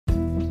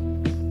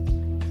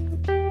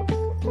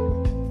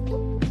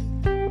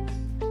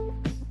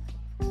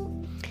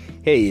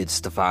Hey, it's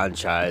Stefan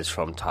Chise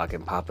from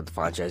Talking Pop at the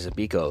Franchise and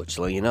Pico. Just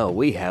to let you know,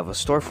 we have a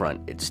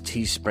storefront. It's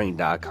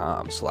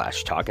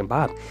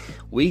teespring.com/talkingpop.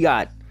 We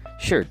got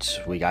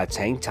shirts, we got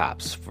tank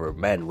tops for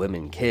men,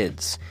 women,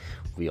 kids.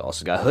 We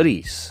also got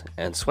hoodies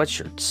and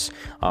sweatshirts.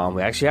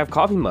 We actually have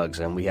coffee mugs,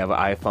 and we have an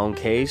iPhone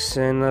case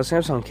and a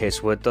Samsung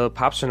case with the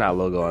Popsternaut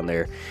logo on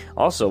there.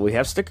 Also, we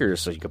have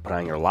stickers, so you can put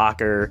on your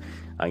locker,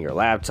 on your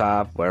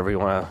laptop, wherever you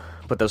want to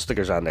put those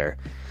stickers on there.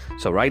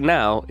 So right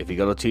now, if you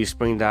go to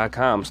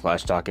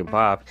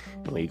teespring.com/talkingpop,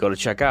 and when you go to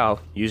checkout,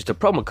 use the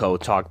promo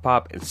code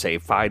TALKPOP and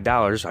save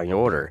 $5 on your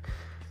order.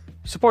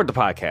 Support the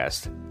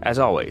podcast. As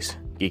always,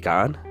 geek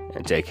on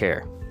and take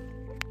care.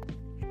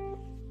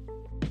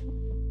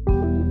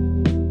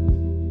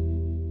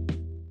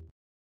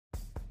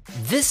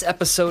 This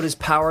episode is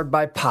powered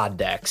by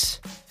Poddex.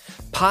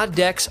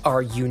 Poddex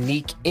are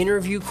unique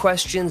interview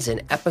questions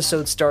and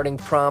episode starting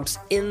prompts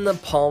in the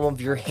palm of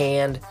your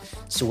hand.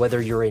 So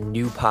whether you're a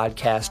new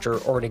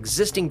podcaster or an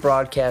existing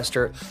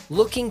broadcaster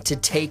looking to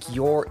take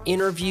your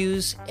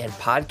interviews and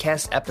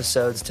podcast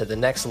episodes to the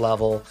next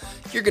level,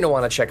 you're going to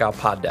want to check out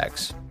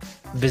Poddex.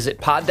 Visit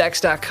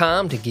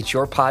poddex.com to get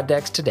your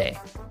Poddex today.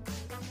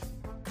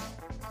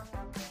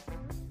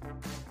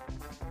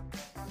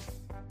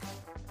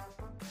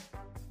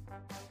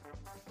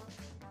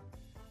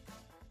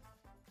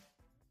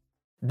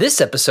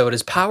 This episode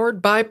is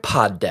powered by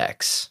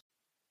Poddex.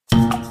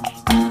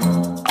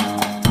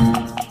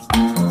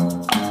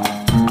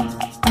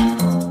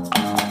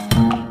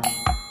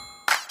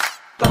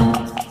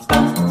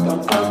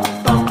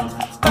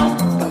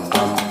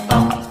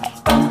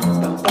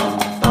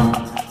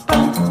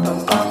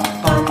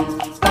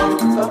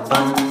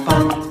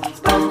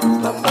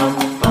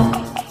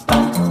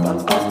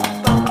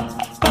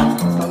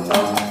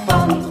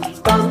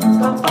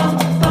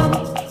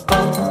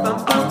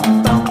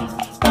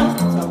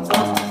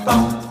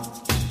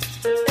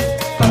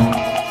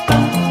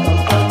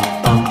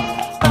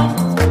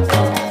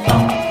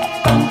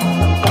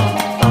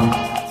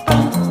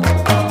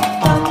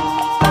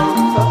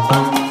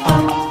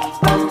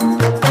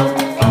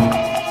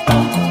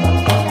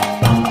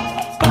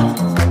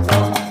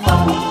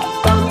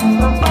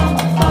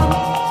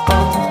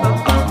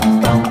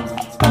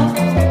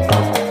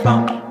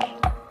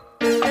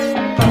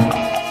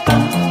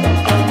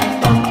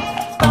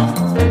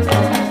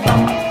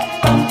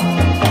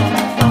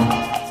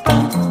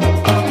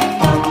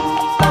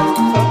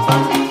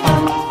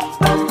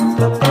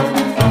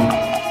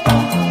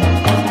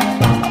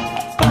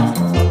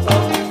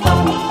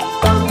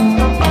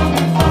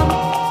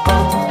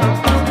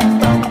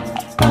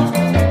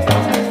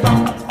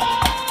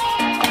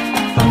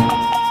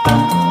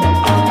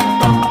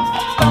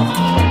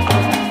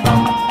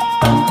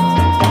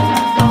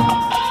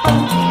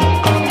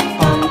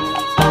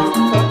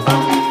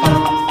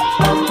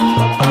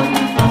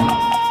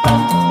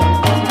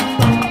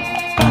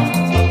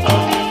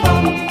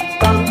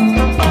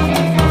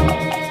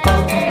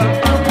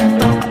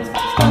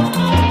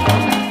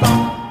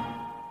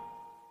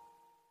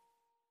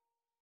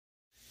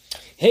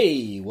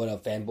 Hey, what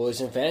up, fanboys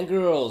and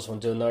fangirls?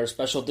 Welcome to another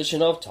special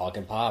edition of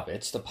Talking Pop.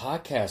 It's the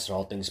podcast on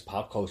all things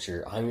pop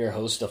culture. I'm your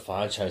host,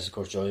 Stefan Chise. Of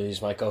course, joining me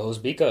is my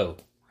co-host, Biko.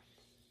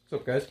 What's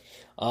up, guys?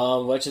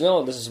 Let you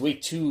know, this is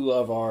week 2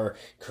 of our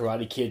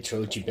Karate Kid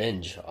Trilogy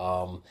binge.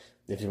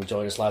 If you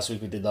joined us last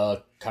week, we did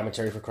the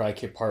commentary for Karate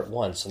Kid Part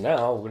 1. So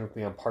now we're going to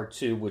be on Part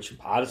 2, which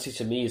honestly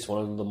to me is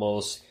one of the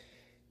most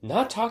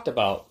not talked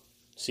about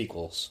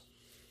sequels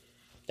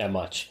that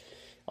much.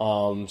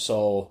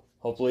 So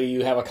hopefully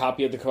you have a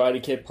copy of the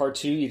Karate Kid Part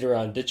 2 either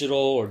on digital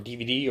or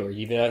DVD or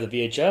even have the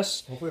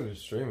VHS. Hopefully they're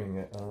streaming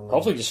it.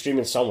 Hopefully just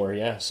streaming somewhere,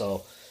 yeah.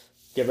 So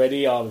get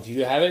ready. If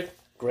you have it,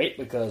 great,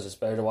 because it's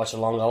better to watch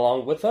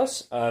along with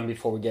us.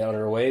 Before we get on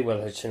our way, we'll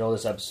let you know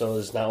this episode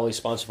is not only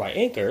sponsored by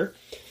Anchor,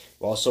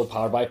 we're also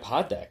powered by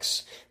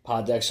Poddex.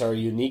 Poddex are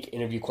unique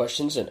interview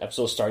questions and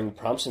episode starting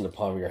prompts in the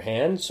palm of your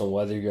hand. So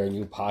whether you're a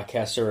new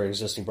podcaster or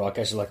existing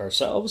broadcaster like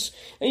ourselves,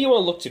 and you want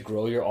to look to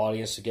grow your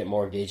audience to get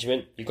more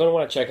engagement, you're going to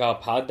want to check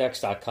out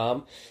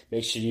poddex.com.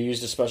 Make sure you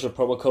use the special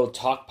promo code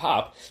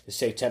TALKPOP to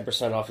save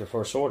 10% off your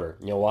first order.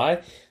 You know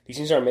why? These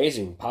things are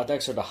amazing.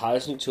 Poddex are the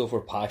hottest new tool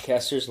for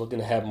podcasters looking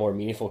to have more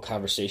meaningful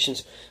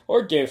conversations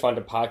or game-find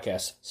a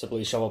podcast.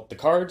 Simply show up the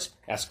cards,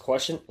 ask a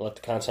question, and let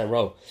the content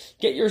roll.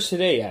 Get yours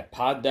today at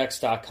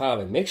poddex.com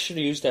and make sure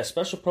to use that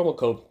special promo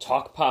code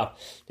TALKPOP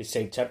to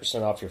save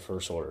 10% off your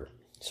first order.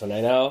 So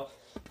now,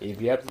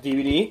 if you have the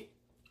DVD,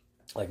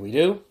 like we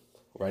do,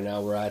 right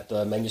now we're at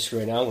the menu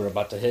screen right now. We're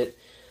about to hit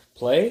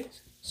play.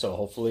 So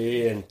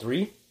hopefully in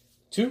 3,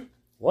 2,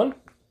 1.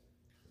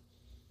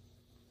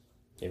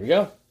 Here we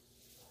go.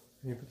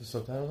 Can you put the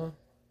subtitles on?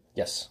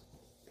 Yes.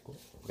 We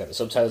got the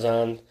subtitles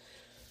on,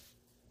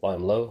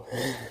 volume low,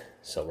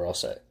 so we're all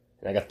set.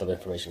 And I got the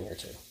information here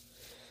too.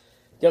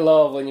 You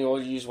love when you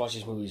watch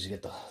these movies, you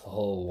get the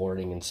whole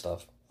warning and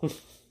stuff. Here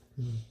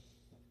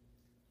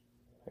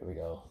we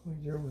go. What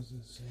year was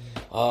this?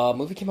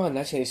 Movie came out in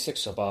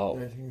 1986, about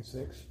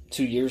 1986?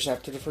 2 years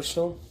after the first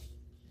film.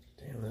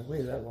 Damn, that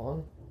wait that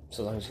long?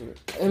 Sometimes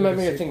it might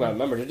make you think about.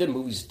 Remember, they did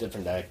movies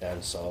different back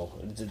then, so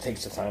it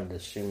takes the time to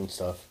shoot and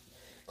stuff.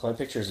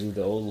 Columbia Pictures do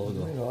the old They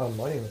made a logo. lot of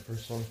money in the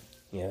first one.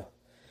 Yeah.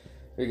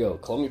 Here we go.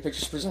 Columbia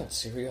Pictures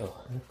presents. Here we go.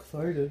 I'm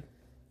excited.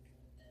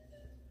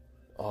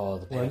 Oh,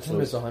 the Runtime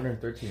pamphlet. is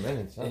 113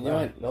 minutes. Not And you know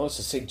bad. what? No, it's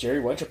the same. Jerry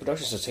Weintraub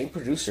Productions, the same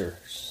producer.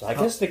 So I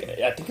guess I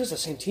think it was the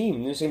same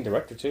team, the same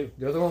director too.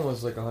 The other one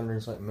was like 100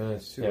 and something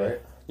minutes too, Yeah.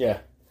 right? Yeah.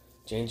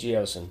 Jane G.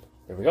 Ellison.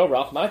 There we go.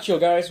 Ralph Macchio,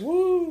 guys.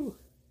 Woo!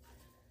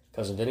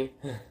 Cousin Vinny.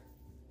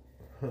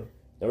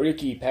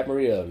 Noriyuki Pat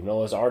Maria, you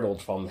know as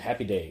Arnold from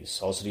Happy Days,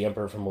 also the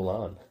Emperor from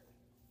Mulan.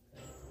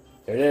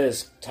 There it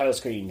is, title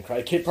screen,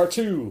 Karate Kid Part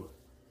 2.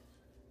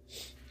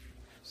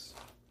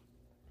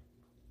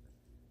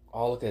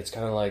 Oh, look, it's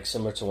kind of like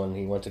similar to when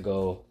he went to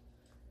go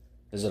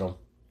visit him.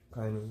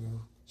 Kind of.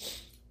 Yeah.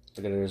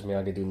 Look at there's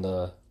Miyagi doing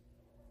the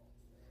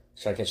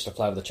trying to catch the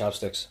fly with the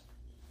chopsticks.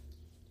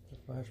 It's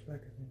a flashback,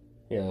 I think.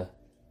 Yeah,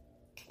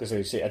 because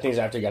I think it's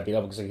after he got beat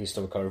up because he's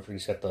still recovering.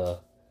 He's got the.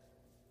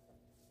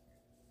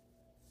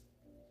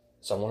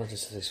 So I wonder if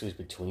this was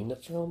between the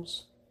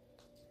films.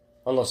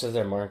 Oh no, it says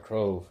there Martin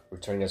Crowe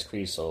returning as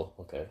Kreese. So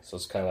okay, so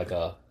it's kind of like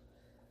a.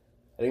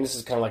 I think this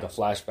is kind of like a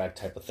flashback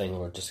type of thing,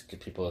 where just to give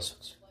people a.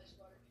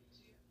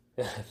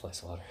 Yeah,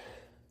 flies water.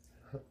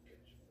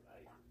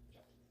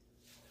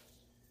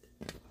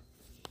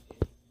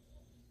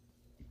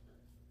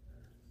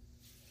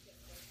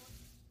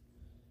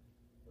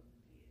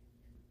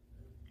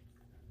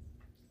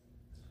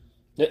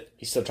 Yeah,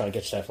 he's still trying to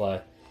catch that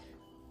fly.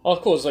 Oh,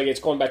 cool. It's like it's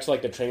going back to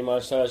like the training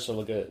montage. So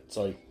look at it's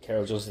like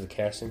Carol Jones is the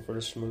casting for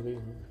this movie.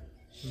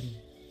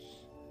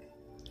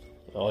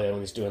 Oh yeah, when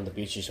he's doing the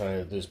beach, he's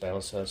trying to do his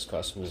balance test.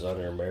 Costume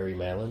designer Mary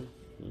Mallon.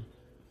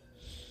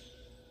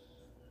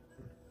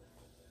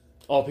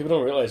 Oh, people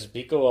don't realize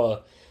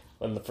Biko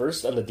on the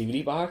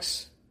DVD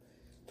box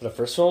for the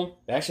first film,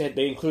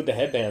 they include the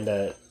headband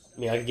that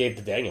Miyagi gave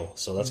to Daniel,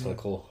 so that's kind of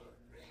cool.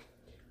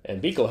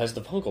 And Biko has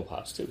the Funko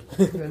Pops too.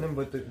 Yeah, no,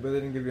 but they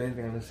didn't give you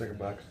anything on the second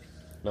box.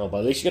 No, but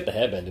at least you get the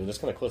headband, dude. That's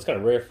kind of cool. It's kind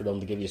of rare for them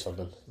to give you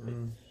something.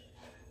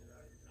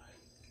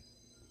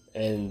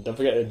 And don't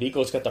forget,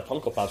 Biko's got the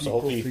Funko Pops, so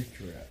hopefully you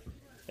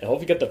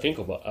get the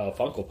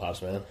Funko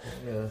Pops, man.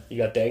 Yeah. You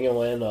got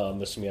Daniel and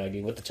Mr.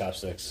 Miyagi with the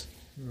chopsticks.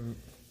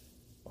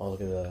 Oh,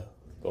 look at the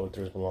going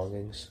through his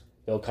belongings.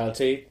 Bill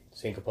Conte,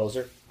 same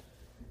composer.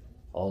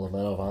 All the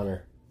Medal of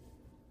Honor.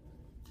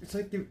 It's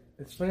like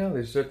it's funny how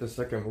they start the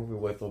second movie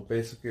with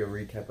basically a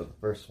recap of the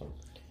first one.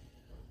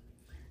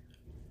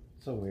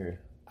 So weird.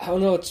 I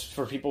don't know. It's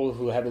for people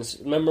who haven't.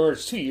 Remember,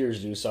 it's 2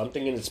 years, dude. So I'm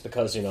thinking it's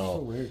because So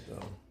weird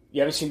though.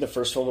 you haven't seen the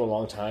first film in a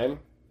long time.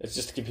 It's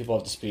just to keep people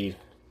up to speed.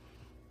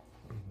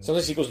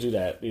 Sometimes sequels do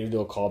that. They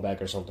do a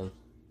callback or something.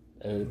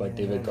 And by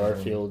David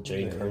Garfield,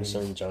 Jane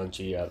Kernson, John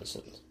G.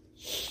 Addison.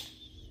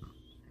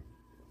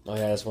 Oh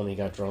yeah, that's when he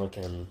got drunk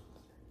and.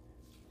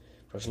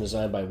 Production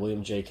designed by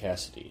William J.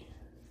 Cassidy.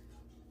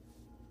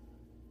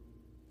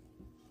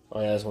 Oh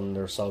yeah, that's when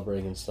they're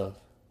celebrating and stuff.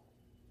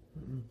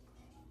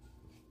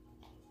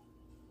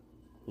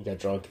 He got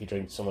drunk. He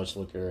drank so much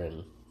liquor,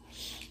 and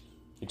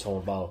he told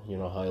him about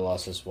how he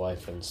lost his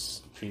wife and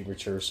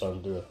premature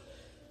son to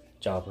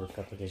job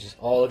complications.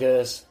 Oh, look at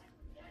this!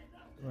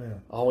 Oh yeah.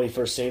 Oh, when he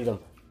first saved him,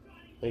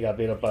 he got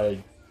beat up by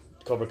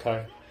Cobra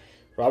Kai.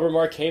 Robert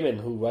Mark Kamen,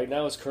 who right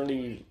now is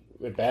currently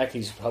back,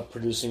 he's helped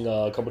producing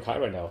Cobra Kai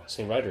right now.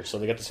 Same writer, so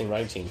they got the same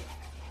writing team.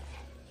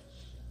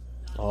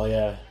 Oh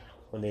yeah,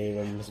 when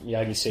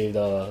Miyagi saved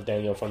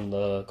Daniel from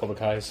the Cobra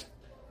Kais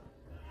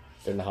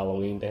during the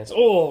Halloween dance.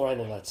 Oh, right in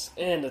the nuts,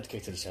 and the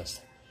kick to the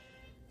chest.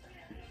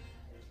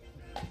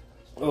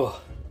 Oh,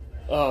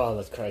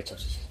 that's karate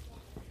touches.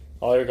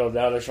 Oh, here we go.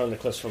 Now they're showing the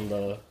clips from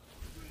the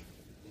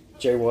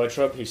Jerry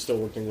Weintraub. He's still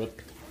working with.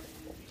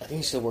 I think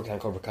he's still working on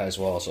Cobra Kai as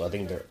well. So I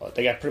think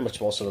they got pretty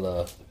much most of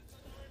the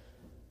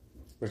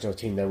original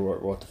team that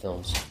wrote the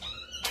films.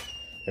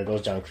 There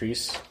goes John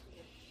Kreese.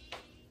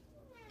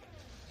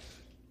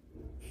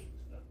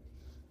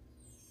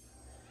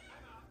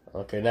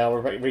 Okay, now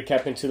we're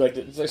recapping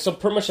to so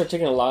pretty much they're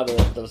taking a lot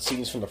of the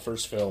scenes from the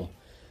first film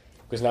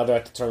because now they're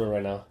at the tournament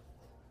right now.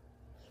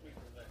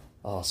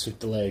 Oh, sweep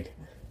the leg.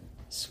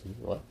 Sweep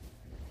what?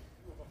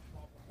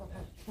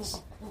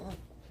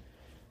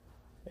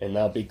 And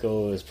now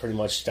Biko is pretty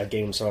much that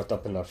game wrapped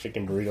up in a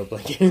freaking burrito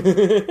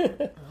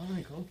blanket. How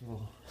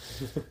uncomfortable.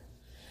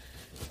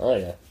 Oh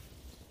yeah.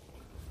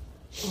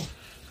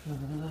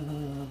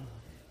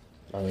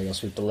 Oh, we gotta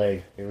sweep the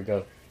leg. Here we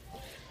go.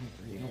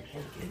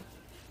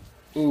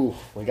 Ooh,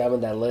 we got him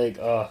in that leg.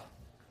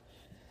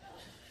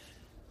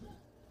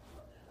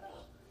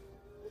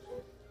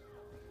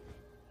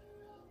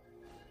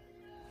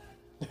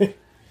 Get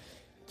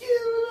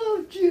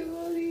up,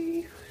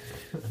 Johnny.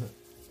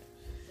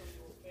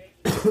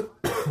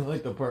 I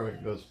like the part where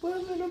it goes,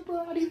 "Put in a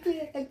body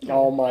bag."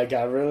 Oh my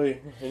god, really?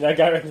 And that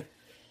guy.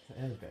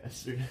 That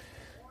bastard.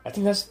 I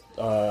think that's.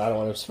 I don't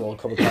want to spoil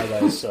Cobra Kai,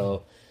 guys.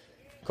 So,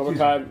 Cobra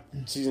Kai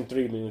season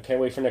 3. I mean, we can't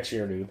wait for next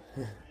year, dude.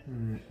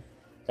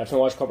 Definitely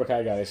watch Cobra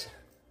Kai, guys.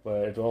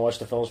 But if you want to watch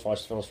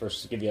the films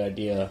first to give you an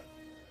idea.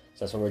 So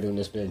that's why we're doing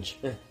this binge.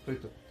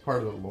 Like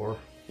Part of the lore.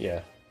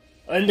 Yeah.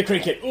 And the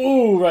cricket.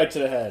 Ooh, right to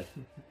the head.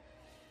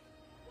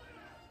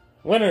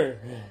 Winner.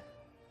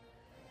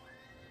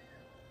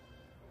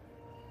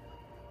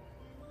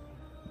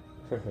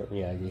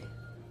 Miyagi.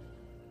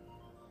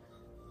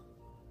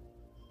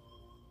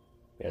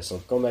 Yeah, so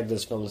going back to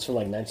this film, it's from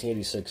like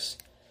 1986.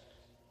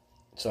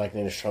 So like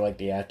they just try like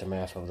the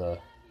aftermath of the.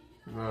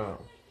 Oh.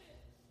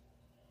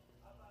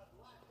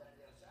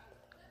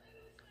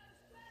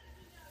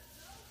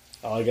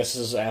 Oh, I guess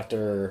this is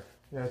after.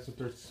 Yeah, so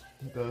there's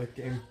the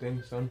game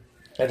thing's done.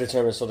 After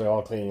tournament, so they're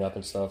all cleaning up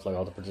and stuff, like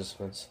all the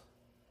participants.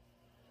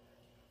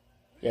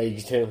 Yeah, you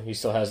can tell he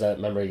still has that.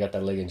 Remember, he got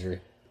that leg injury.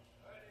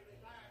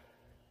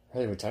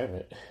 Early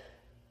retirement.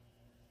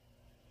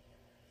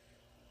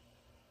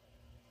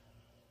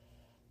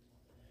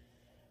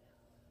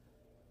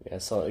 Yeah,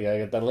 so yeah, I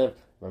got that limp.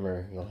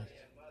 Remember, you know, like,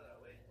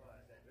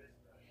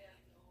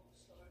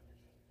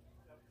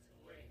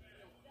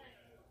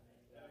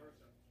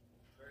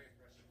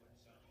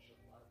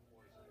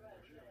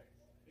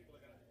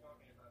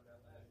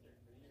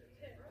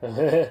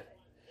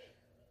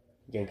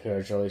 again,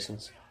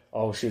 congratulations.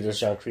 Oh shoot, there's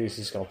John Kreese.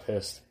 He's all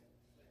pissed.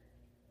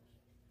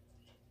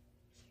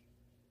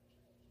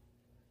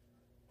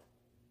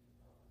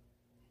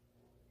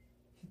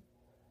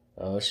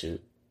 Oh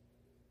shoot.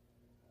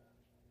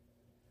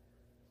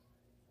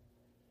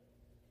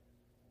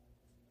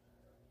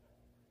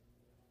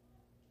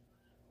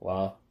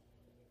 Wow.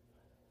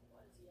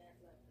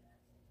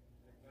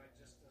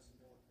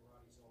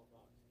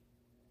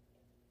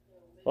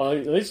 Well,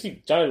 at least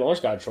Johnny Lawrence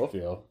got a trophy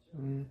though.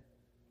 Mm.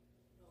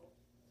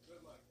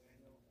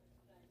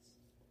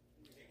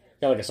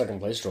 Got like a second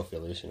place trophy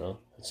at least, you know?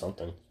 It's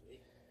something.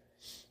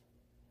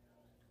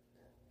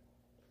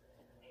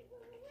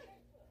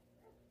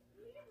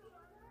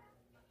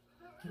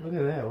 Look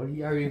at that. What do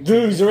you already?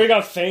 Dude, he's already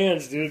got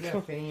fans, dude. He's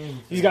got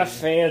fans. He's got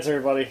fans,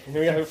 everybody.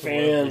 We got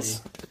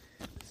fans.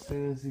 As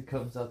soon as he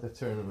comes out the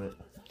tournament.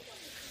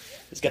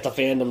 He's got the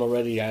fandom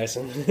already, guys.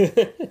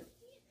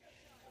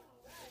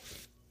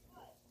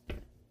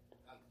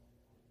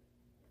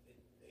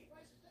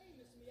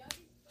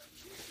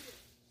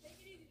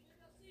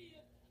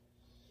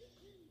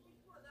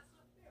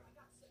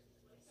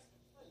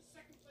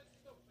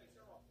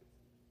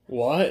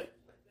 What?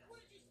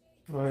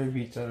 Oh, he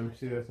beats on him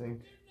too, I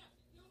think.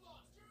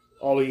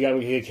 Oh, he got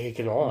me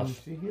kicking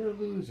off. See, you're a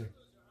loser.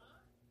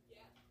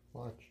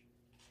 Watch.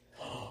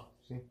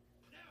 See?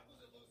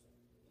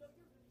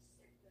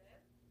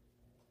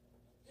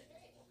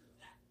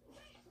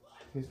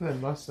 He's not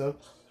messed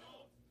up.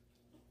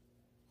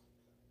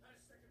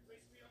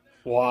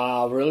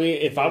 Wow,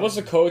 really? If I was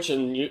a coach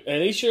and you,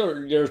 at least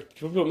your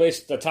people made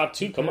the top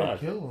two, come on.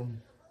 Kill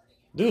him.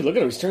 Dude, look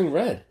at him. He's turning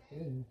red.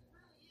 Yeah.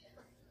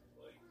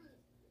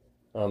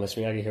 Oh,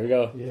 Mr. Miyagi, here we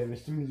go. Yeah,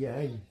 Mr.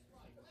 Miyagi.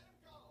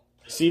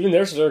 See, even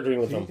they're agreeing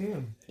with him.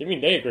 Damn.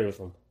 Even they agree with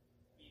him.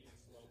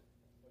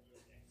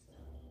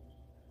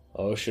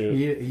 Oh, shoot.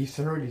 He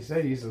already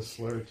said he's a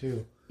slur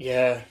too.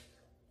 Yeah.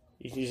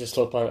 He's just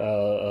slip on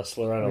a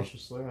slur on him. Racial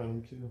slur on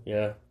him too.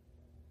 Yeah.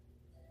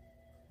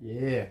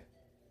 Yeah.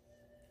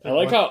 I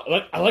like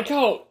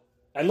how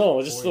I know,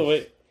 it's just the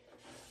way.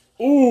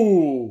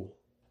 Ooh.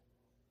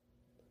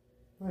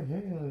 My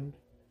hand.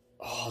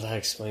 Oh, that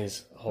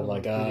explains. Oh my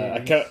Oh,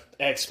 god. please.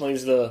 That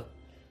explains the.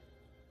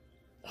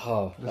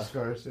 Oh. The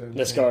scars.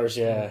 The scars,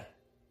 yeah.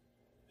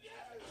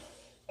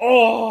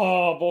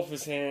 Oh, both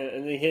his hands.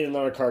 And then he hit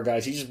another car,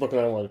 guys. He just broke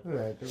another one. Look at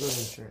that. There goes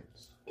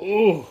insurance.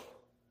 Ooh.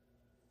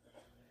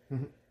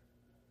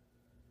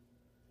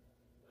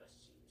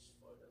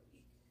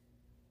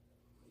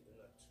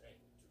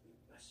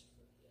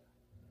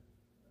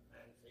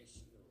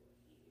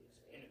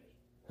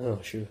 Oh,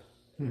 shoot.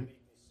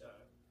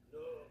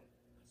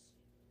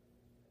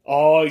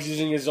 Oh, he's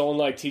using his own,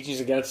 like, teachings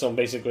against him,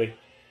 basically.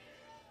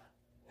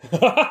 He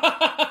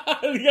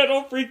got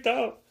all freaked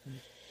out.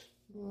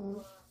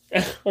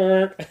 Think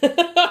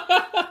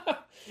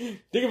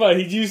about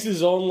it. He used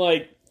his own,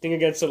 like, thing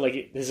against him,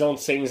 like, his own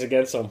sayings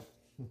against him.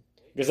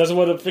 Because that's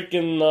what the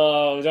freaking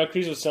John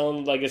Kreese was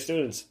telling, like, his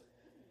students.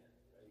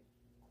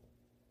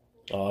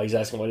 Oh, he's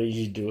asking, why did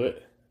you do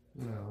it?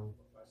 No.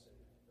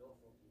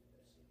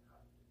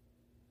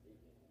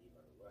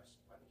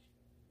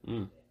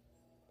 Hmm.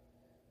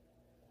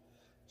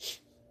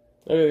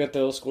 Maybe I got the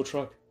old school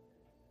truck.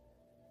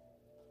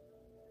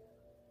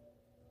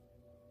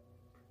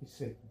 He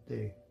said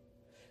day.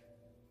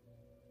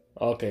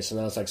 Okay, so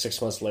now it's like 6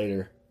 months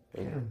later.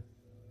 Damn.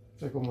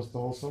 It's like almost the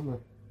whole summer.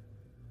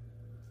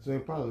 So they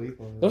probably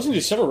leave on That was in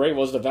December, right?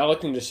 Was the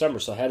Valak in December,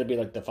 so it had to be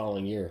like the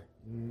following year.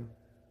 Mm.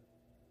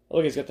 Oh,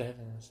 look, he's got the head.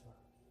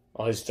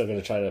 Oh, he's still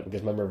gonna try it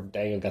because remember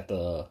Daniel got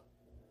the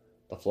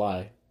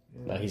fly.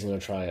 Yeah. Now he's gonna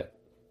try it.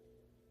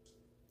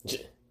 There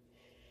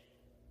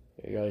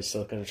you go. He's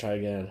still gonna try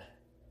again.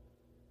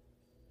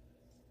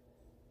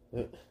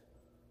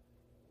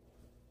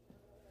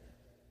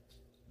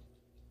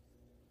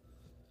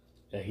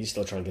 Yeah, he's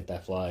still trying to get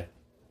that fly.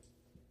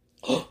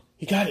 Oh,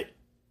 he got it.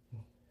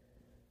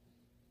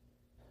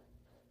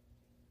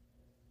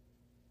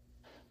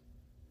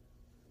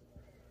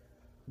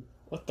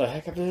 What the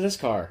heck happened to this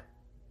car?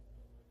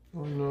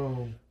 Oh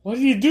no. What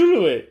did you do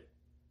to it?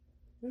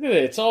 Look at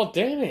it, it's all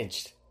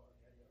damaged.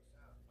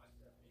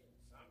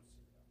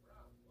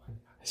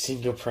 I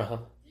seen your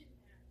prom.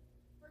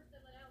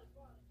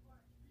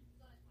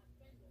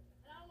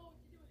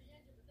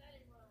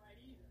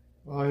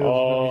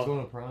 Oh, he's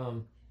going to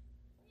prom.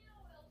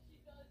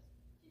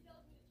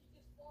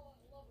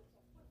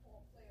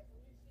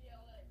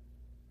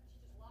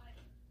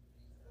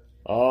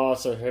 Oh,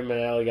 so him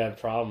and Allie got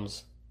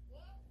problems.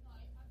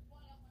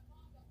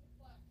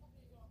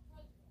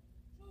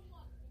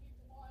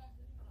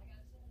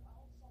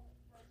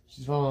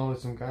 She's falling with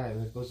some guy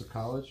that goes to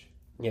college.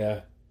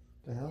 Yeah.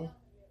 The hell?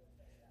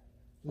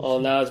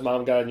 Oh, now his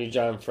mom got a new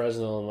job in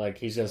Fresno, and like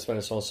he's gonna spend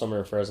his whole summer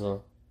in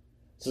Fresno.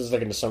 This is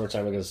like in the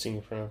summertime, like a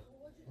senior prom.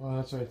 Oh,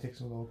 that's why it takes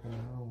him to open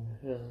home.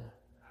 Yeah.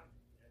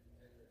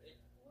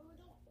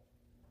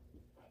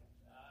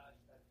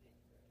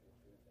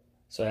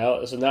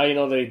 So now you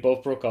know they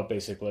both broke up,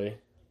 basically.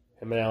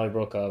 Him and Allie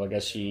broke up. I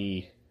guess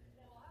she...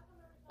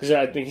 Because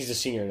I think he's a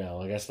senior now.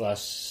 I guess the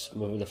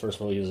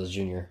first movie, he was a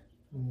junior.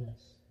 Yes.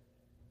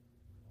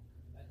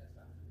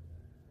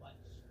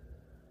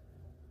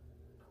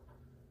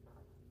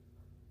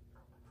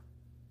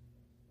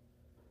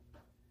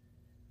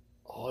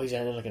 Oh, he's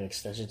adding like an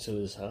extension to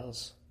his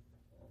house.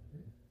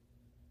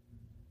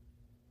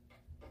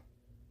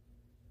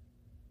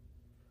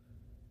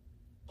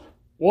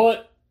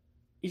 What?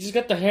 He just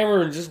got the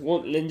hammer and just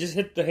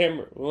hit the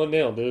hammer with one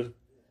nail, dude.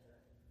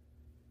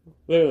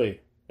 Literally.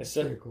 It's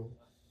Pretty cool.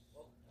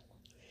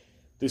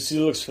 Dude, she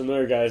looks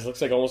familiar, guys.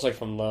 Looks like almost like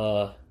from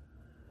the...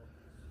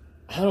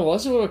 I don't know,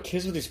 what's it with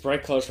kids with these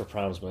bright colors for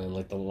proms, man?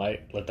 Like the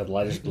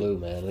lightest blue,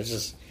 man. It's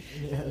just...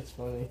 Yeah, it's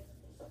funny.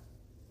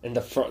 And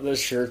the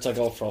shirt's like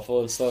all fruffle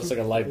and stuff. It's like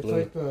a light blue.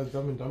 It's like the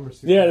Dumb and Dumber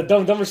suit. Yeah, the Dumb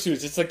and Dumber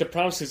suits. It's like the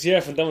prom suits. Yeah,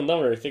 from Dumb and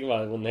Dumber. Think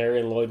about it. When Harry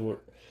and Lloyd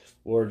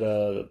wore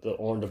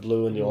the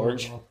blue and the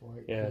orange.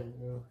 Yeah.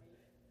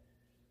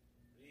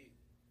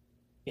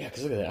 Yeah,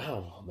 because look at that. I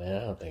don't know,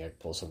 man. I don't think I could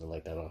pull something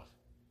like that off.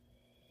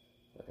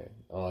 Okay.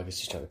 Oh, I guess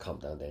he's trying to calm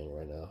down Daniel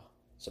right now.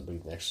 Some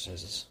breathing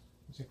exercises.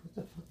 I was like, what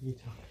the fuck are you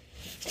talking?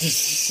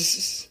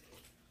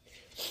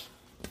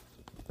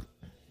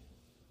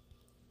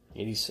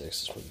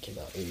 86 is when it came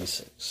out.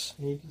 86.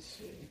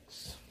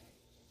 86.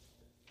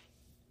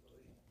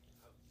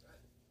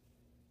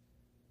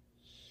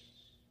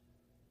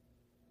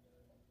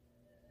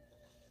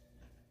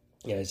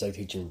 Yeah, he's like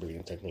teaching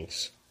breathing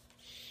techniques.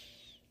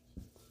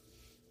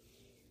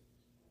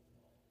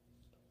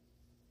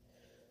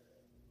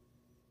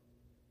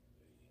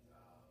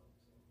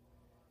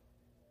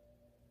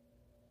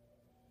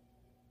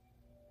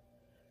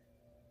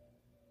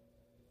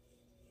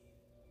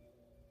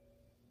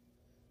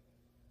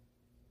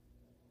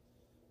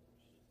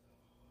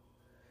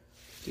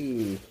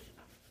 Dude.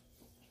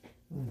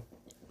 No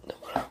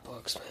more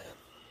books, man.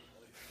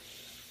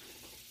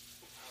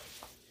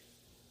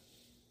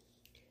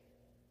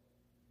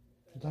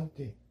 It's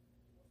empty.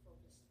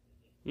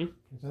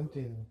 It's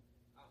empty though.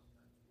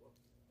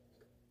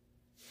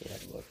 Yeah,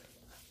 look.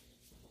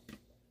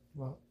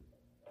 What?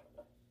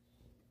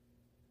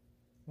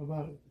 What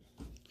about it?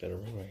 Got a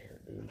ring right here,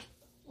 dude.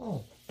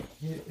 Oh,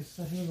 he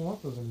doesn't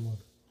want those anymore.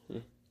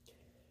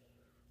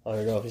 Oh, here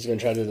we go. He's gonna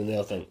try to do the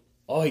nail thing.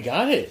 Oh, he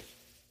got it.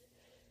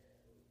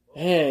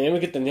 Hey, let me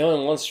get the nail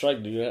in one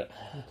strike, dude.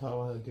 I taught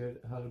him how to do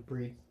it, how to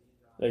breathe.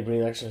 Like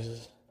breathing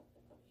exercises.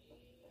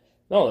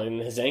 No, in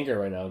his anger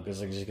right now, because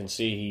like, as you can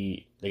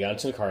see, they got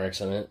into a car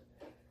accident.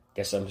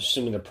 Guess I'm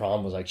assuming the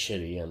prom was like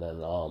shitty, and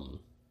then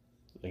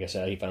like I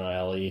said, he found out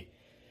Allie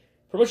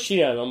pretty much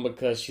cheated on him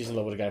because she's in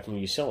love with a guy from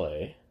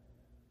UCLA.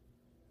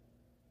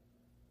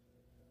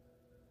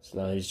 So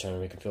now he's trying to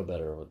make him feel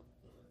better. Look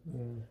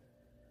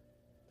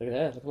at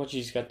that! Look how much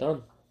he's got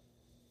done.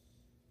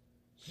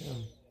 Yeah.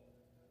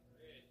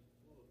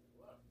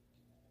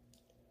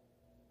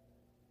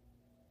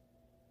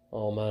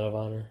 Oh, man of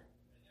honor.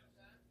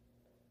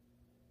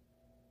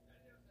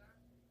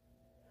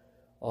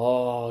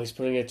 Oh, he's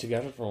putting it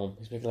together for him.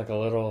 He's making like a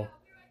little...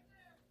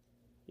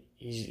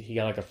 He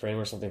got like a frame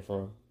or something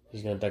for him.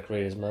 He's gonna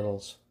decorate his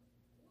medals.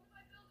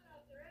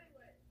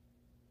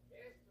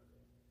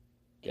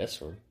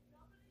 Guess room.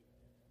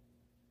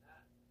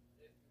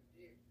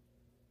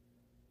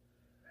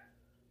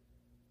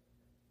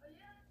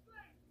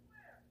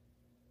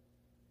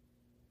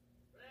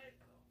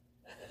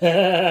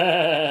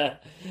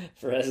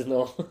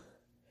 Fresno.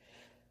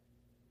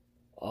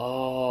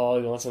 Oh,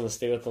 he wants him to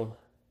stay with him.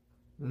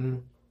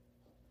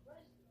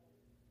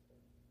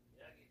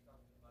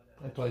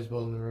 That's why he's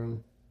building the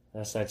room.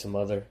 Last night's a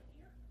mother.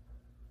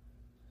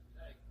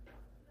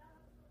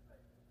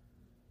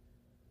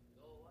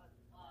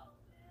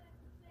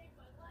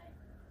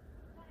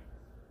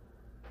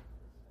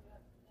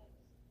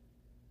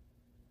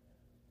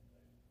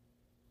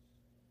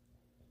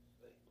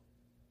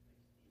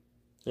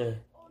 Yeah.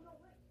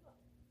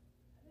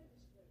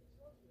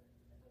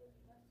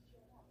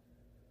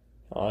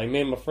 Oh, he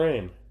made him a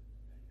frame.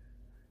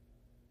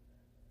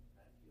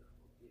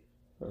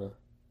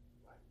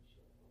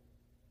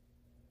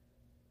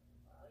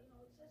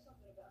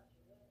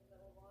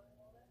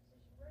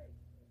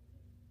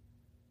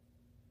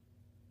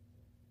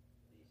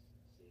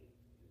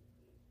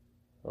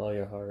 All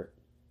your heart.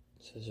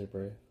 Says you're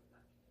brave.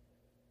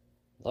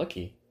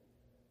 Lucky.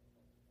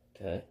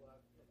 Okay.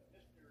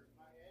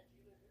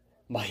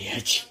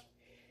 Mayachi.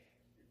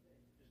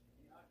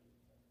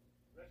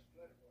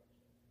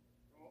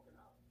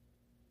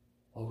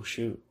 Oh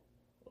shoot.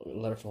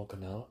 Letter from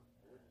Okinawa?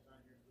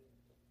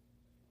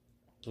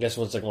 I guess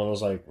it's like one of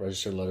those like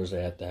registered letters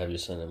they have to have you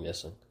send, I'm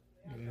guessing.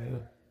 Yeah.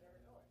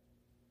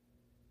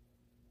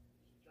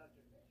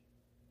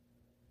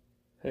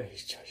 Hey,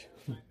 he's judging.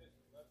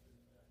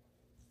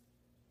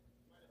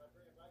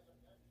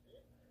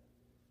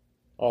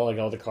 Oh, like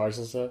all the cards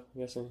and stuff,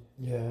 I'm guessing?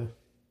 Yeah.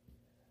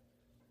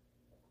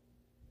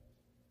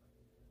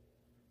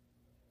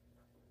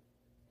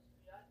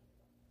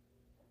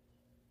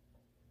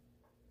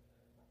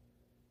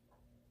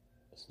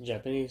 It's in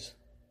Japanese.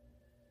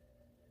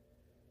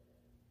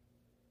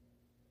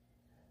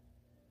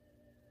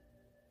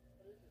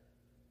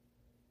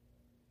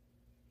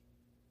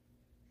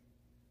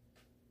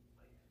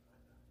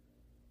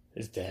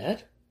 His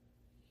dad?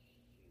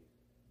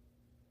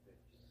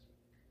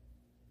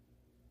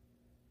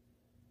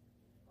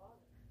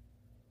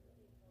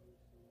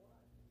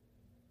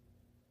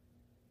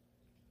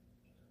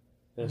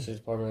 United States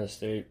Department of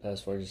State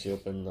passport agency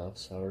open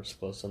office hours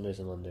closed Sundays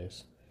and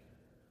Mondays.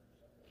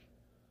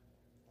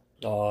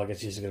 Oh, I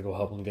guess he's gonna go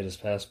help him get his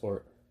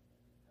passport.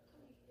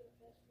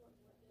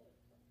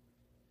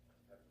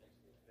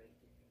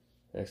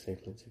 Next thing,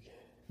 Lindsay.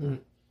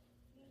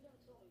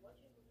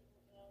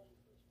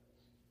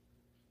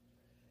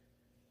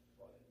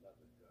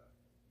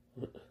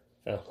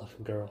 Found a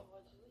loving girl.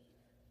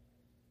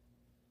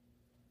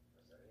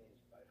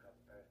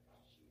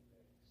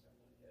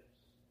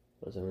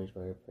 Was arranged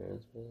by her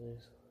parents'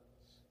 business.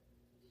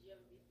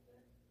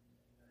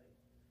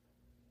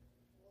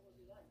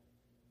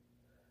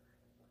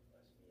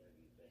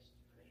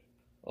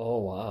 Oh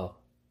wow!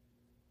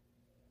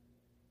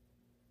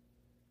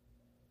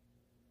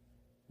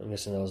 I'm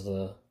guessing that was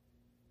the.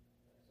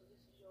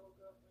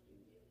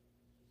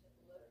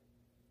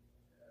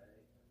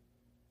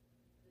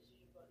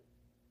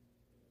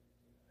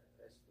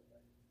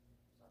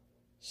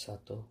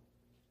 Sato.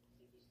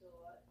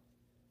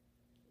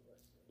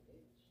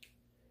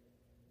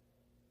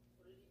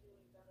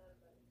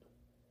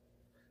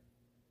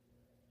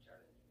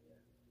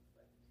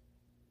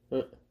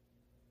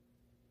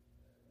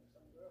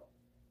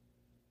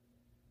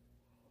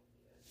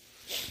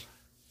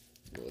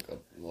 Look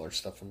up more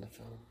stuff in the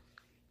film.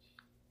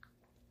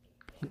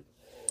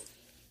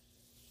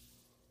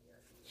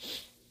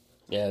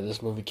 Yeah,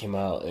 this movie came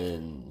out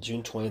in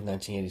June 20th,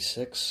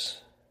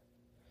 1986.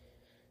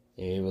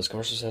 It was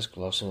commercial success,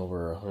 grossing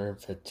over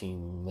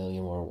 115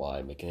 million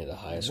worldwide, making it the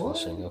highest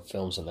grossing of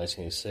films in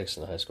 1986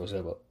 and the highest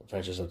grossing of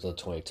franchise of the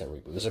 2010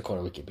 reboot. This is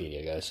according to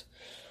Wikipedia, guys.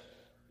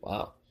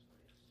 Wow.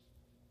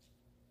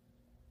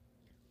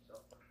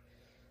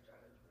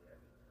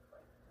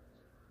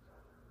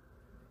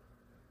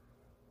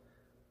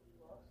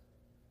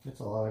 It's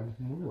a lot of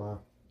moolah.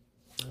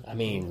 I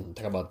mean,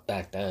 talk about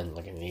back then,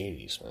 like in the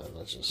 80s, man.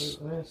 That's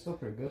just. It's still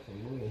pretty good for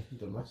movie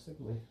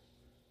domestically.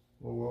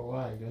 Well,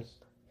 worldwide, I guess.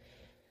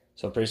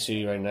 So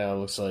basically, right now, it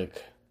looks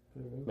like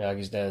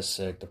Miyagi's dad is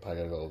sick. They're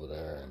probably gonna go over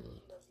there,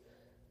 and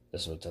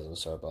this is what doesn't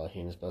start about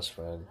he and his best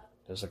friend.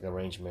 There's like an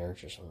arranged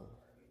marriage or something.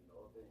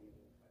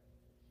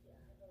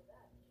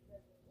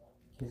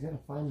 He's gotta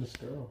find this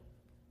girl.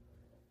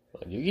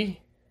 What, Yugi?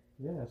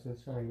 Yeah, that's what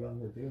he's trying to get him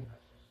to do.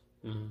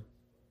 Mm-hmm.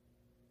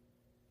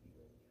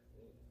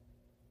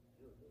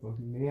 Well,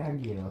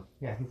 Miyagi, you know.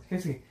 Yeah, he's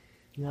basically,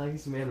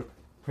 Miyagi's a man of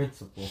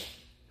principle.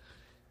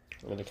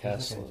 Look at the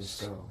cast He's list. not gonna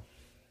just go.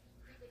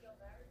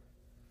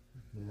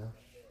 You know?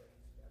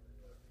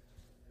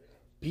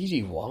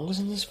 B.D. Wong was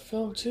in this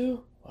film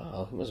too?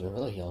 Wow, he must have been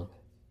really young.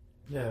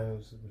 Yeah, it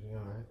was pretty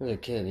alright. He was a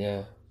kid,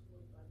 yeah.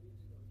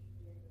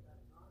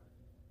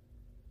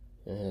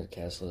 Yeah, the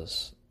cast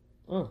list.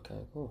 Oh, okay,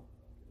 cool.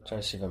 Trying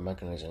to see if I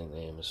recognize any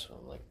names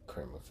from like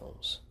Kramer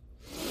films.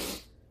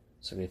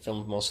 So they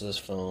filmed most of this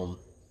film.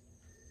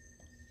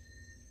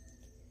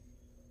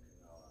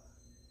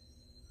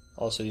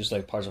 Also used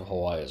like parts of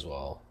Hawaii as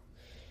well.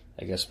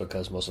 I guess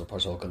because most of the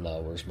parts of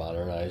Okinawa were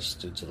modernized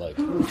due to like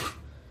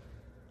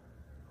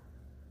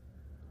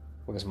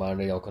because modern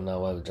day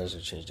Okinawa the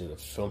drastically changed due to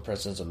film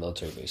presence of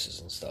military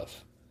bases and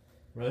stuff.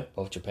 Really?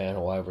 Both Japan and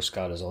Hawaii were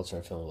scouted as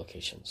alternate film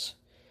locations.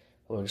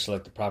 When we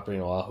select the property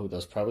in Oahu that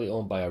was probably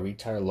owned by a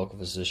retired local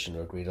physician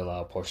who agreed to allow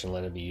a portion of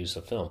land to be used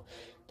to film.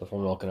 The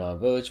former Okinawa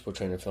village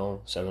portrayed in the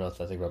film, 7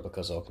 authentic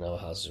replicas of Okinawa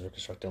houses were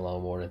constructed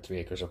along more than 3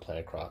 acres of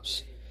planted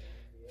crops.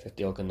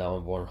 50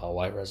 Okinawan-born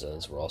Hawaii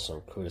residents were also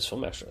recruited as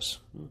film extras.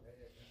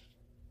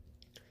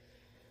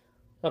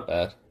 Not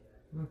bad.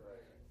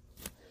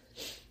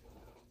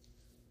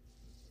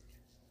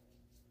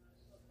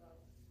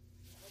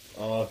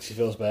 Oh, he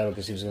feels bad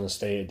because he was going to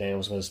stay, Dan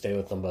was going to stay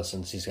with them, but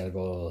since he's got to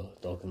go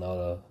to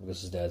Okinawa because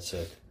his dad's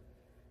sick.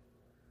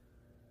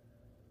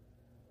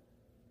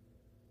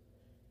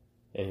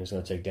 And he was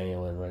going to take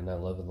Daniel in right now,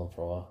 live with them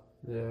for a while.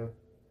 Yeah.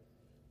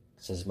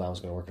 Since his mom's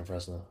going to work in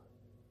Fresno.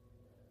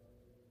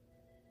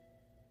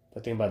 The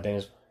thing about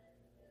Daniel's...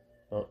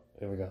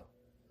 Here we go.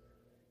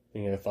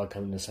 You get a thought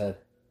coming in his head.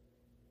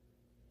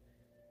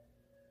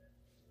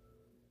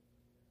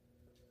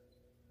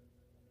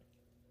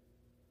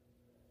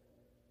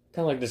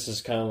 Kind of like this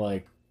is kind of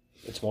like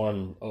it's more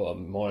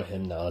on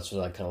him now. That's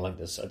what I kind of like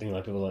this. I think a lot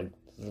of people like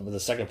the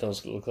second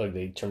films look like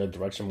they turn the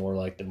direction more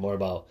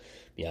about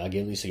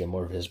Miyagi, at least to get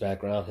more of his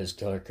background, his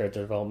character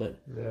development.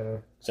 Yeah.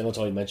 So I know it's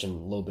only mentioned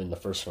a little bit in the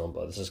first film,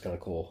 but this is kind of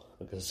cool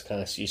because it's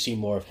kind of you see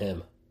more of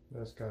him.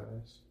 That's kind of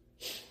nice.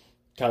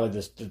 Kind of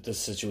like this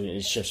situation,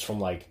 it shifts from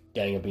like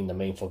Daniel being the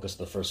main focus of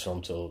the first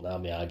film to now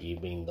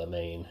Miyagi being the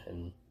main,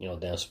 and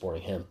Dan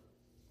supporting him.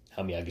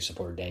 How Miyagi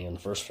supported Daniel in the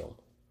first film.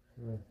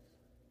 Yeah.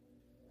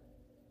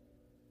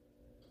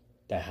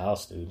 That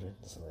house, dude.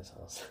 That's a nice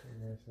house.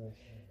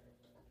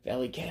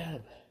 Valley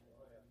Cab.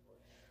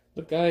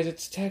 Look, guys,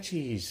 it's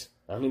taxis.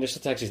 I mean, there's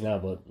still taxis now,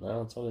 but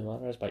now it's only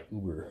modernized by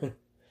Uber. I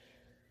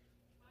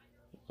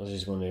was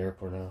just going to the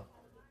airport now.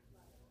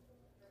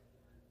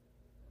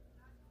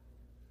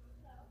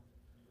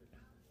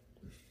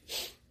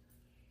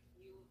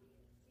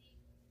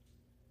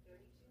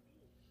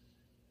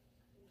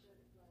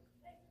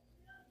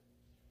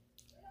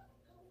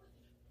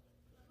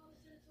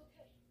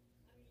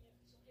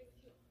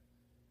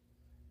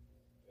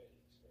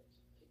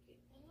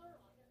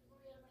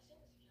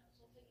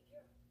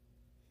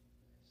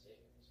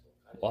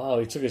 Wow,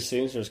 he took his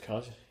savings for his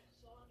college.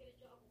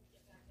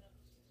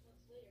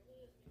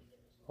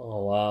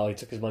 Oh, wow, he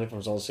took his money from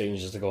his own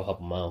savings just to go help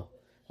him out.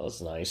 That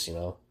was nice, You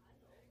want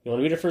to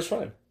be their first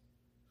friend?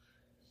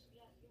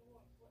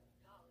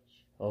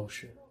 Oh,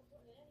 shit.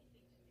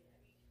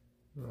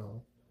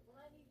 No.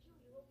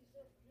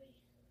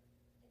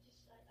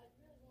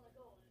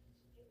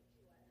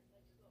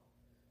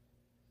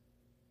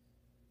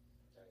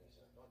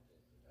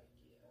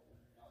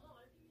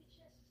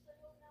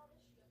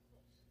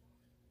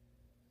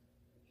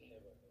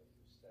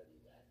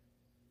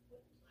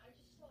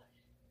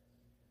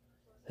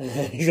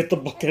 He's got the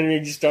book and he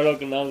just started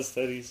looking down the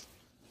studies.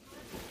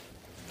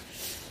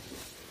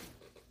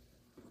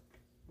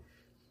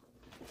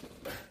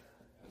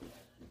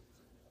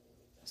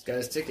 He's got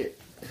his ticket.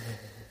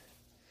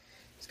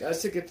 He's got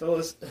his ticket,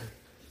 fellas.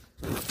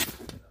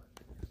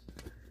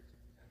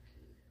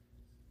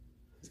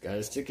 He's got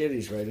his ticket.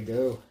 He's ready to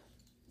go.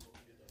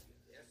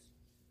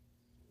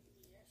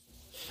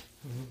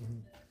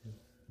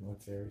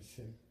 What's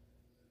everything?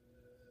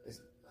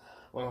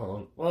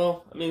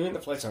 Well, I mean, the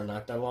flights are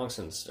not that long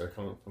since they're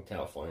coming from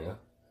California.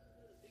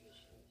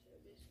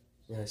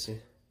 Yeah, I see.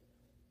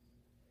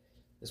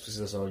 This was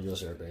this old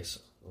U.S. Air Base.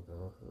 Okay.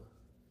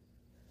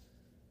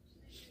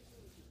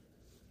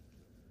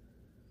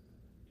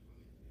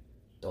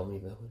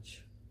 Dolmy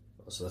Village.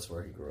 Oh, so that's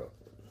where he grew up.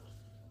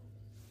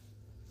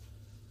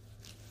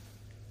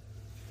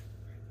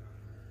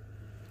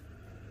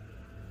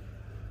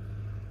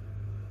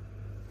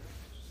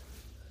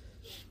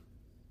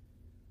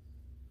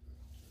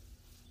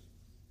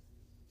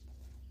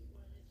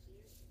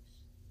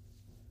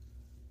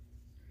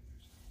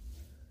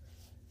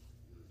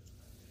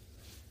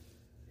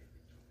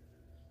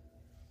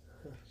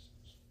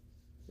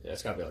 Yeah,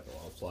 it's gotta be like a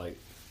long flight.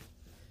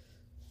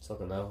 It's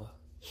looking now.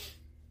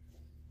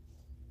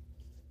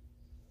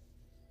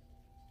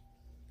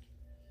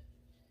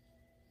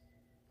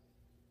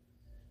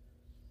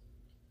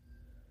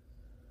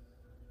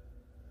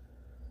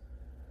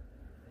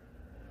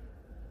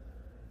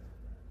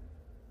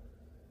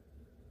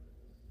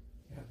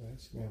 Yeah, but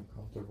it's gonna be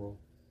uncomfortable.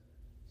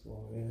 So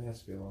it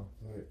has to be a long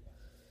flight.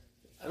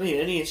 I mean,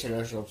 any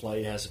international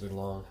flight has to be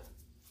long.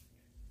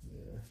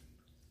 Yeah.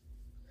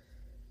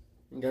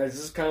 Guys,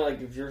 this is kind of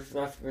like if you're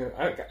not familiar.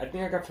 I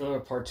think I got familiar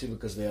with Part 2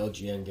 because of the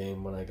LGN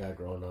game when I got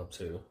growing up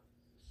too.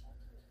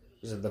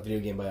 Because the video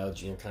game by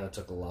LGN kind of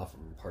took a lot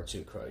from Part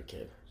 2 Karate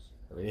Kid.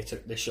 I mean,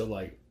 they showed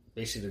like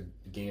basically the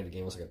beginning of the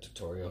game was like a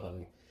tutorial how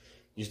to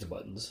use the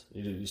buttons.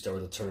 You start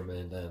with a tournament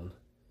and then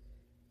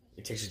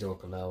it takes you to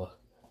Okinawa.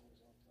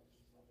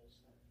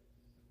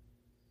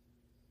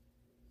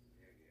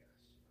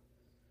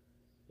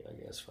 Yeah,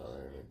 I guess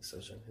father made a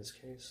decision in his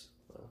case.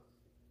 Well.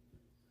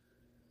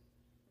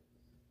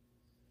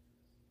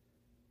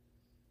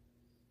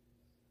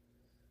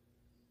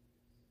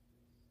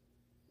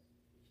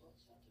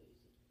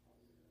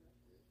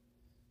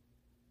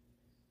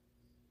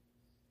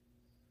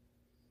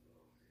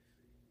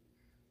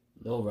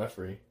 No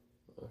referee.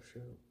 Oh,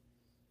 shoot.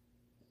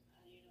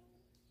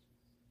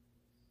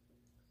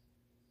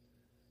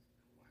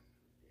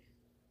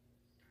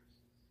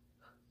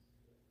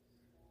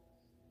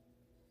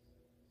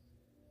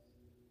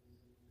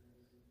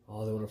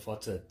 Oh, they would have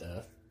fought to the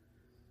death.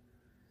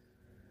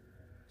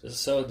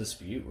 Just so a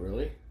dispute,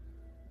 really?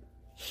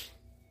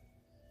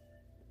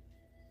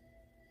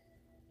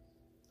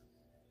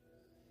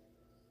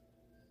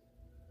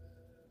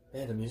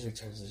 Man, the music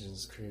transition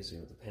is crazy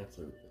with the pan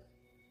flute.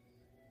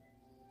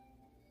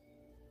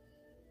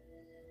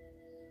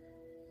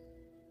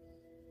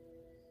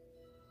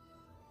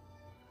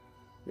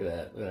 Look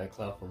at that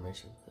cloud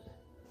formation.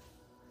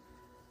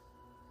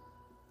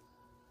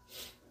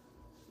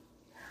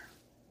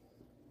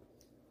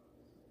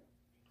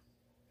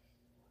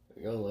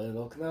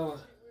 Okinawa.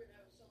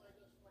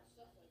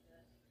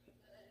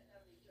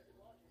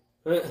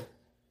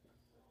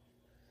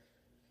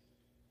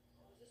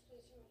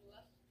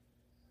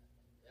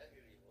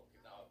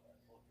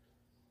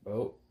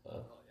 Oh.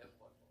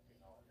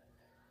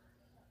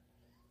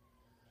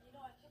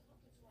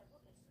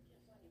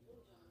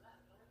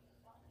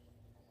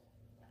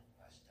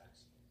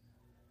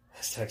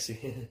 That's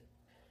taxi.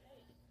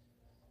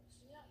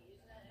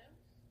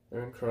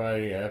 Learn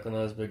karate.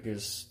 Okinawa's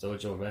biggest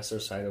dojo. Master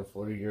Saito,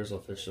 40 years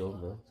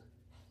official.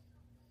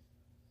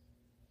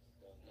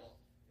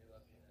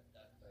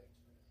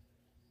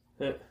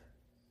 No.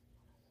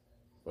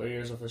 40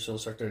 years official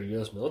instructor of the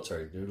U.S.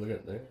 military, dude. Look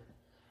at there.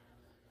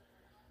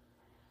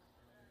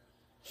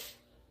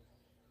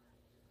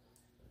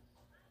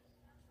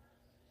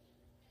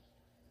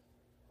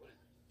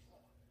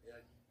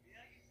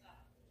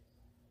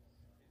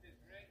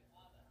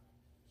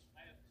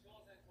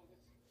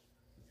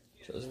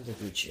 Chosen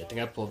Taguchi. I think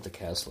I pulled up the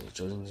cast list.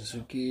 Chosen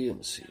Suzuki. Let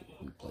me see.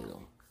 Who played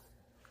him?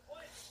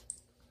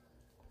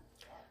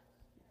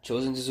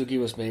 Chosen Suzuki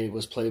was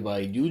played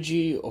by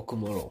Yuji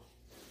Okamoto.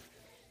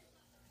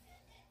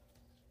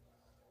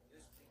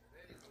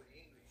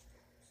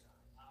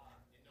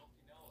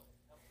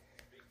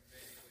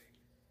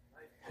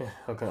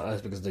 Okay,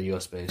 that's because of the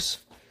US base.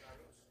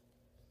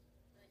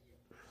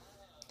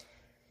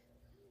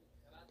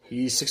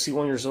 He's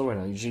 61 years old right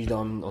now. Yuji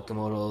Don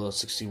Okamoto,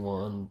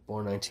 61,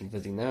 born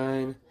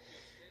 1959.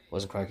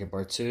 Was in Karate Kid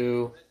Part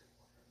 2.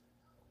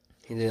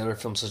 He did other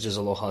films such as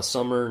Aloha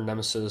Summer,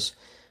 Nemesis,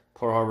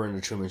 Pearl Harbor, and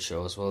The Truman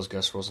Show, as well as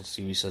guest roles on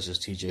TV such as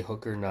T.J.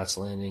 Hooker, Knots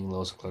Landing,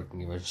 Lois and Clark, and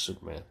The Adventures of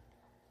Superman.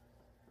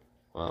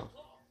 Wow.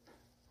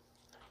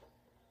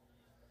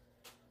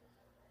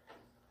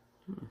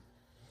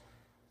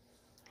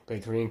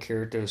 Played Korean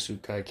character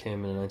Sukai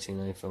Kim in the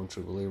 1990 film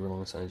True Believer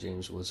alongside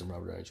James Woods and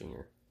Robert Downey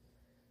Jr.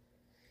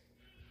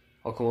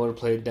 Okamoto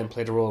played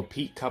the role of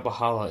Pete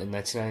Kapahala in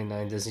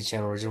 1999 Disney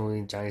Channel original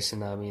movie Johnny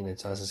Tsunami and the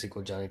 2000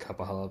 sequel Johnny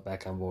Kapahala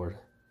Back on Board.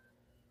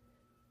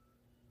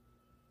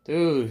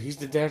 Dude, he's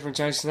the dad from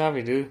Johnny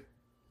Tsunami, dude.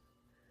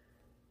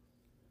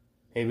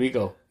 Hey,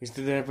 Rico, he's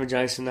the dad from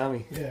Johnny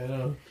Tsunami. Yeah, I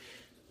know.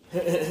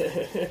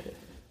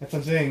 That's what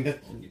I'm saying.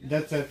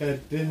 That's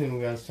that Disney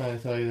movie I was trying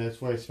to tell you. That's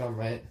where he's from,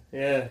 right?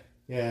 Yeah.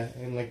 Yeah,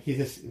 and like he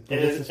just and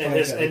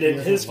then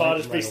his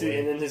father's basically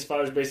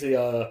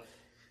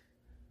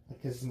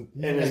because he's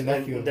the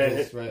nephew of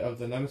this, right? Of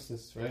the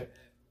Nemesis, right?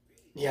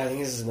 Yeah, I think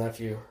this is his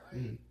nephew.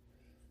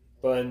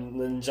 But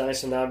in Johnny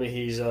Tsunami,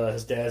 he's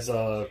his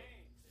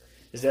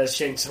dad's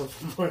Shang Tsung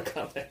from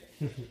Mortal Kombat.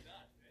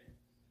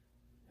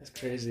 That's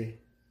crazy.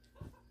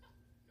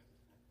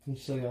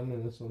 He's so young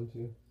in this one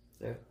too.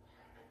 Yeah.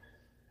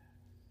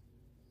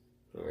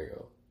 There we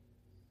go.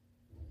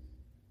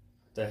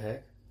 What the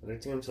heck? Are they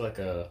taking him to like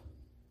a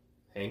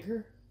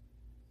hangar?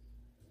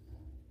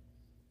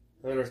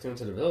 They're taking him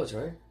to the village,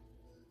 right?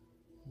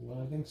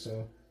 Well, I think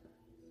so.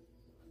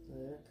 What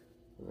the heck?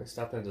 They're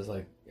stopping at this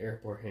like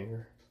airport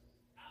hangar.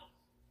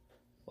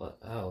 What?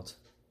 Out?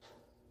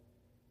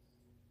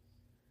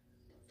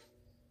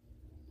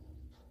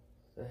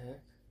 What the heck?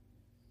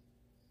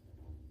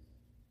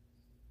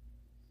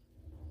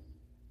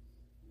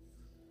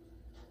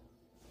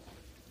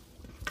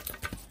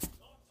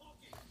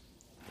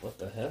 What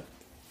the heck?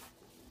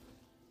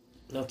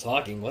 No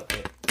talking, what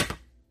the?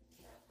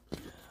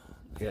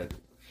 Yeah.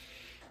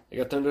 I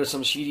got thrown into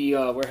some shady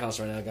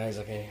warehouse right now, guys.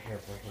 Okay, here.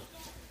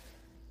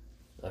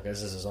 Okay,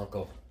 this is his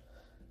uncle.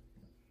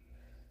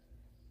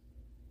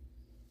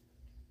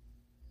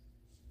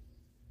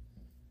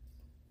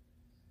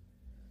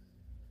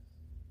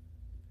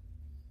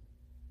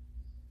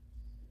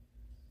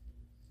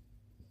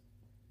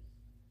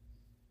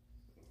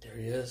 There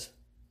he is.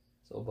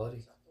 His old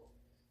buddy.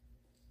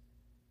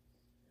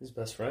 His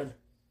best friend.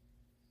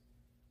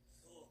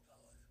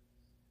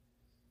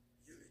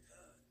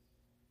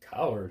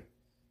 Coward.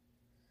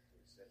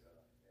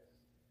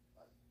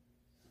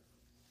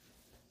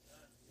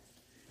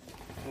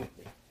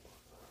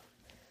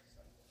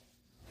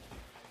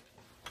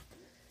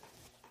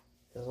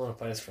 He doesn't want to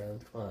fight his friend.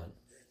 Come on.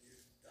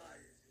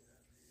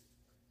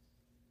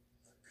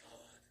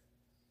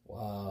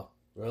 Wow.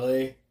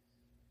 Really?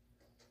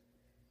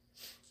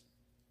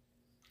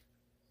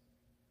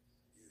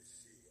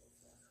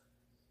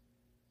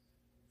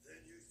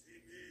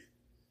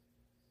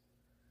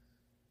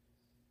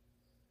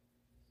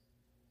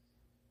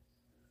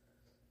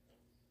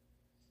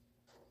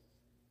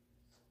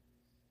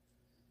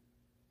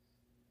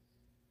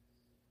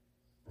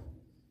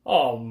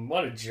 Oh,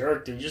 what a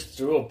jerk, dude. Just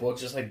threw a book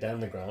just like down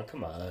the ground.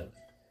 Come on.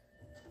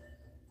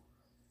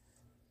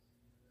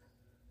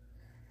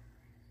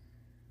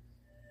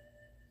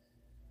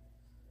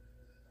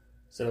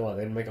 So what,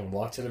 they make him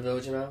walk to the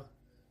village now?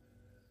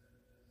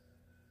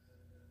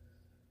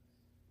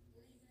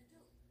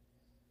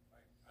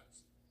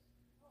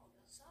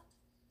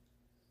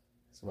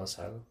 It's about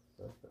Sato?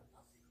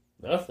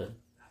 Nothing.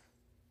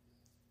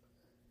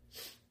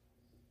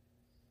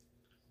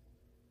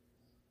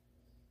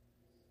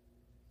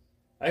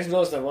 I just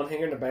noticed that one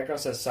hanger in the background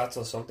says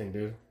Sato something,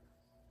 dude.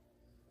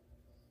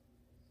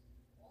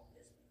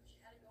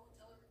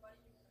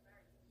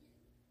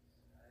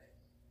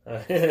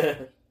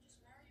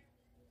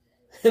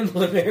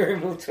 Mary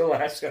moved to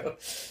Alaska.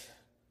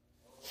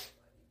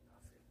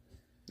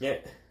 Yeah.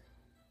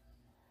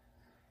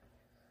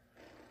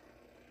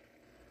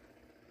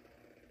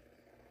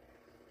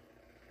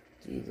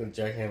 Dude, the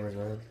jackhammers,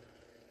 man.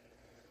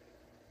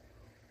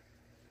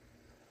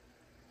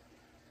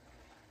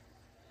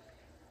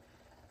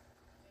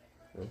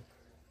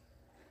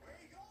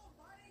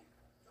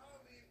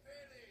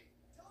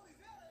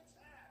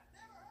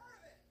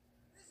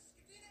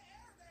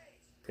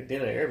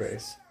 Kadena Air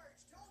Base.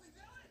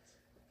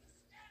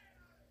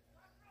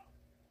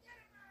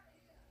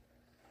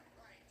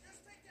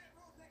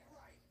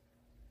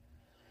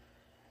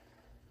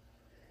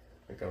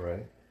 I think I'm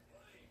right.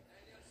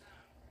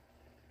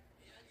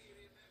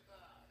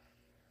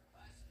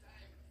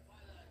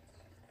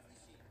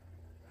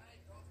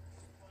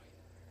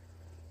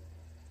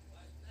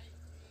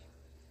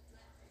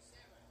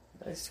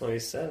 Nice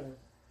 27.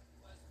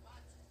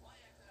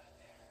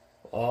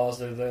 Oh,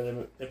 so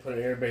they put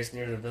an air base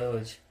near the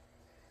village.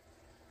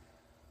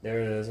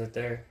 There it is, right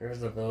there.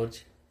 There's the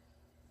village.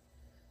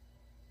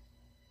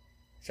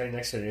 It's right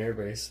next to the air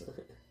base.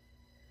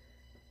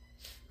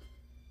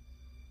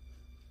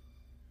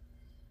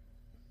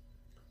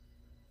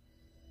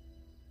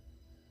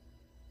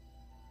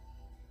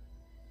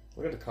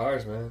 Look at the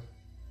cars, man.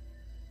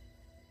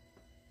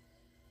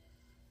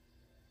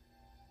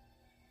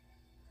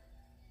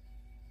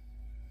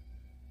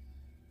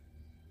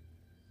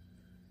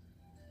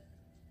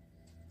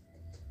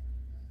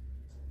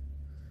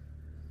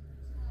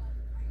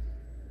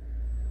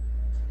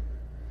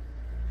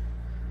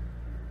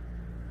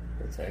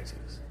 The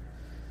taxis.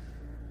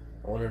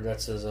 I wonder if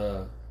that's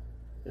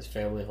his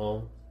family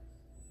home.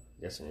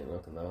 I'm guessing in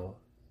Okinawa.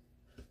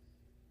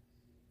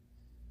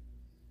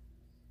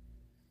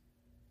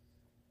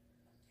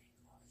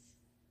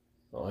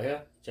 Oh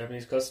yeah,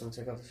 Japanese customs.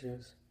 Take off the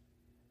shoes.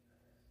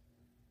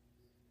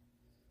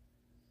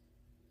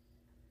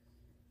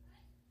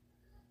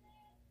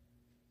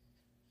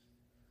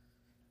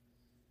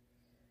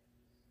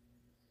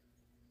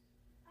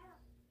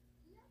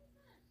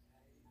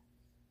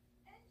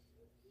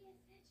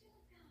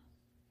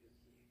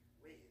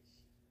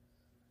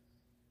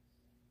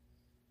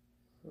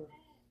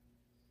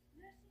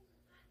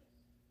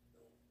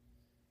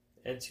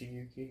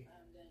 Etsuyuki.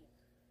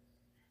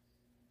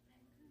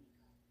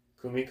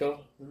 Kumiko?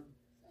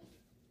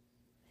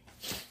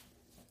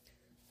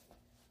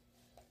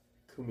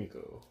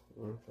 Kumiko. I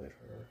want to play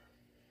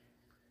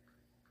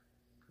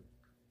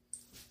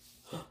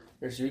her.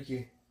 There's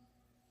Yuki.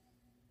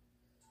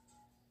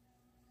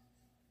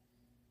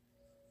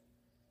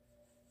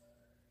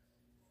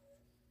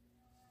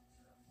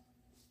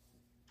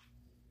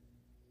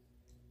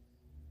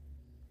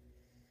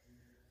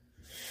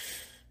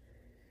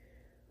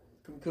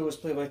 Kumiko was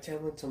played by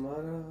Tamlin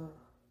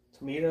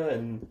Tomita,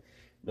 and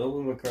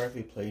Nobu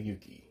McCarthy played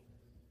Yuki.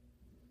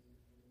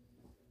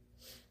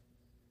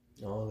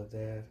 Oh, the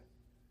dad.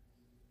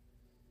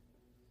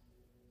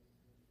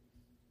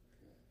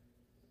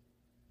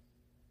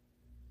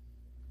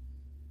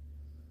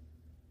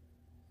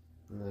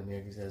 And then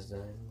Yaki's dad's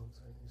dying. Looks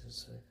like he's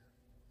just sick.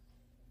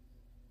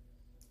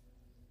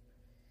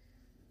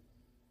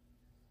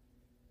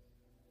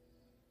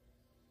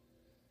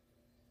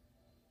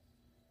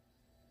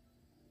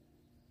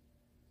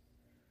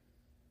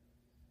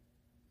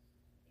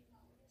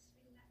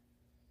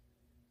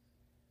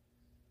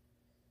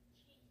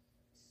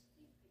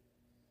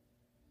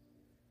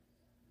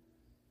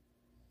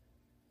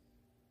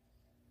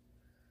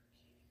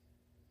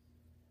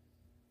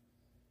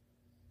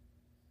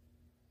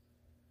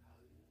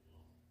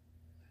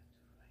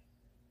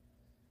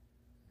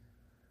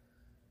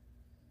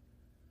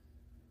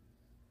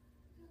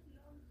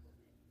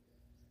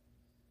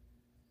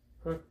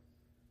 Huh.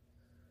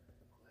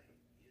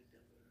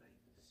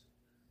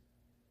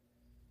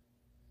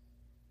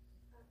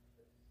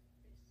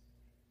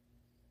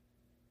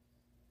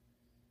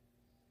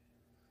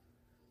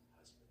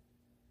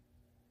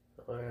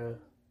 Oh, yeah.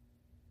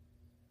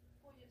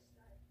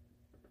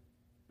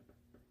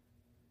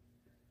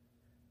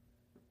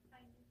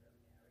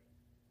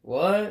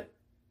 What?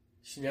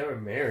 She never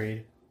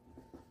married.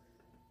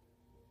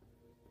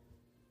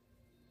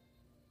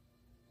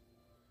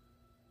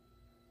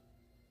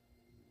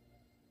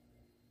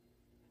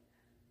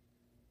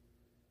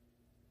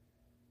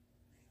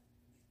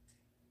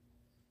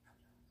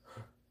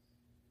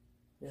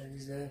 Yeah,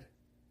 he's dead.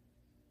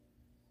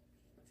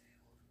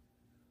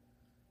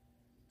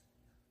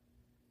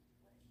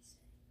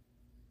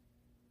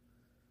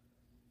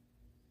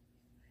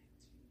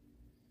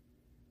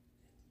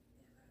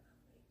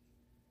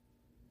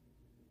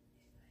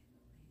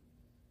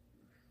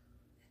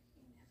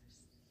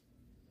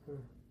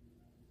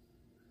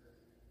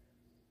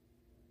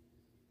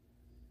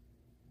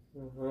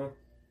 Uh-huh.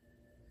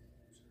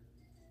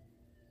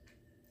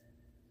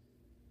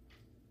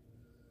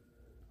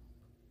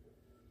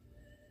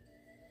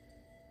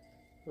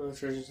 Oh,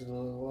 treasures in the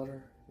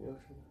water, the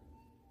ocean.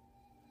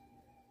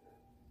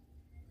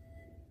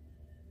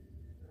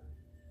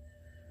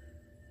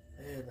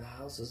 Man, Man, the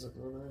houses look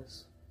real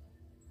nice.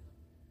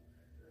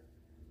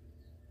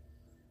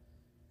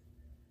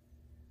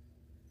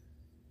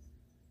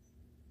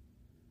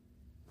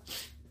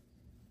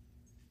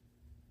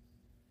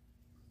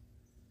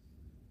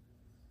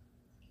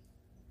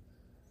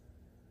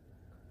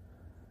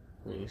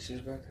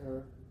 She's back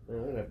on.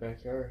 Look at that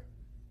backyard.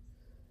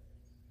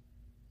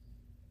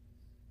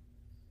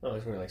 Oh,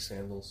 he's wearing like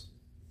sandals.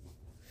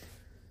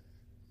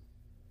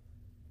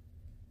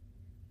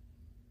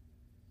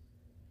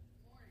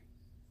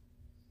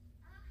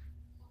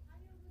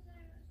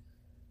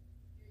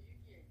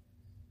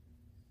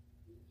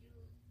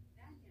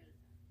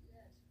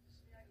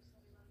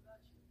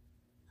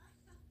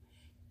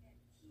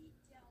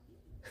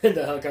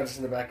 The helicopter's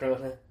in the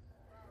background. Huh?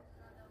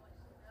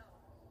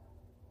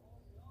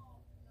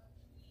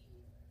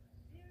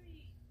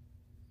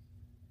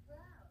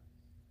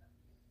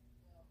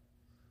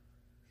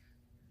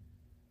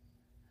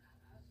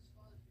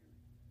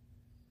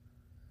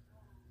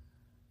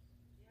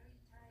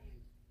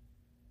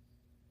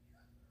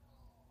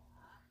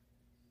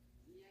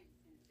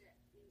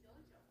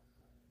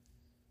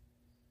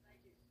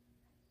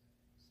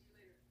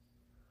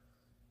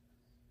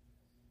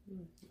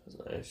 That's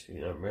nice. She's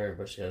not married,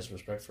 but she has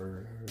respect for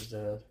her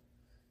dad.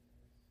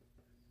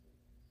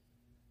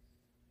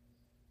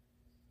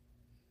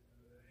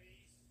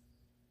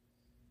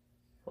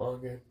 All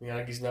good.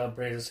 Miyagi's not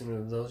practicing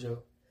in the dojo.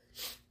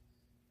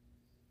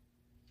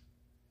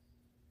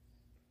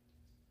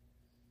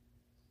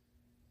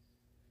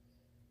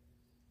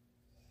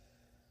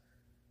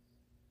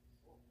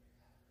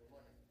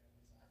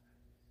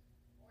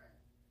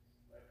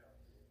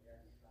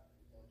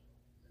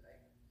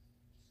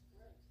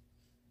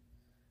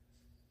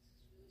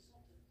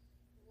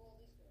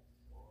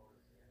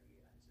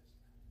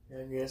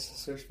 I guess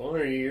it's there's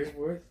 400 years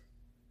worth.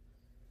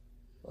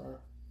 Wow.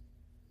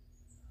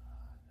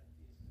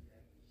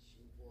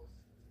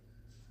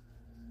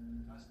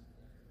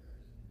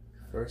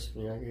 First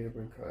Miyagi to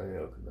bring karate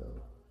to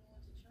Okinawa.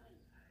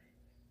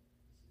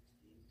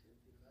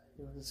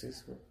 You want to see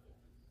some?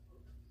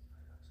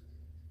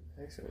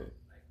 Excellent.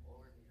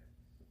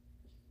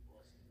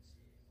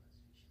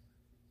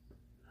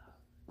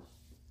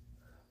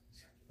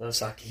 Love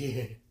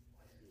sake.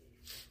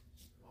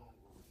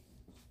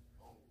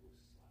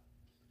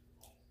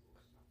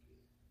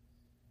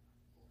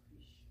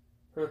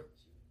 Huh.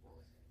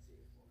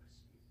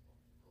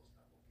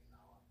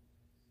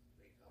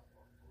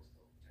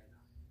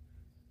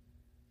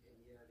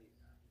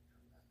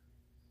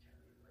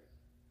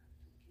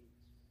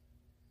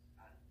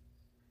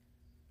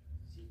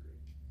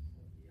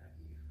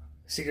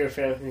 Secret of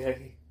family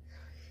Miyagi.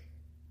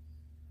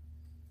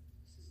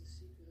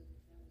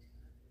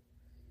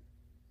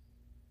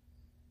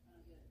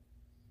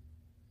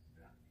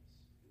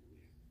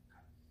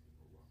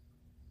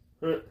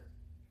 Huh.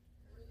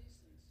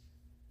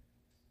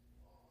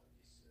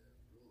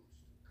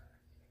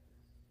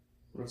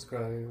 What's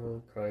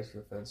crying? Cries for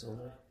defense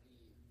only.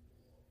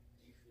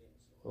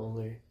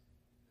 Only.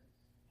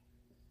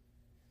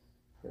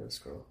 Yeah,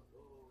 scroll.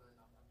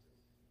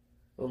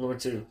 Rule number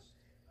 2.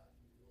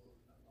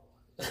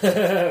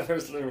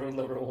 First rule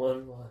number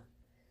 1.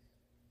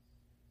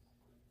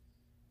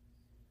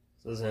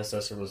 So his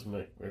ancestor was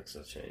mix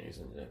of Chinese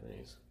and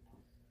Japanese.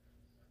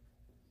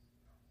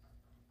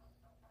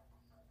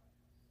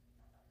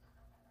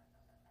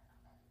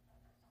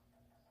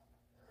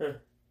 Huh.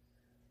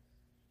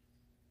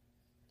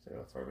 It's like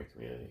a farming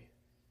community.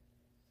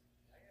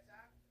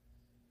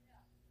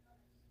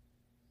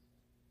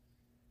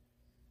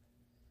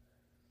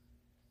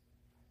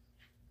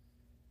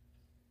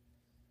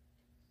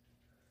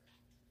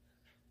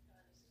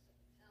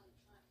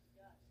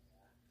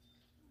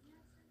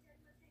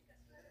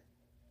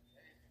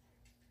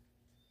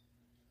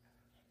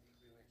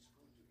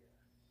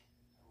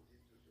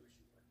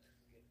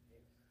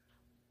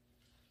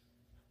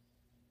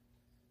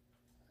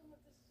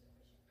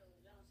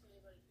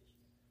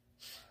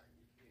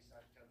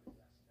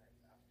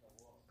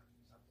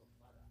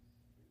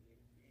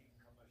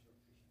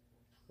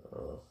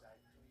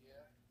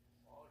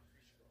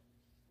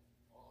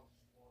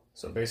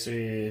 So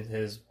basically,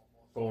 his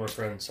former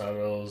friend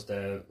Sato's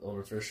dad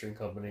owned a fishing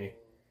company,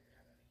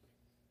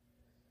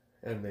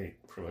 and they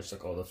pretty much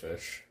took all the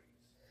fish.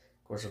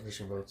 Of course, the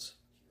fishing boats.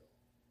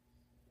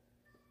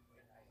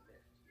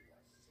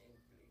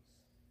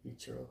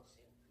 Ichiro.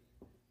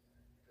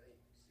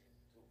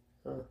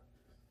 Huh.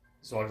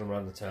 He's walking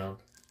around the town.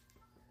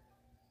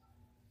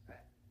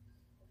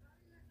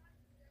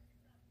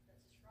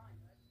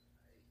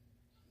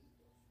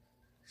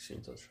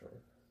 Shinto shrine.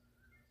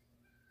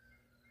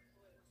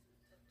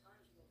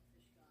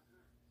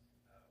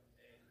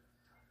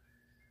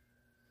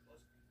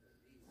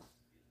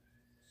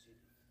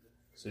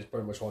 So he's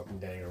pretty much walking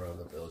dang around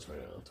the village right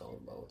now, telling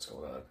them about what's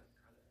going on.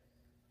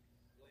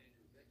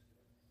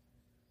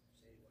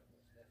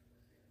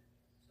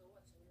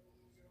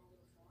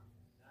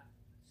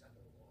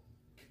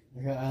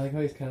 I like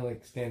how he's kind of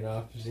like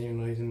standoffish, even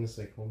though he's in this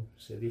like home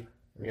city.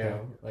 Yeah.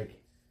 Town.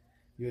 Like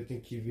you would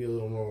think he'd be a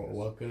little more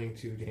welcoming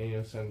to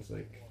Daniel-san's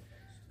like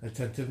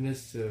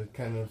attentiveness to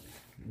kind of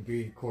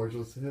be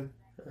cordial to him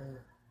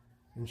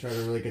and try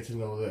to really get to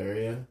know the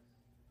area.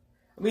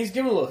 I mean, he's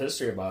giving a little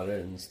history about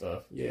it and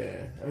stuff.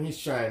 Yeah, I mean,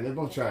 he's trying. They're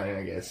both trying,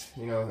 I guess,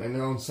 you know, in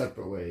their own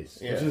separate ways,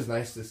 Yeah. which is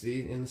nice to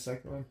see in the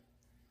second one.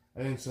 I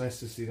think it's nice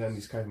to see them,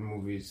 these kind of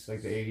movies,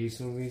 like the 80s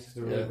movies.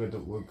 They're really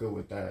good. We're good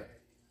with that.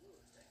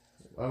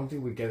 I don't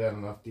think we get that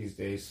enough these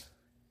days.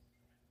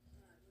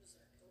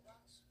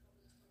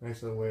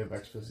 Nice little way of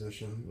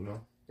exposition, you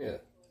know? Yeah.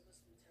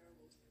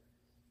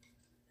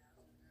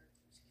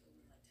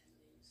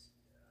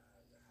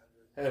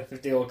 And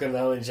 50 will come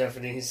out in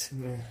Japanese.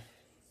 Yeah.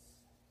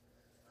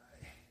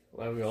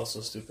 Why are we all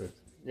so stupid?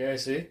 Yeah, I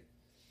see.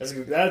 That's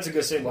a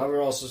good saying. Why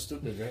we're all so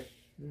stupid, right?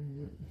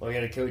 Mm-hmm. Well, we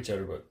gotta kill each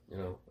other, but, you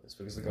know, it's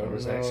because of the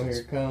government's Oh, actions.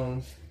 here it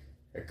comes.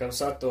 Here comes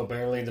Sato.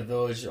 Apparently, the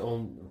village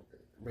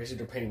basically,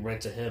 they're paying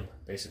rent to him,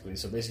 basically.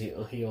 So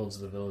basically, he owns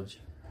the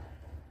village.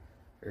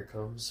 Here it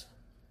comes.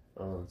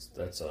 There's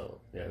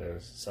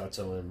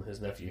Sato and his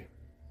nephew.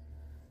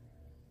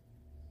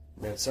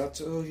 And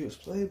Sato, he was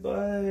played by.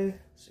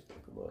 Let's see if I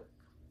can come up.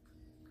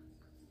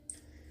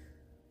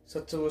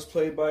 Sato was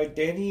played by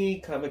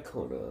Danny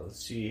Kamikona.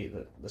 Let's see.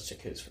 Let's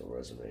check his film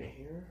resume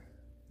here.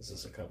 This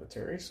is a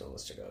commentary, so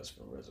let's check out his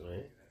film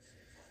resume.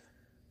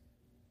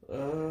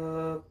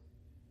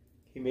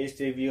 He made his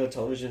debut on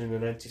television in the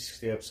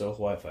 1960 episode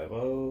Hawaii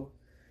Five-0.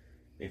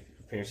 Made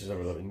appearances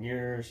over 11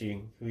 years.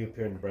 He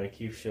appeared in the Brian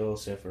Keefe Show,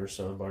 Sanford's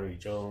Son, Barnaby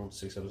Jones,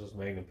 6 episodes of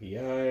Magnum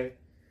P.I.,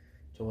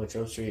 21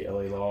 Jump Street,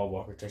 L.A. Law,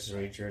 Walker, Texas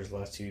Ranger. His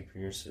last TV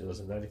appearance was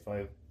in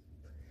 95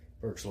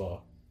 Burke's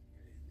Law.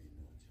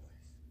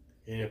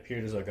 And he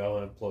appeared as a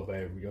Gawa employed by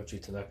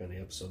Ryoichi Tanaka in the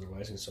episode The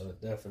Rising Sun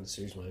of Death and the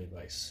series My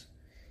Advice.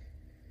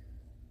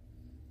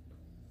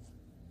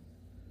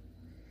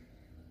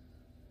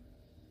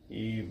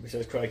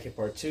 Besides Karate Kid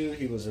Part 2,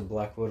 he was in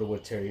Black Widow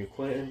with Terry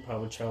Quinton,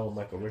 Palma Chow,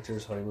 Michael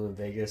Richards, Honeymoon in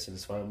Vegas, and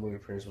his final movie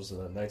appearance was in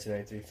the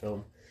 1993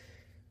 film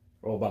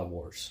Robot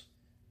Wars.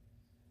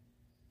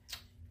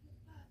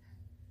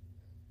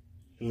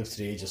 He lived to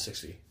the age of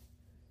 60.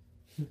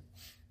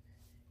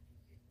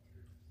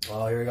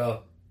 Oh, here we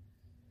go.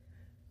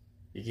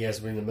 Yuki has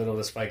been in the middle of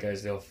the Spy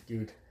Guys Dale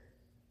feud,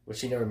 which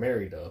he never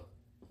married, though.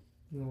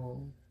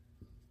 No.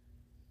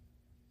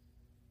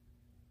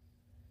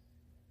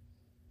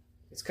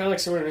 It's kind of like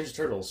similar to Ninja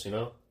Turtles, you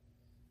know?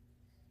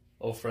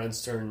 Old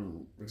friends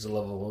turn because of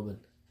love of a woman.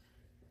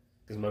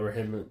 Because remember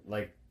him,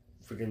 like,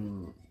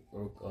 freaking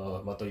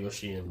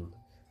Matoyoshi and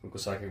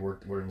Fukusaki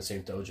were in the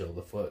same dojo,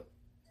 the Foot.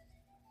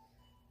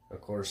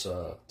 Of course,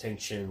 Teng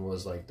Shin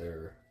was like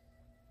their...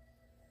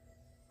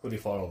 who they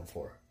fought over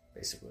for,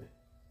 basically.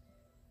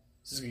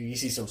 So you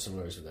see some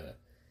similarities with that.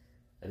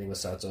 I think with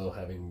Sato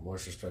having more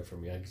respect for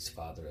Miyagi's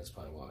father, that's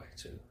probably why,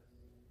 too.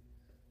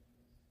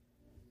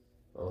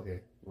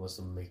 Okay, he wants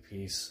them to make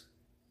peace.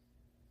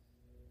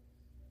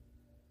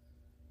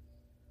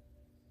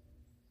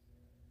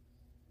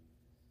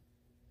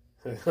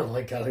 Oh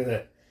my god, look at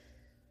that.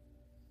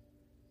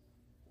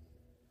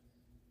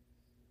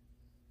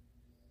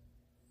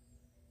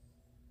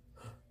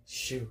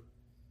 Shoot.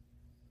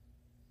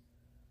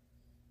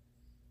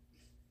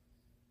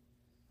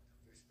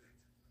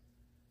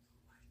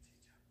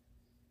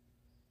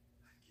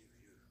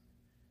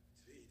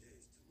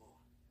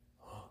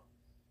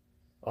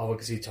 Oh,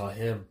 because he taught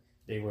him.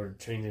 They were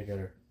training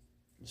together.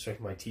 Just like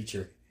my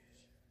teacher.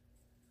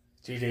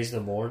 3 days in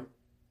the morning.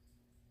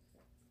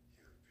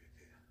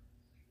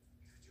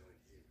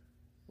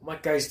 My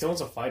guy still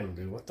wants to fight him,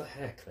 dude. What the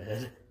heck,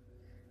 man?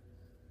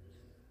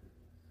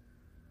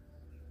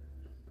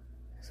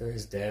 So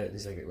his dad,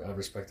 he's like, I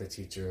respect the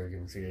teacher. I give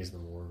him 3 days in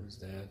the morning. His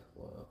dad,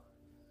 wow.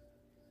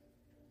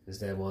 His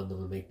dad wanted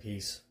them to make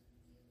peace.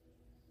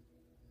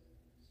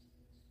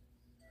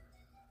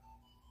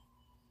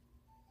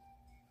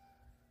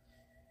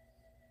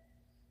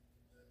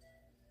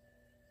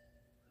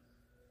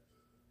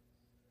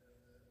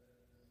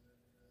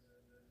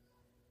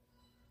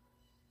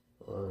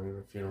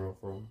 A funeral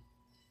for him.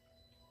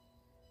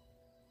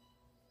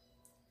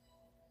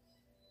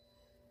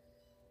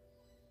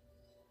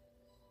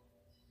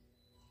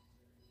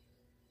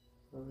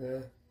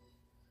 Okay.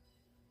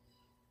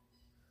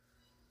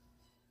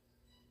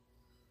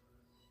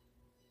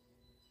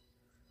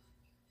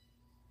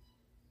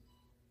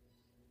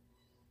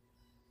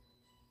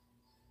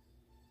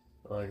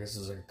 Oh, I guess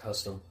it's like a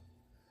custom,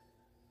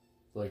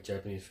 like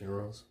Japanese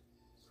funerals.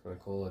 It's kind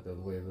of cool, like the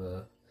way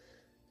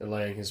they're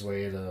laying his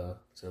way to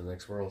the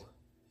next world.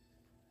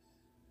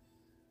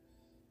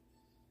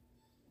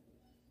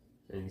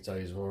 And you can tell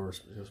he's more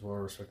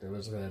respected.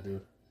 Look at that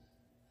dude.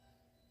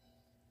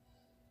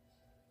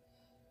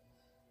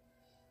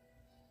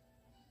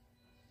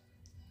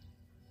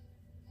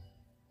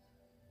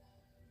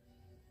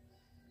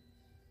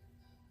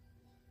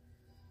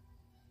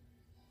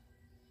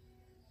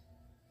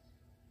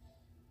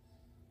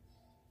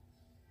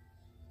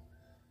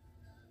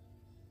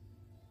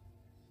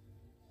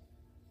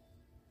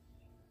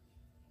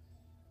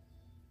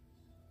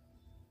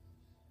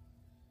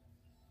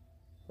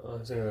 Oh, I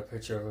got a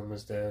picture of him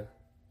as dad.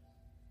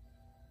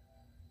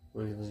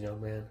 when he was a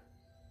young man.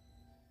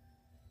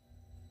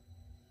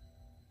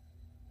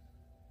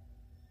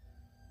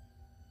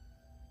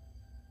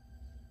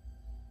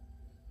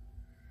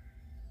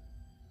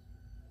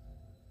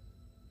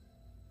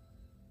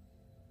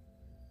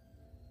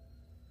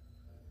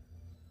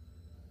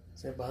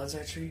 Is that a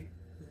bonsai tree?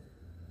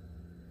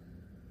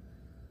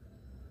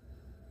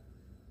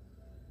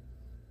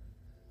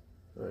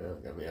 Oh yeah,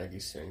 got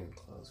Miyagi staring in the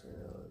clouds right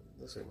now.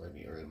 Looks like it might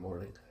be early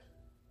morning.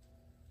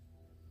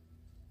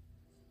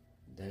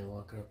 Dan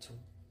walking up to him.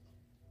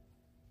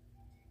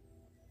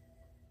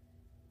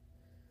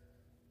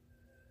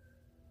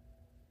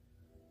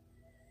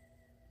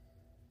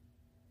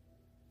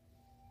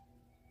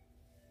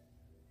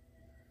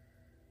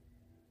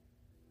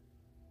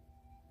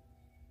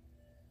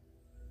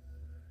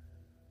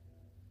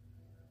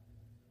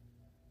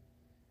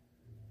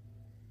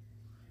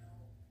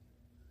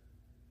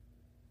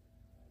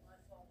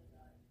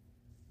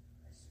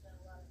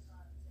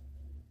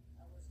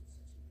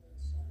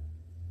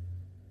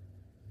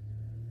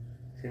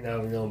 See,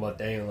 now we know about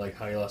Daniel, like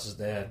how he lost his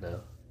dad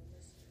now.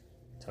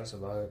 Talks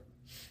about it.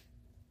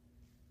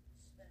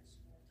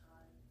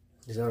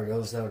 He's never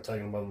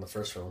talking about him in the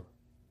first film.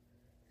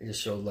 He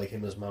just showed like him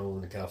and his mom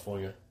moving to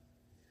California.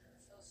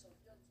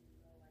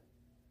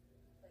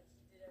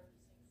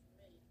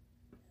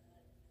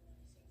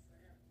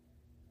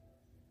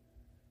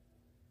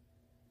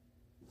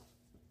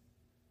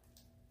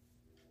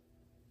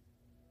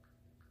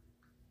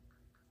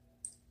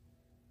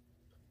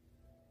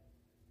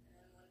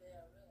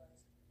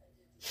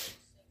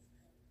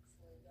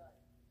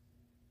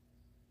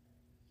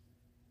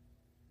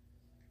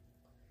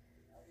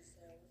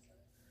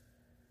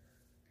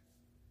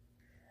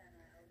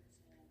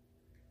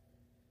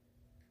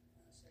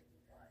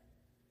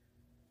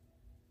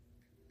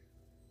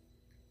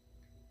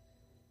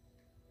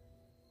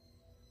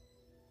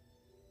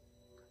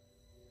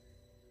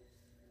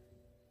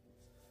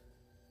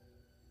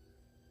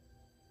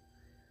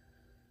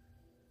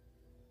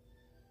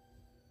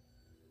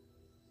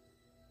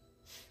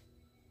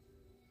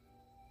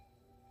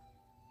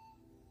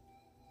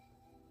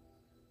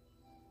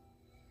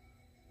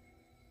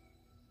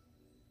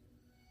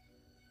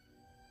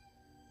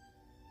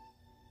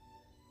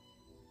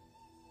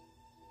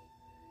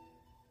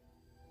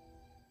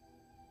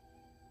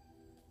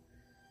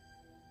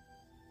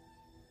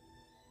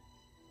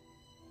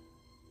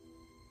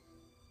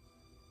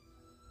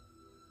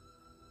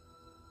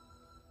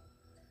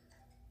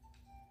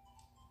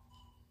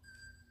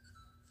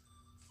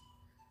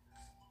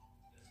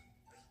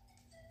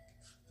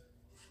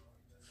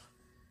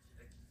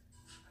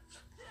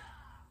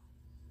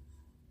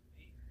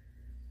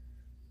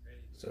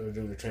 So we're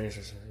doing the training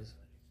exercises.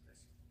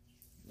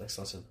 Next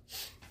lesson.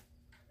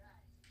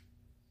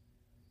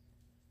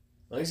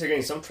 At least they're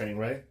getting some training,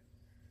 right?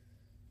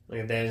 Like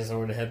a dad doesn't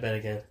wear the headband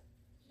again.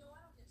 You know,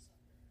 I don't get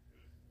something.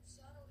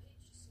 Sato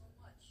hates you so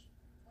much.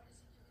 Why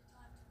does he give you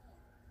time to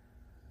mourn?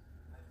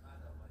 My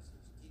father was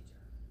his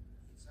teacher.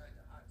 Inside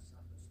the heart,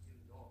 Sato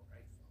still know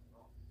right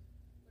from wrong.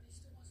 But he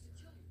still wants to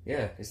kill you.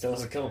 Yeah, he still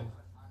has to kill him.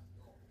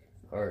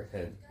 Or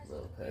head.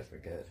 No, I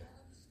forget.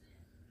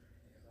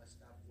 Never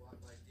stop one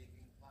by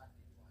taking part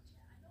in one.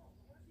 Yeah, I know,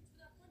 but what if he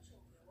threw that punch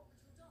over there? What would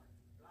you have done?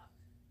 Block.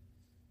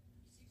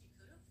 You think he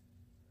could have?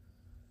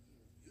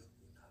 You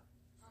could have.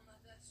 I'm not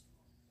that strong.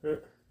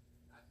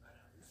 Not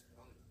matter who's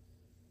stronger.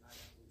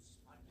 Matter who's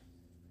smarter.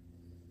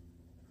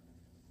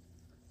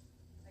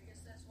 I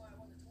guess that's why I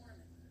won the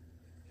tournament.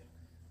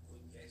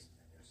 Good guess,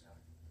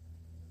 yourself.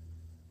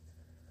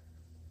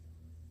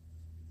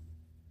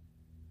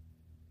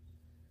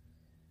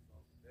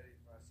 From the very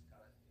first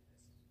karate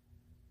lesson,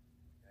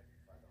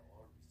 Miyagi father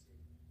always said,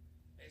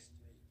 best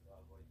way to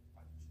avoid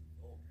punch,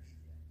 no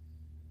media.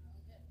 I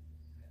don't get it.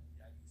 And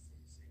Miyagi said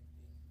the same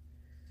thing.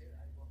 Till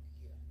I walk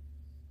here,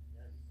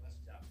 Miyagi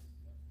first job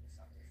was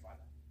Sato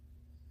father.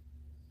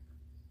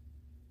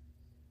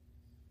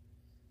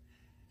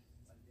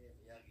 One day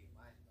Miyagi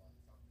mind on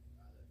something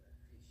other than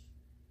fish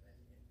when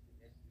empty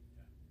net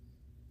returned.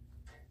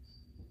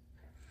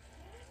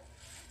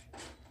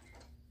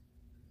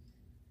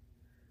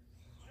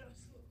 I was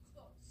so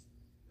close.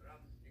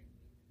 Drum technique,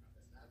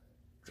 understand?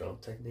 Drum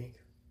technique.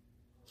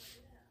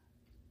 Yeah.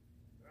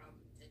 Drum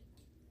technique.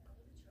 Let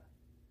me try.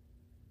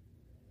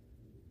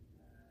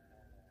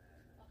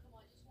 Oh, come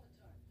on, just one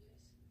turn,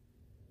 please.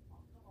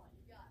 Oh, come on,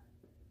 you got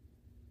it.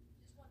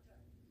 Just one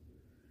turn.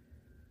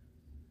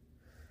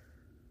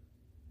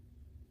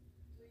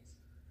 Please.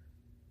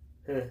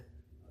 Huh.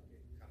 Okay,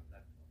 come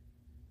that way.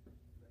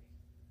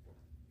 Ready?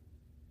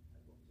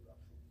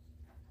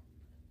 I go to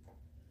the foot.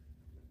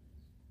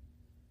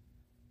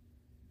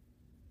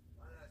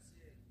 Mala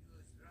said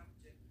use drum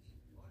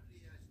technique only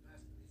as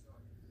last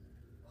resort.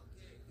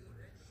 Okay, you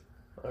ready?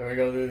 There we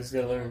go, dude. He's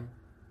gonna learn.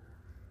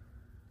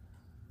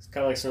 It's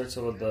kind of like similar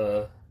to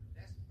the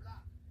Let's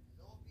block.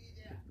 Don't be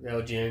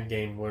there. LGN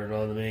game where in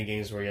all the mini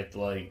games where you have to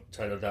like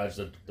try to dodge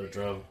the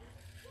drum.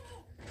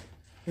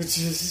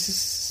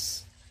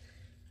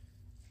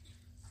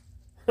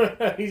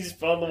 He just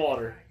fell in the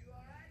water. You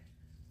alright?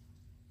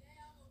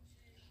 Yeah, I'm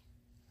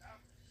okay.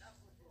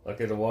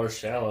 Lucky the water's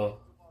shallow.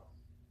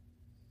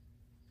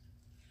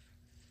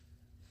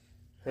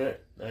 Now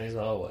he's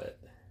all wet.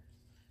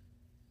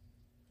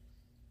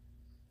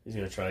 He's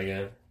gonna try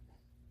again.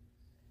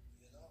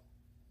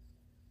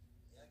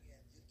 Again, you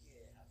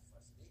can have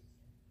first aid.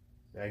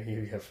 Maggie,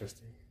 you have first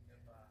aid.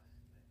 Remember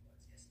what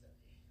yesterday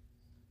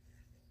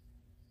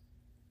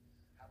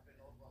happened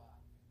over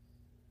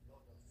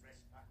load of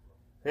fresh mackerel.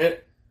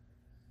 Hit.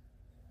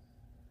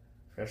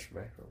 Fresh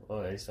mackerel.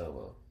 Oh, he's so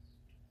well.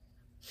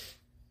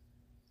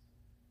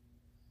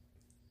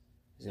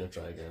 He's gonna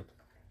try again.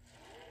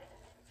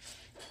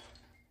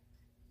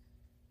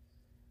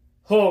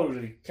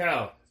 Holy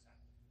cow!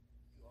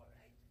 You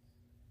alright?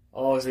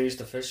 Oh, they used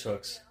the fish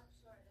hooks. I'm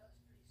sorry, that was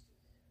pretty stupid.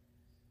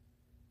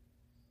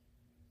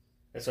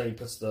 That's why he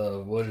puts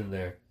the wood in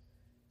there.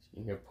 So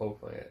you can get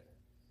poked by it.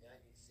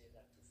 Miyagi said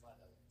that to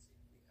father when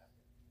same thing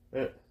happened.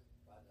 Yeah.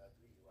 Father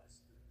agreed he was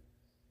stupid.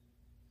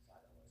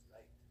 Father was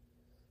right.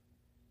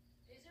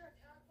 Is there a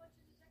counter punch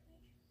in the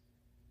technique?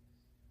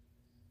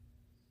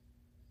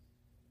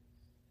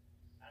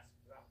 That's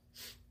drum.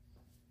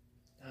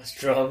 That's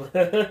drum.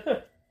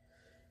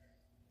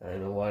 I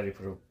don't know why they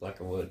put a block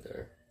of wood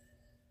there.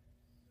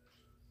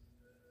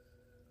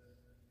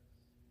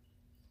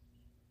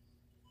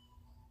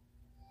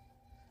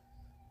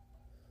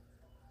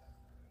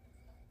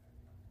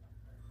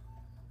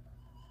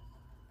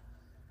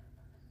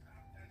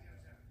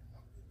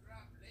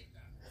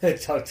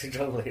 Talk to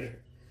drum later.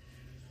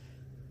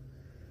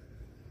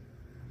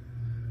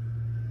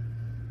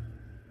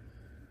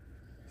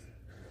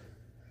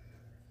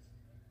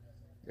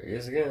 There he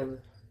is again.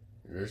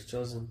 There's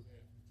Chosen.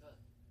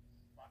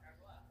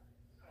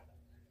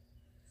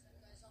 Some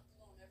guys off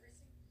alone,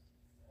 everything?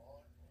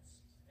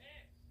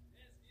 Hey,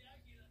 there's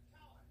Miyagi the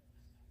coward.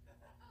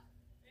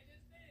 It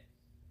is me.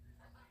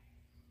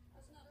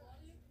 Doesn't that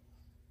bother you?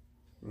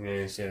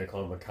 Yeah, you see, they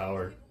call him a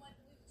coward. People might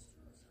believe it's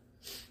true or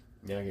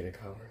something. Yeah, I get a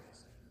coward.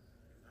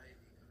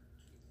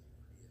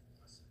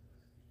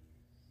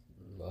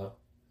 Wow.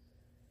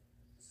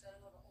 Is that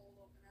another old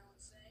Okinawan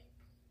saying?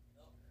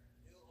 No,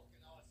 new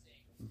Okinawa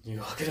saying. You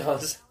walking on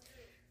us?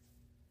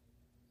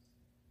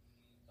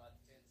 About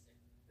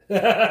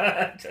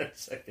 10 seconds. 10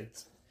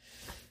 seconds.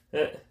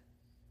 Hey,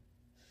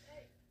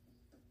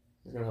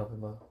 He's gonna help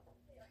him out.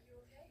 hey, are you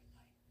okay?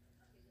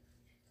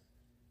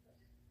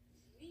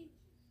 Me?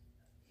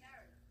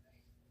 Karen.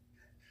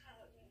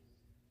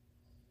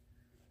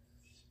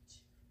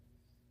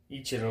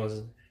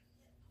 Ichiro's. I get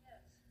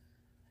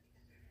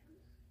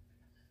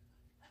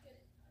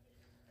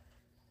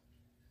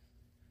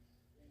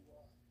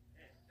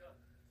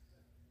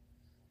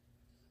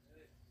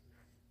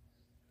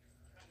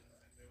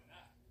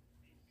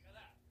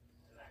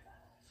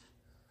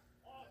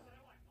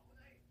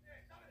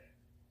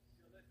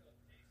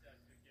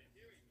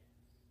it.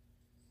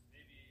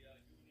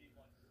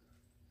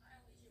 I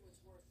only hear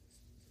what's worthless.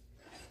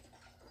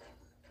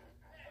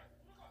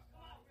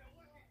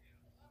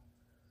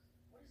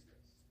 What is this?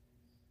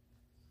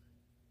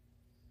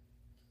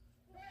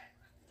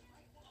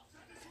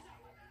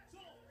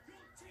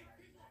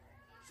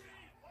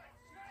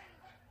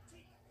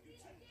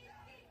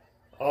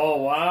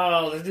 Oh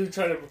wow, this dude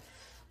tried to.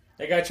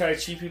 That guy tried to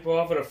cheat people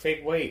off with a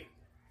fake weight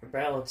for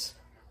balance.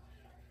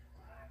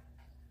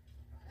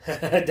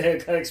 That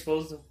kind of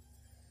exposed him.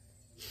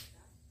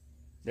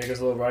 There goes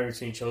a little rivalry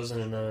between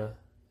Chosen and I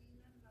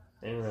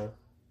don't know.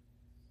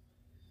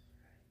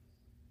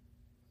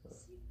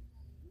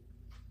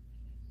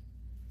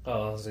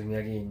 Oh, so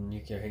Miyagi and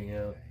Yuki are hanging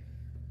out.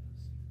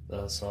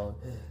 The song.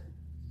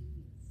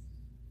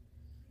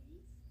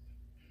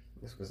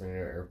 This was in an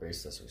air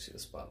base, that's where we see the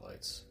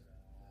spotlights.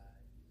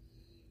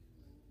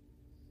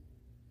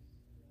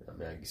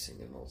 Miyagi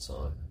singing an old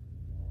song.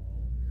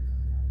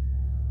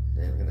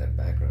 Damn, look at that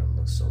background, it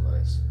looks so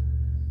nice.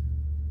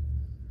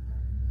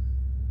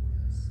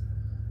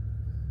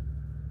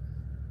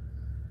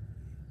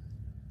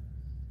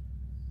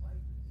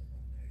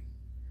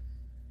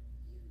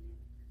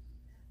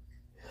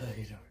 You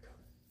never go.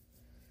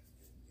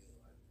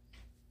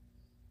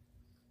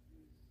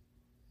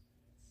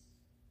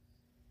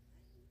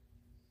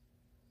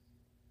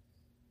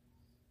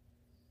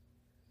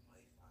 My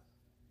father.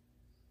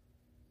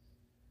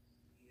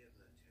 He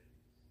ever tell you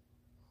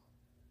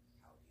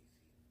how he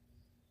feel when I leave? One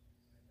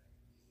time,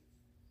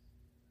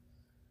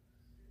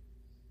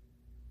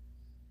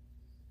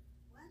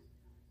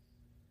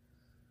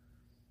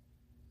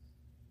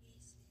 he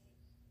said he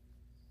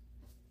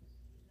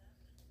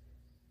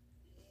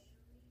loved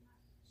me very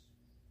much. What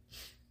you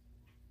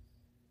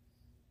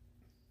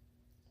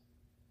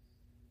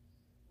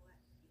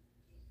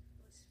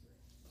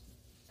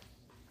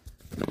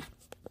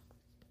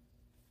did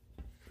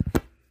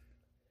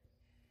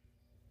was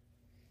right.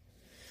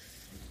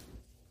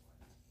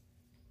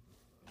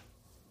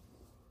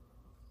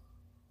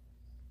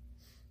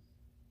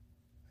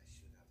 I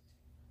should have taken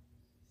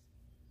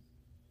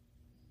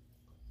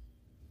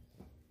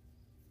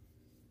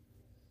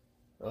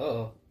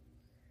Oh.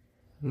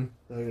 I think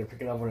they're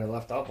picking up where they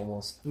left off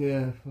almost.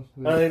 Yeah.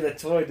 I think the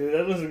toy, dude.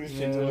 That was a good shit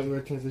Yeah, toy.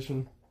 weird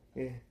transition.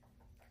 Yeah.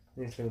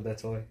 He's playing with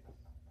that toy.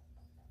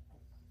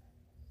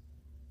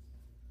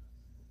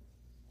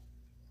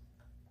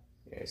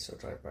 Yeah, he's still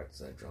trying to practice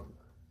that drum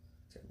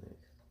technique.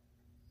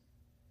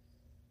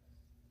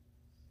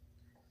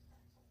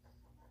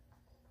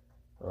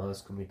 Oh,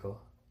 that's Kumiko.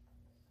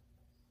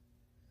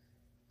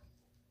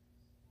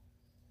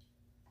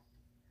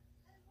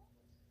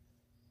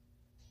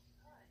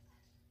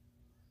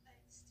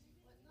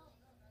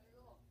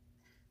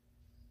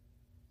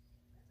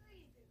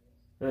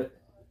 Uh,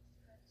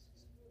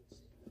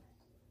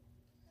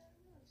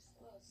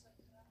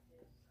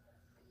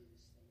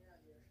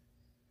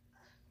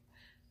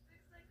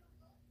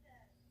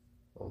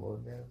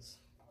 Alone dance.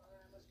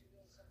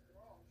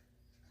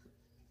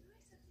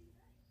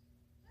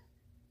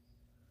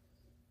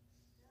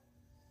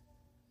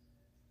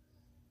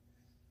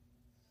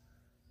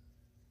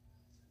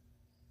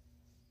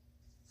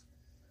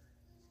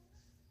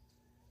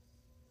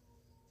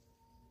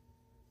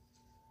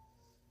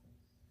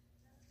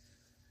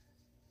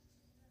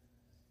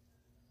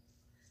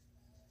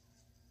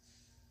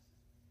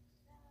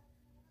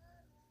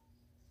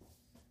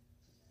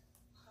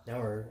 Now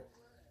we're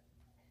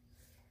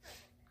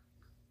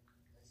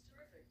That's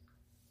terrific.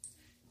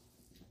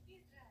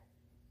 You tried.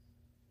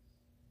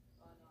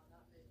 Oh, no,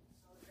 not me.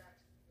 I was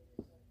actually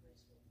in grade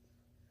school.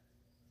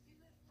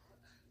 You went for it?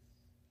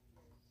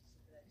 Yeah,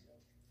 it's a bad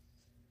joke.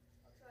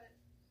 I'll try it.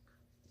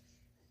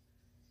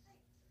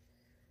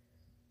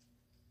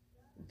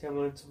 Come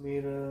on to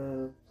me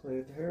to play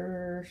with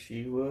her.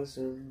 She was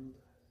in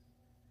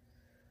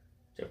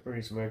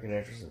Japanese American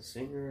actress and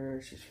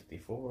singer. She's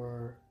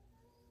 54.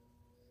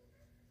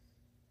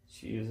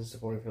 She was in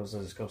supporting films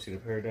such as Come See the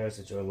Paradise,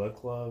 The Joy Luck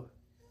Club,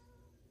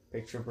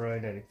 Picture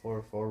Bride,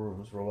 94, Four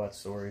Rooms, Robot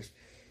Stories,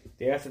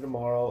 Day After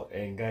Tomorrow,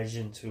 and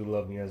Gaijin 2,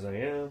 Love Me As I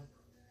Am.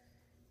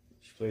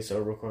 She plays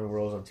several recurring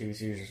roles on TV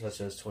series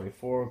such as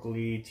 24,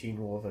 Glee, Teen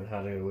Wolf, and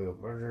How to Get Away with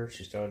Murder.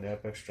 She starred in the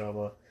Apex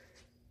drama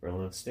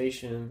Berlin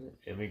Station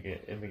and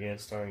began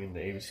starring in the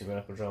ABC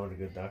medical drama The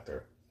Good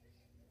Doctor.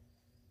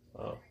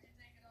 Wow.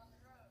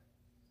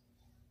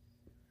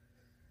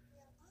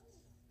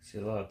 She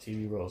had a lot of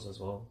TV roles as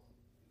well.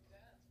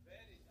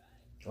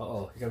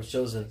 Uh-oh, here comes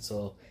Chosen,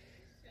 so...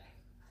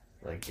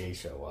 Like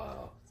Geisha,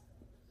 wow.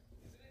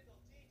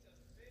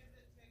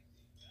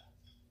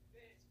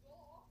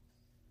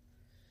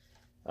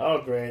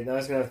 Oh, great, now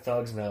he's gonna have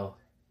thugs now.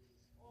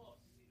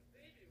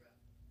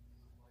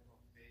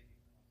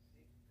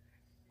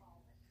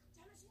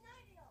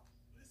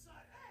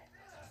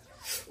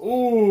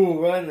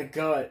 Ooh, right in the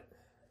gut.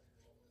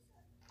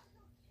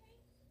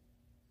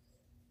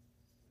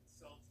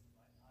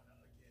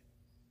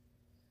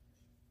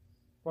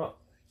 What?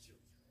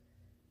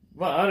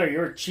 My honor,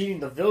 you're cheating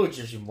the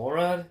villagers, you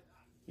moron.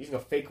 Using a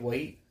fake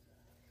weight.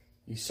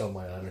 You stole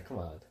my honor, come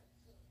on.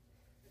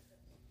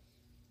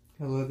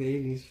 I love the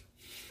 80s.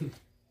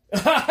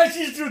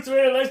 She threw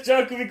tomato. Nice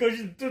job, Kumiko.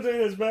 She threw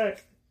tomatoes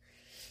back.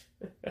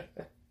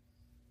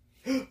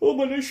 Oh,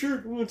 my nice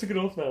shirt. I'm gonna take it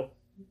off now.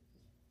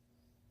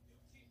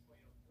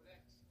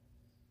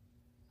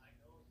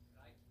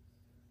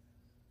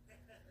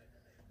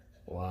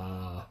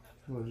 Wow.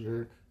 What a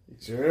jerk.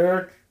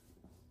 Jerk.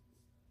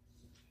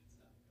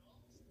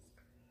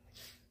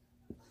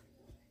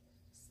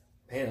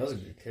 Man, that was a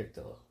good kick,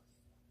 though.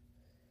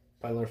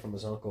 Probably learned from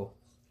his uncle.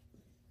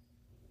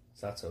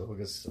 Sato, who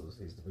guess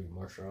he's the big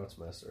martial arts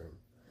master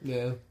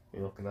Yeah.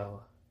 in Okinawa.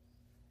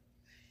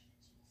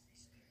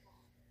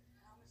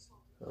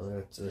 Oh,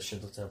 that's the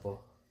Shinto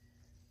temple.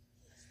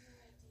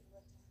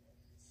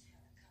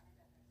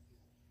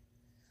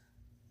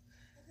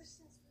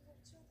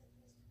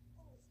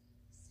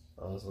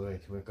 Oh, that's the way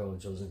Kimiko and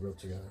Chosen grew up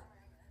together.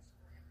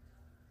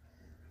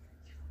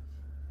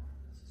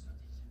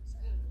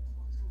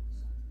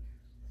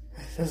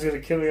 That's gonna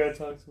kill me when I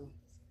talk to him.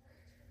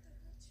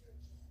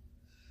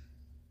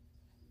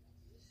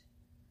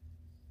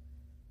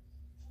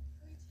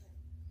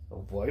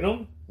 Avoid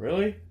him?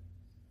 Really?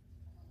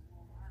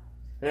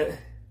 Aw.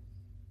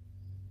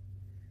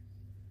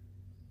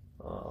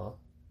 Oh,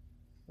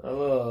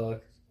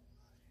 look.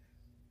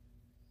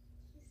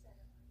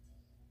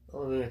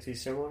 Oh, they're a tea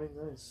ceremony?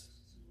 Nice.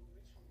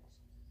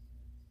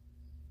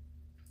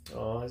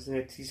 Oh, isn't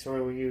it a tea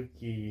ceremony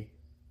with Yuki?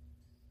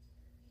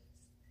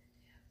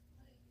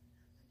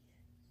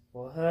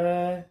 What?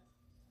 They're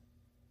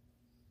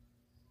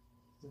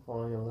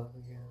falling in love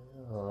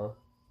again. Aw.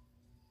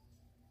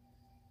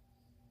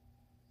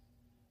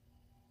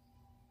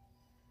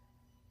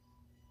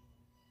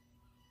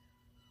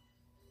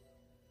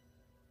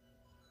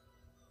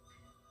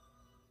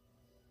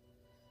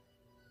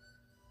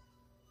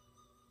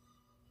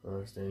 I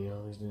understand,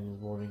 he's doing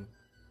his morning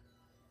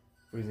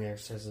breathing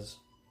exercises.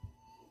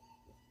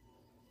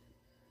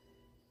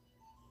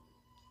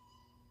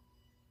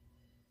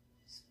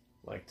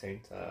 Like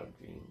tank top,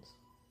 jeans.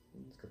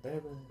 Let's get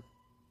that, man.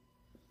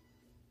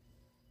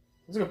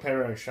 Let's go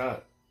panoramic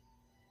shot.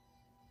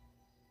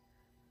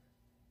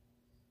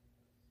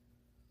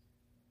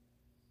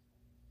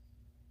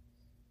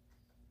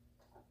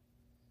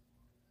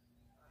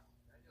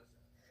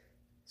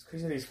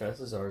 crazy these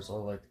fences are. It's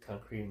all like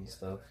concrete and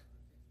stuff.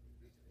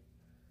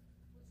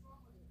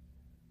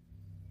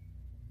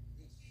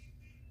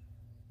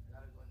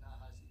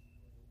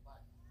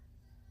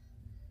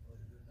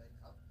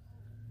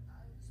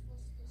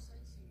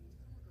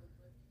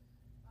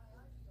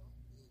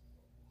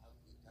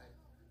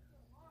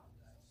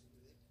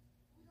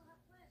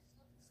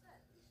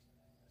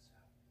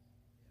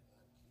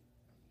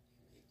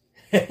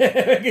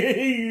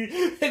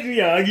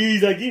 Yeah,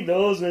 he's like, he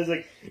knows, man. He's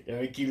like,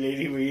 yeah, keep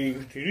lady,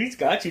 dude, he's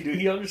got you, dude.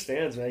 He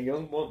understands, man.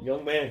 Young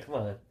man, come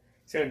on.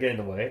 He's gonna get in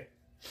the way.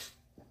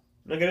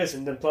 Look at this,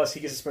 and then plus he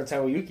gets to spend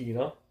time with Yuki, you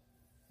know?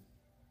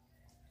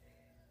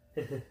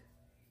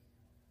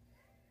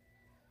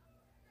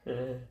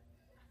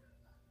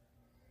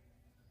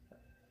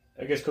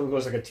 I guess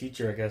Kumiko's like a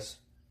teacher, I guess.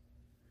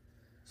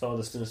 So all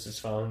the students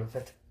just found him.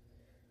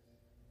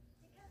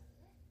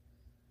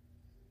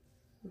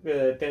 Look at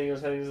that,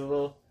 Daniel's having his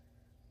little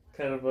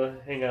kind of a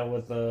hangout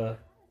with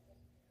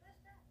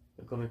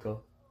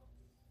Kumiko.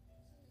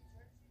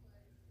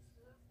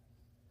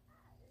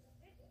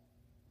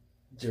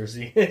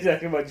 Jersey.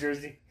 Talking about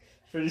Jersey.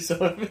 Pretty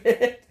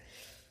solid.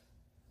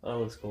 Oh,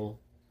 looks cool.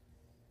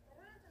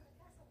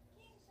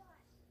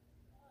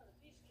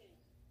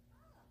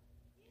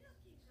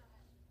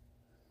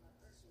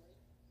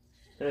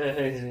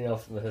 He's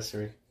off from the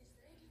history.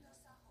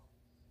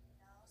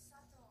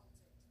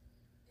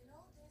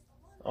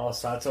 Oh,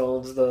 Sato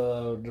owns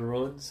the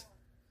ruins?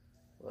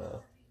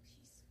 Wow.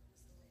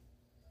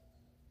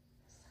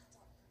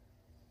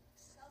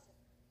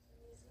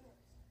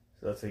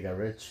 So that's how he got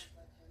rich.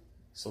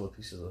 Sold the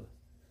pieces of it.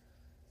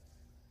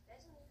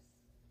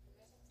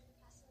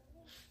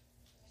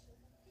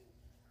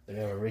 They're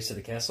gonna have a race to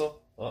the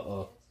castle?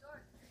 Uh-oh.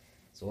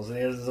 So as it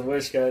is a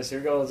wish, guys. Here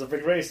we go. It's a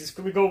big race. It's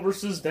Kumiko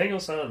versus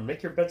Daniel-san.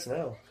 Make your bets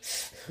now.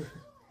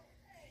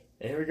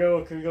 And here we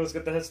go. Kumiko's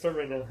got the head start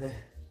right now.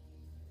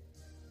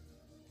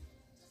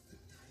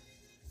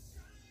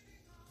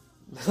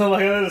 Oh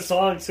my god, the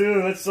song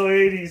too. That's so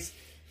 80s.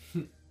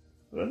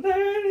 When that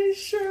is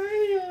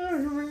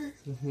shining.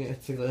 Yeah,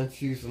 it's like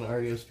let's use an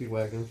REO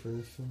Speedwagon for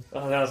this one.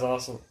 Oh, that was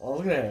awesome. Oh,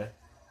 look at that.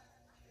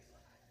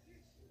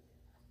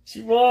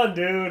 She won,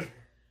 dude.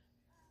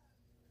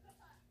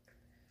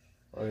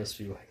 REO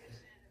Speedwagon.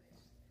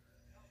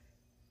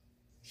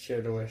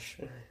 Shared a wish.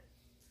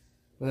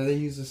 Well, they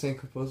use the same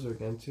composer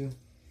again too.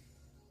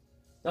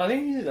 No, I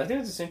think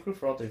it's the same crew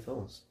for all three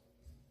films.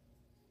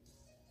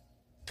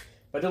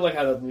 But I do like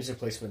how the music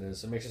placement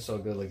is. It makes it so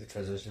good, like the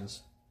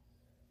transitions.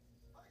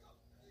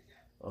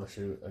 Oh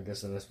shoot, I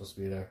guess that is supposed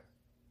to be there.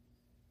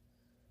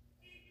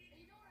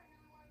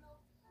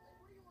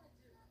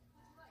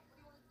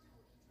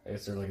 I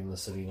guess they're like in the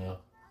city now.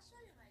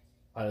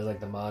 It's like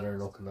the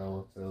modern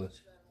Okinawa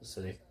village, the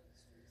city.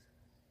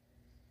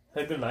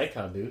 Like an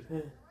icon, dude.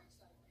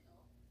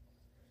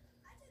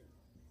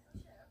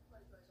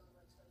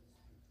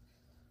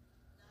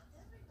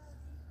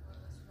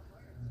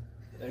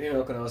 I think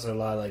Okinawa's a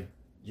lot of like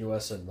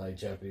U.S. and like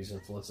Japanese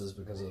influences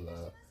because of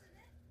the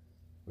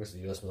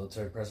U.S.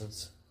 military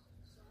presence.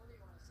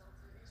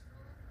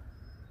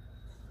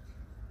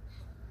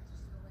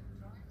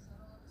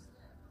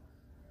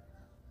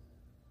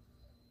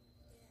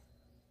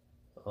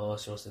 Oh,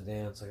 she wants to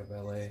dance like a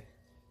ballet.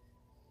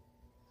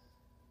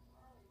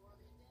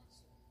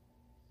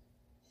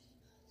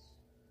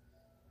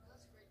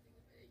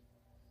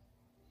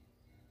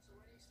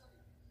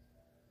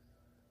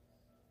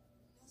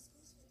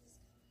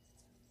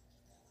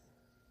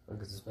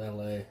 Look at this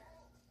ballet.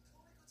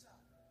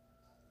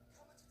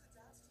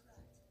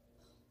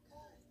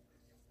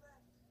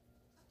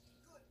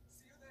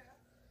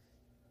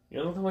 You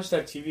know how much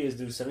that TV is,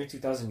 dude?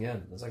 72,000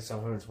 yen. That's like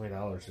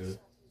 $720, dude.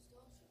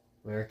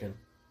 American.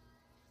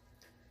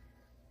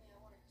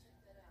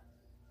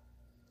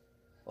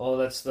 Oh,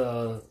 that's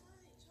the...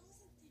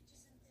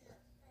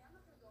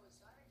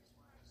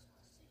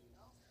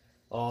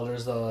 Oh,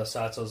 there's the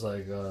Sato's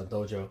like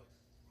dojo.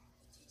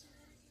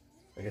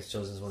 I guess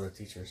Chosen's one of the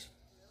teachers.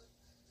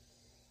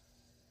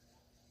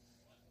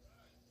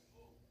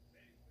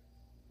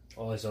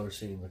 Oh, he's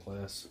overseeing the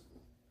class.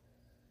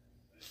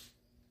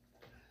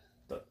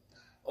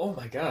 Oh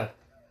my god.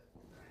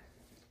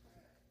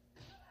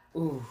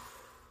 Ooh.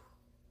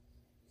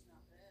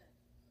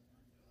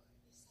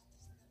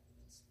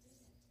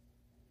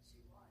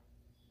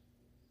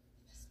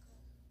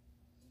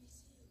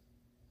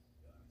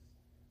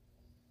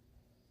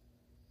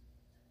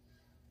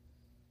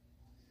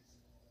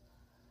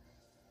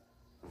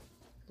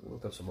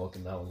 Look up some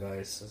Okinawa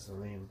guys. I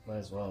mean, might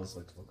as well. Let's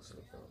look at the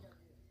film.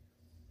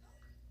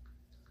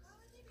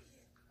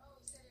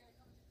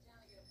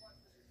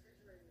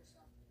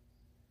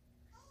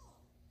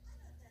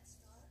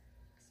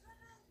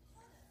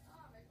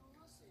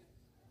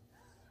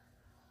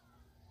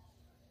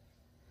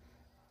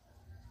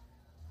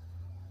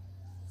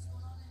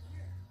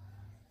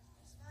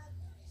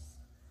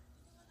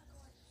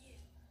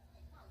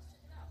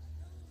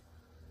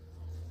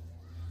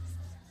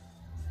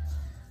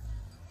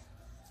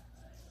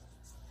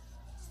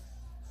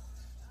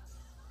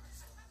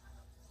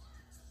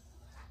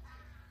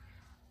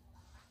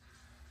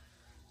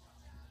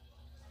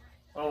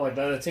 Oh my god,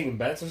 they're taking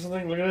bets or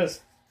something? Look at this.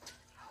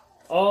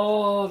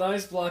 Oh,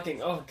 nice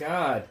blocking. Oh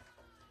god.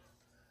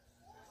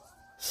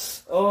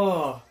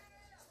 Oh.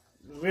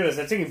 Look at this,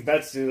 they're taking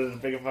bets, dude. There's a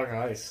big fucking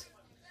ice.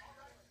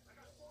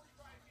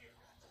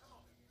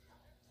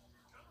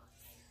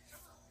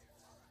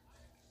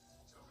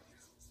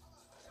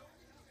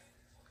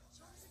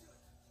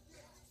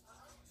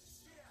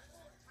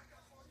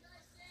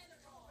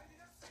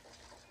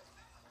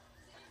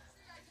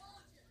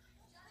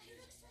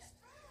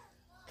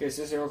 Okay,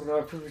 so this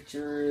Okinawa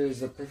Prefecture is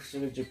the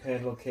prefecture of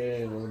Japan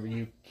located in one of the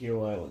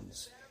Ryukyu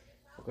Islands.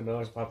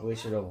 Okinawa's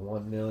population of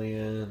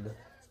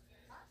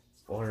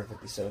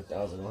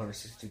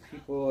 1,457,162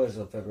 people as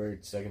of February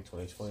 2nd,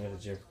 2020, has a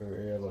geographical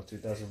area of about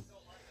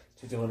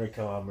 2,200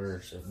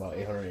 kilometers, about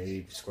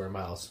 880 square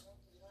miles.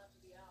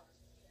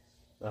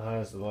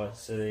 Naha is the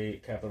largest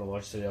city, capital of the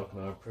largest city,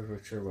 Okinawa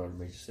Prefecture, one of the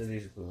major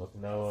cities, including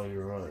Okinawa,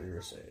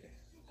 USA.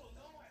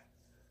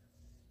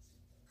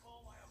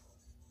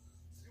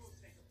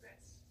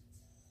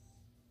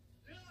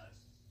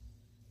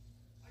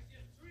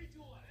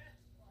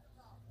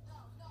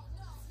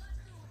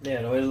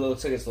 Yeah, the way it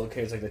looks like it's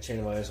located is like the chain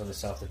of islands on the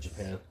south of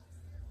Japan.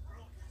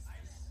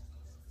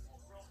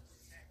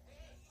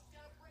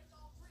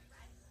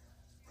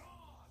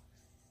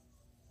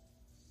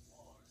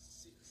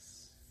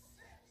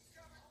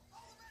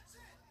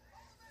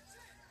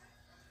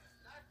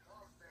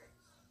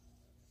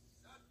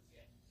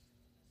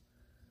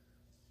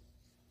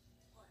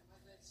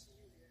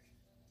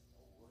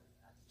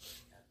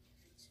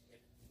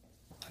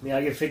 I mean,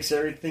 I can fix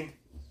everything.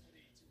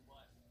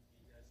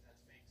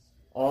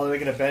 Oh, they're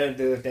gonna bet it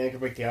if Dan can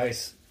break the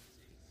ice.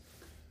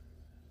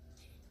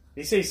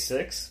 Did he say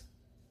 $6?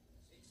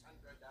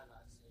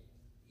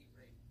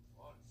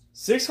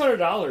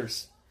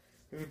 $600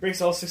 if he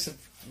breaks all 6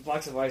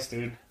 blocks of ice,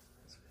 dude.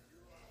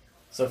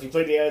 So if you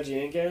play the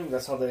IGN game,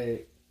 that's one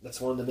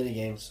of the mini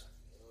games.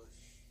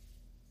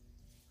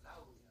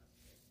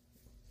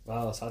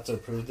 Wow, Sato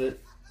approved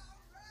it.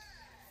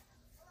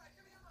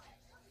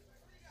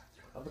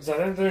 Because I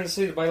didn't there to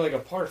see to buy like a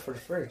part for the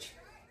fridge.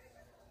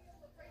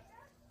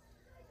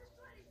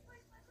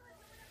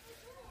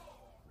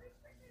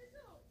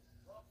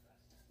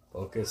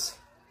 Focus.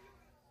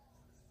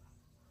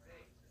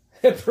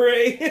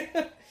 Pray.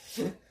 What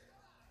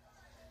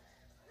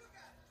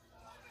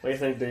do you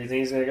think? Do you think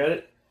he's gonna get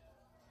it?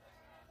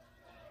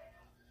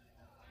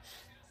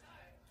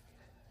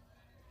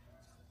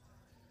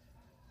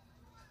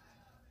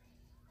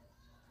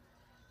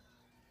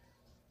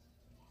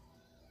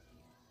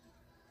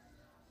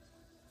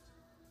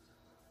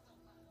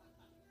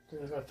 I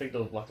gotta think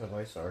those blocks of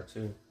ice are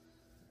too.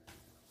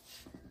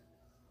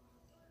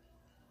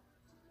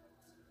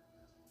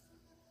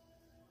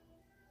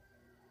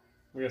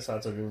 I guess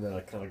that's giving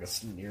that kind of like a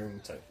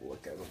sneering type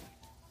look at him.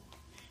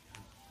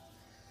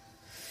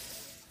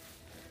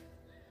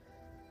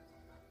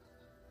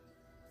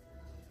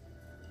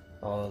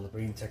 Oh, the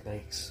breathing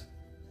techniques.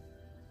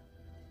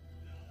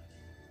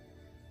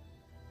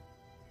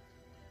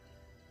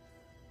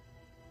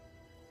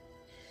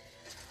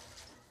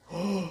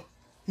 Oh,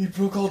 he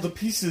broke all the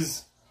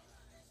pieces.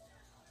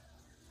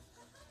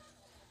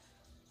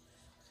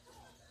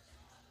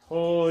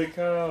 Holy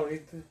cow!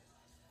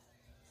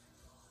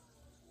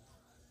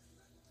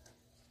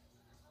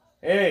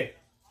 Hey!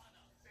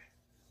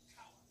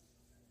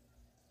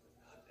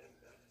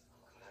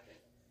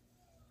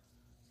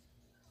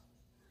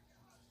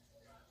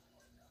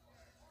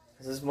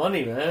 This is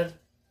money, man.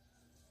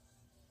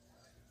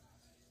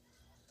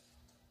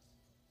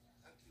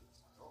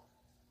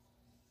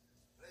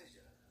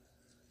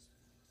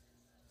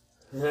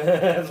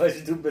 If I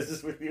should do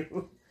business with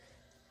you.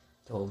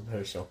 Don't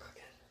better show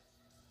cooking.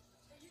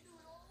 You knew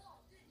it all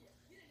along, didn't you?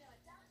 You didn't have a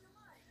doubt in your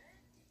mind, man.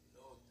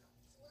 So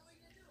what are we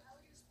gonna do? How are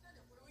we gonna spend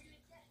it? What are we gonna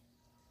get?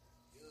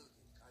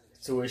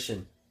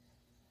 Tuition.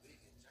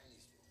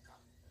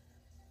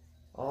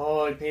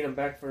 Oh, he paid him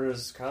back for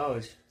his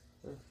college.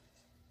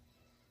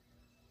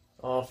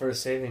 Oh, for his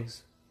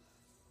savings.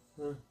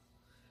 Huh.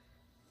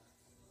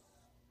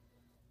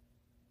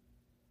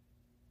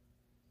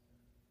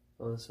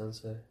 Oh,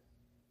 sensei.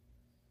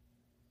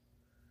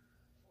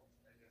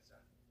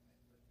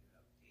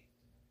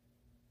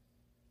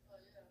 Oh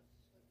yeah,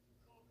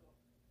 Coco.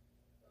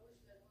 I wish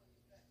we had one of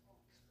these back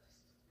home.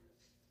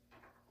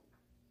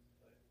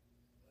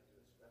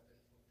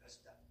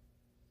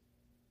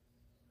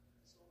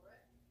 It's all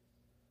right.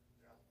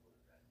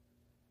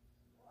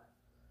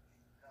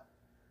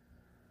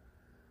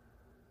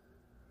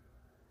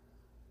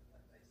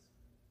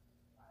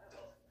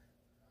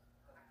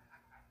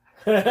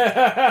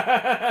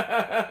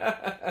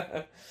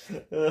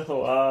 Oh,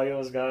 wow, he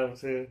almost got him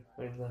too.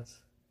 I mean, nuts.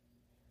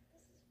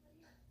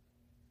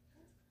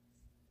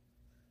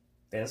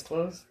 Dance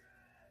clothes?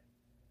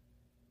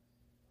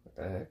 What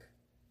the heck?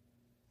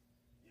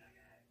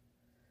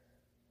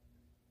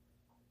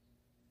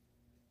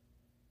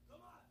 Come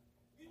on,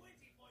 we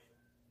waiting for you.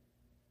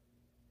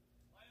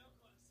 My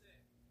uncle said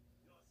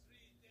your 3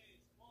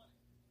 days morning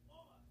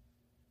over.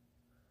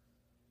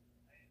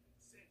 I have been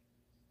sent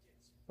to get you.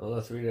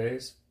 Another 3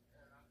 days?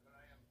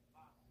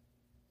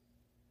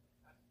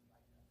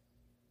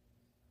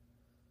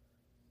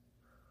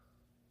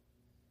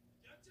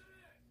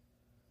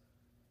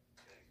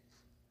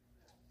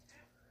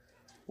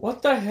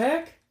 What the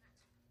heck?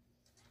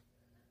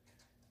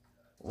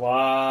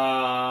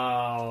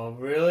 Wow,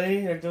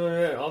 really? They're doing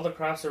it. All the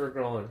crops that were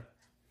growing.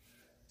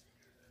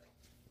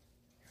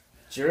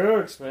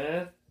 Jerks,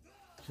 man.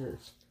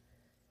 Cheers.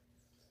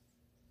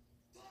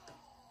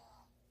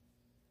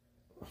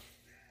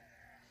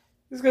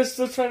 This guy's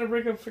still trying to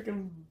break a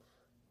freaking.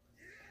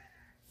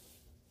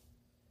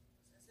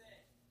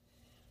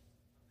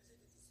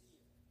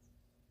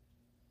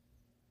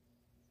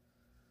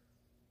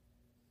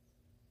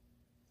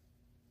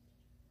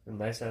 A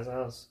nice ass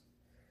house.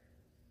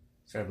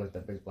 Trying to look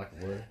that big block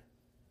of wood.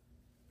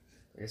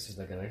 I guess it's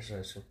like an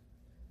exercise room.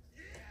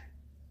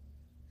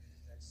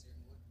 That same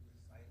wood we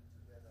find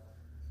together.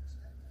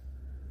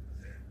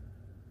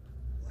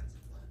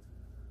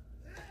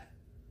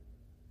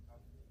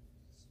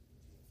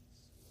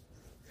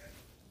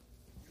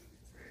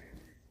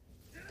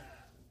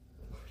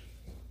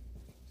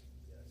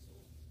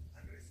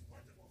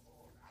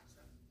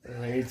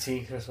 Like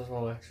 18 Christmas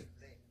Mall action.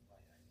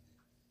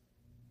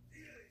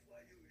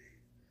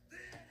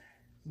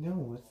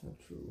 No, that's not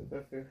true.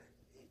 Okay.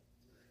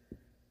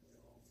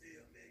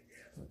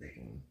 Okay.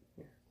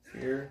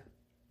 Here.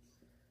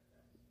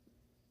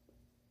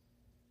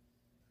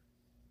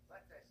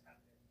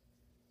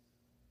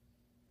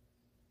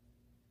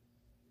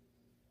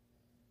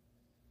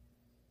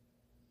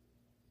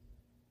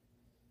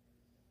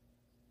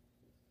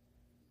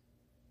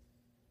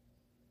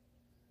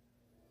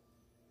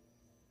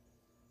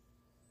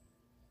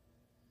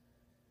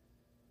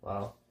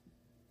 Wow.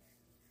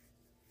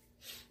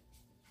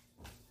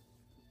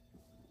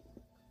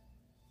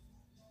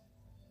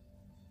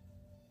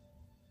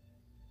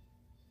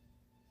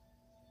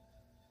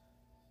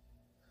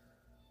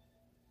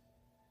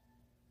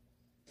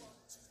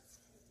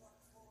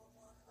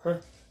 Huh.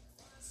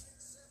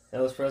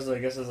 Elvis Presley,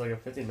 I guess, is like a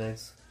 59th. Isn't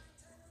this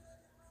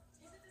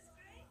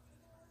great?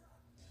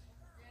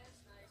 Yeah,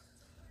 it's nice. Are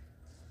you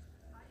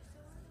still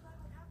worried about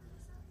what happened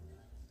this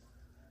afternoon?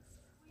 Well,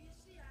 you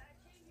see, I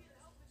came here to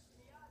help Mr.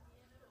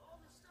 Miyagi, and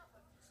all this stuff,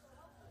 I feel so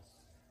helpless.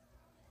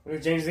 Look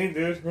at James Dean,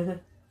 dude. Nice. Can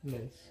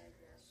you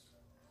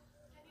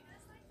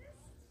dance like this?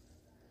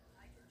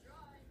 I can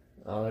try.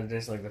 Oh, they're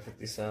dancing like the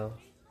 50 style.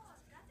 He's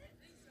lost. That's it.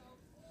 Think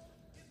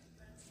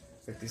so.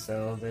 50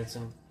 style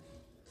dancing.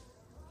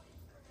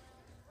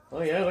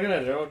 Oh yeah, look at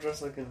that. They're all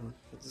dressed like in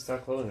 50 style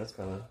clothing. That's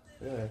kind of,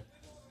 yeah.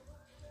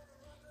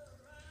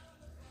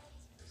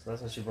 So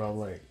that's what she brought him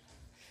like.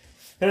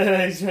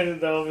 He's trying to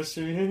down the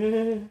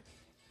street.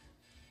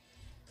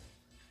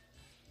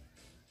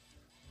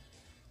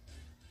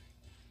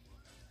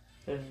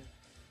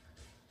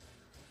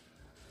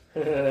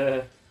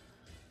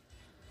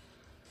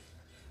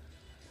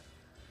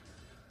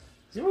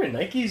 Is he wearing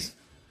Nikes?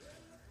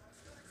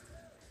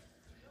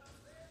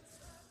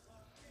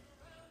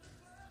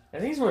 I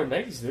think he's wearing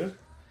Nikes, dude.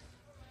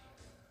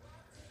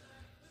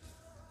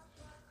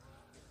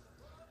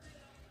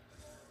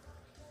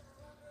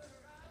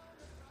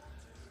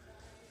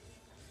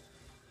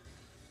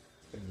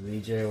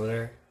 Lee J over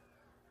there.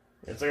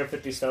 It's like a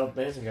 50 style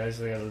dancing, guys.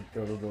 So they gotta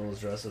go to those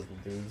dresses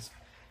with dudes.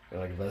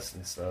 They're like vests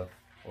and stuff.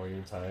 Or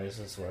even ties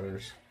and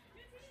sweaters.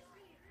 Want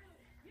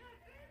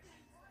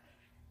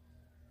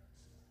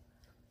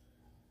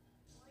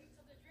to eat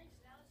something to drink,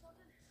 sit down or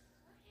something? Okay.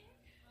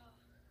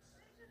 Why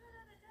did you learn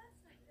how to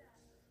dance like that?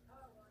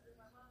 Oh, well, I did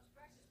my mom's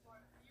practice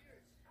part for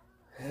years.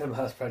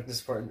 Mouse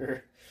practice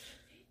partner.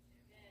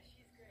 Yeah,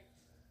 she's great.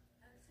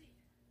 Have a seat.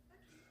 Okay,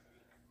 thanks.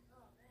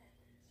 Oh, man.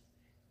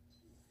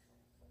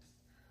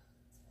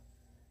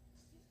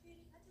 You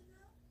feeling better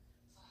now?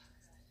 Oh,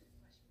 gosh, it's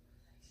much more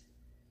nice.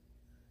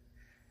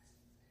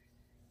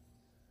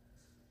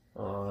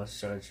 Oh, let's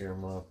try to cheer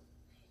him up.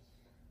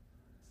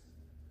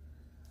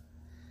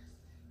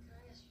 Can I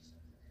ask you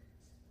something?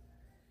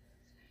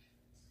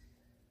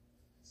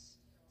 It's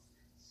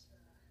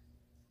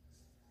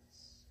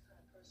kind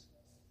of personal.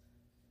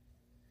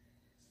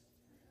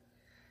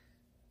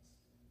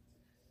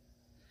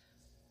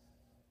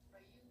 Are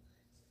you arranged,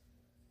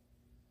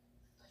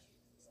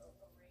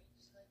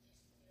 like,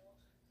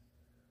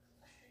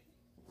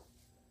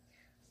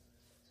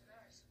 to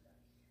marry somebody?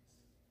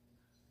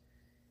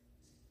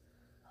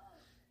 Oh,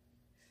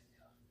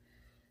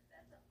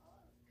 no, that's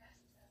all.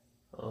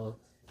 Oh.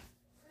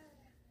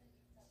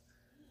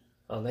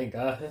 Oh, thank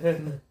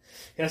God.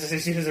 Yeah, so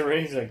she was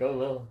arranged. Like,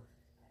 oh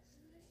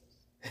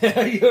no.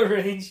 Are you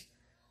arranged?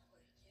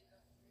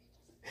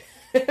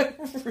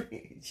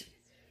 Arranged.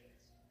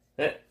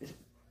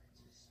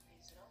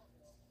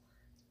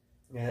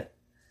 Yeah.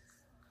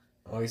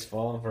 Oh, he's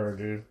falling for her,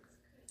 dude.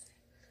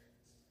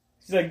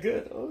 She's like,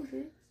 good. Oh,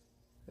 shoot.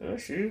 Oh,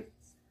 shoot.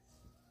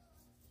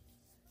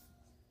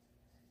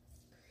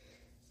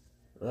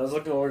 When I was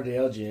looking over the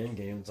LGN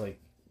games, like,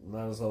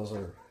 none of those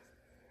are.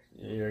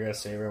 You're gonna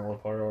save her in one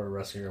part or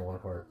rescue her in one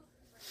part.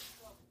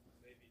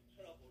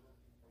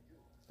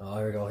 Oh,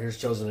 here we go. Here's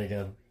Chosen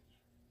again.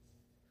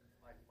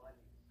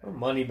 Oh,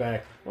 money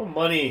back. Oh,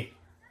 money.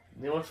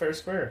 They want fair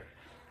square.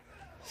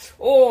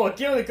 Oh,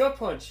 give him the gut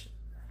punch.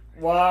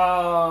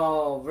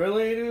 Wow.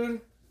 Really,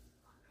 dude?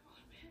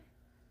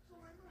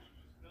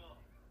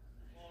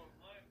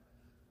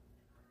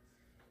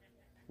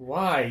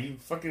 Why? You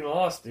fucking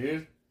lost, dude.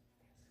 Don't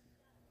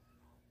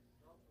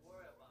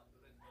worry about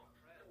the little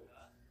friend,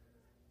 huh?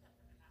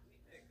 We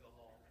take her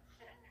home.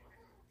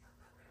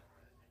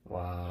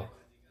 Wow.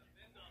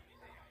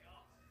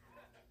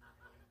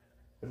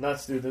 The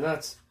nuts, dude, the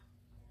nuts.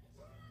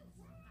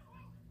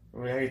 I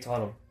mean, how you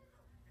taught him?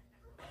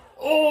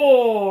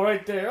 Oh,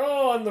 right there.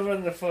 Oh, on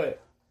the foot.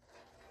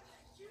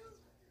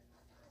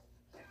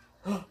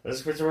 Let's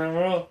switch around,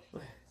 bro.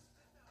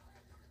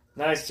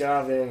 Nice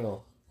job,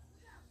 Angle.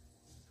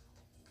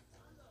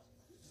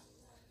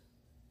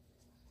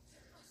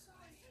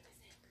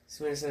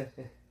 Somebody say.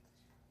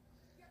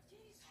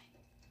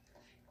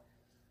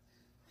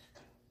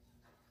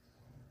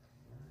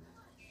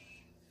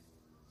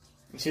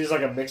 She's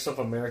like a mix of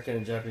American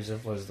and Japanese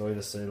influence, the way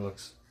the city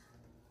looks.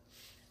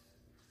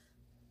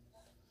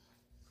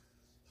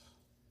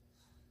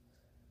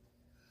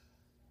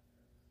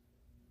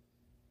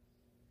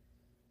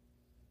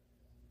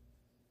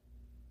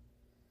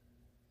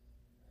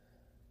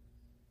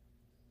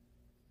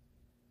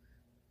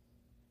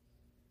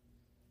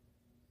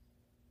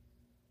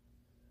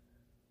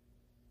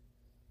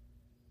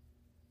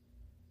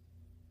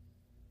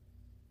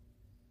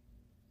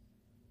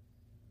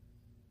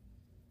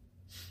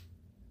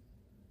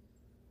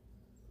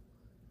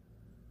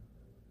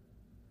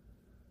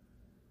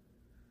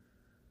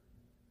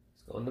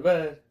 Let's go into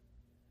bed.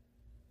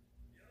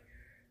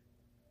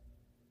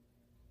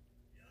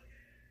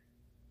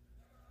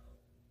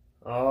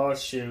 Oh,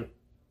 shoot.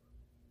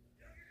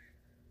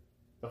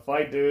 The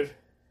fight, dude.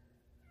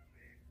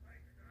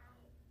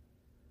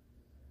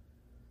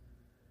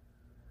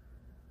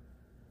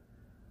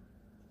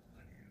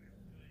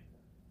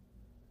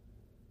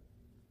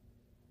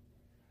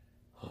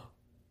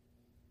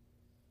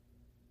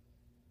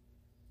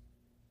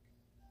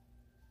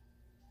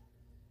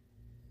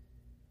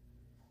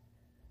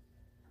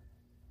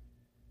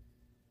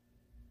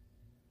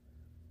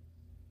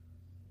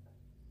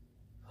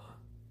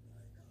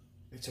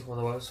 They took one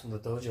of the weapons from the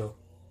dojo.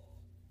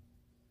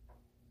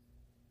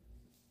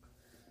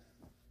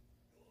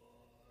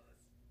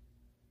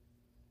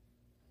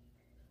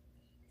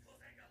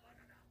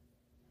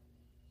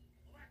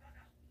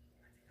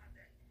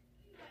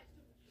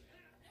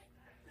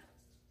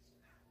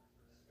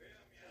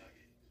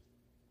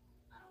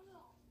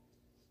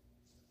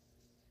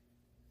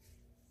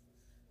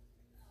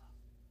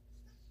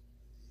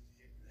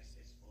 This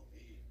is for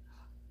me.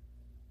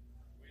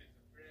 With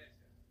pleasure.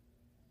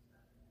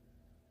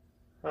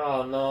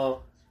 Oh,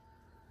 no.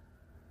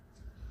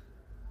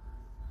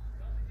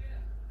 Come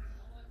here. I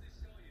want to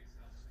show you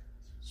something.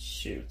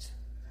 Shoot.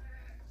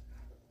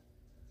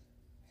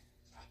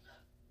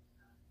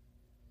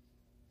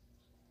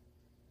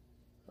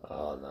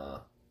 Oh,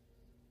 no.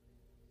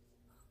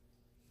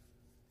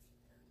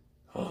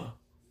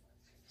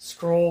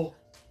 Scroll.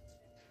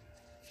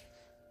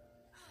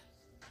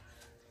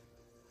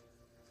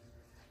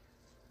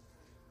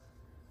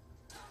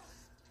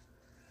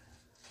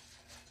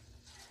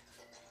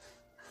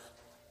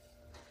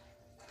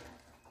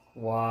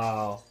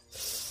 Wow.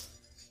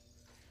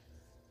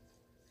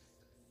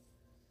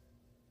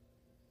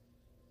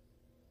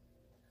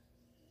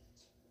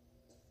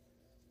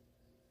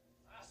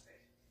 Master.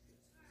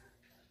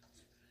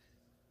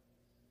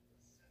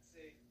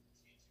 Sensei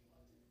teach you how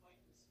to fight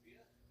with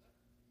spear?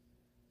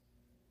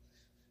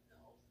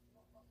 No.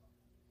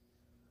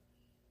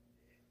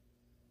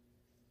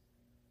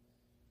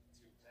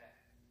 Too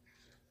bad.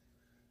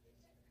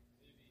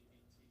 Maybe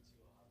he teach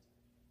you how to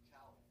be a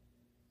coward.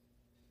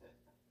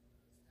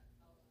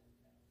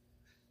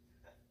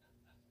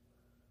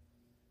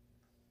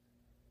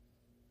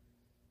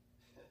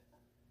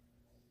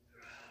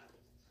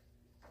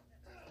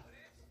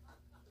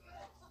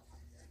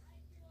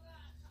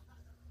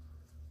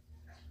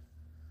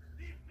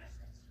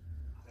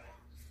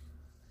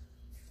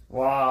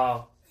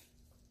 Wow.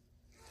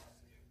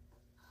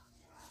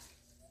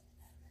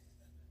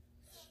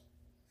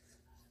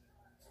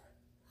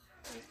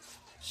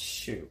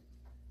 Shoot.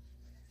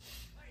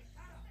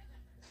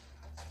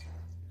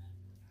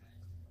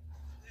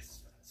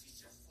 This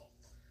teacher's fault.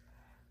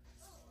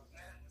 A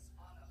man with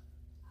honor.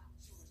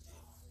 You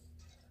would give.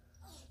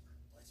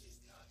 But he's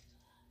not.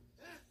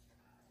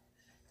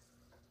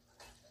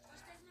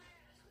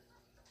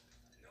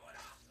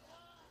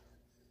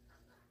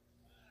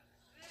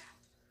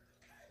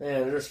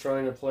 Man, they're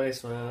destroying the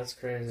place, man. That's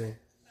crazy.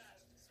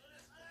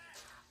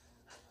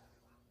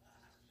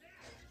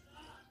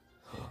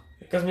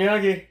 Here comes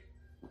Miyagi.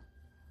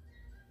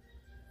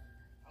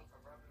 Have a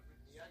problem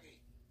with Miyagi,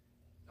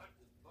 not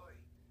with Mori.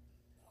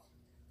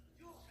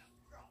 You have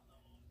a problem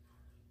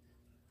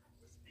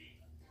with me.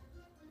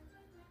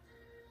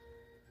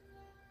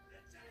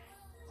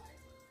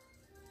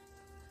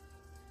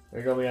 There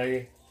you go,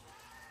 Miyagi.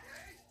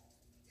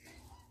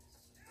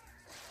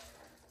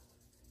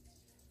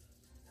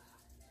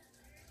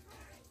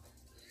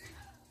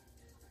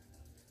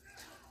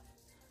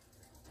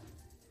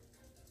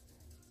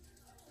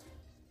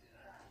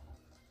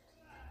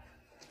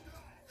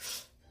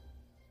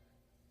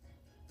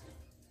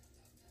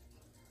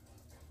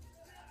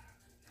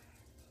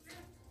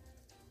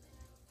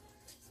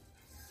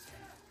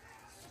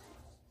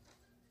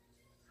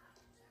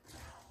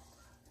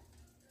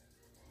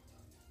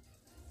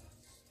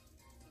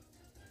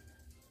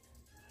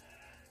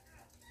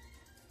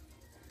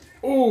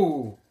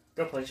 Ooh!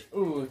 Gut punch.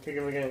 Ooh, kick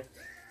him again.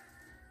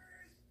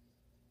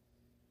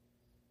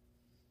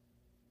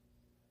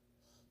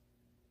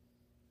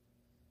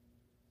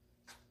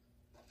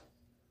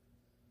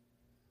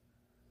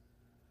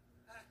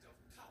 Act of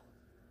coward.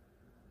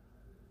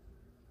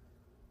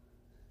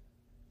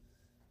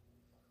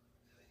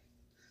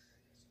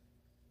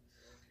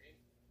 Okay.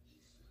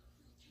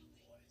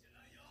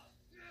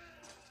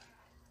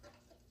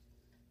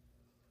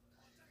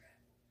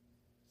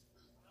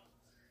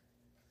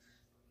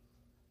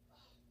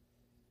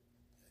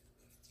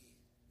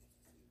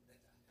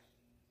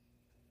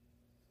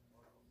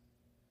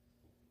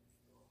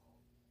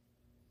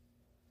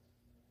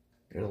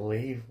 Gonna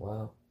leave?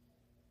 Wow.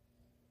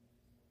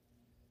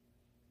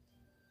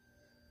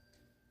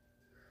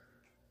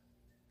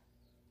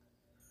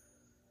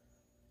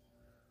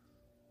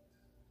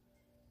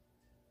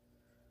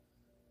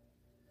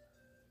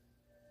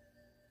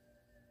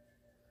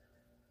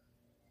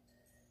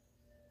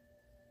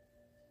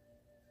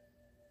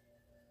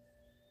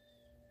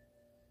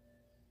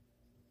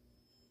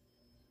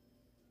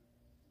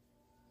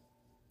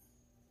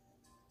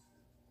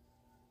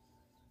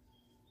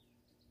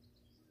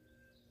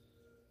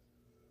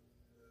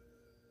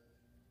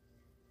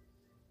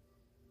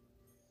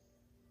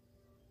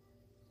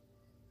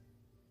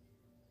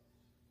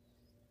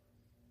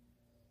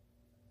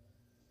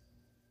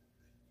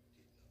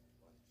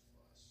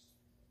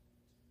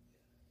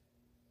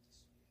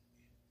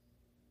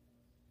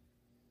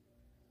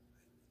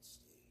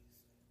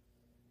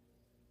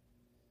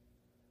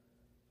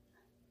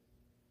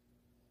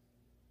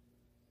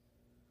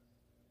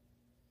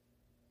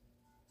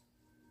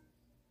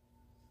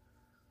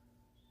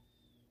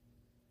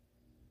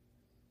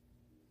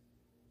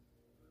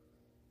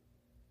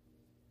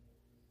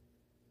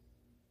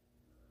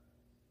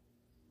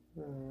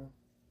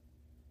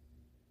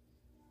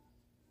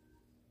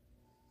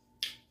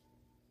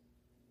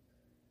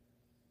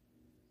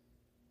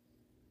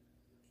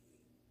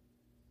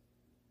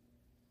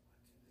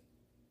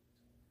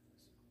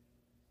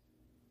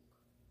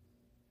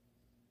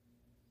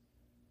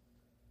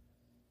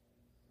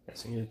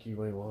 Guessing Yuki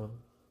way one.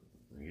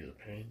 Use a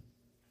pain.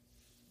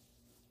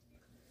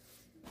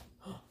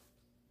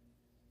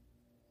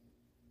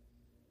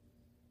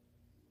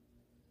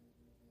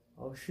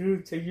 Oh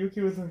shoot, take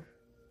Yuki with her.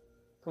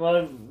 Come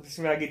on,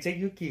 Smaggy, take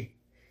Yuki.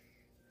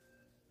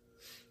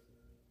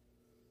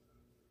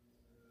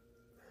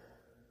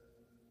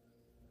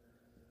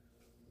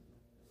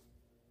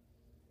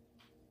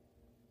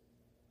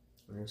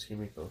 Where's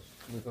Kimiko?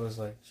 Kimiko's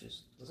like,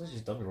 looks like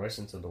she's dumping rice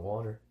into the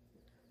water.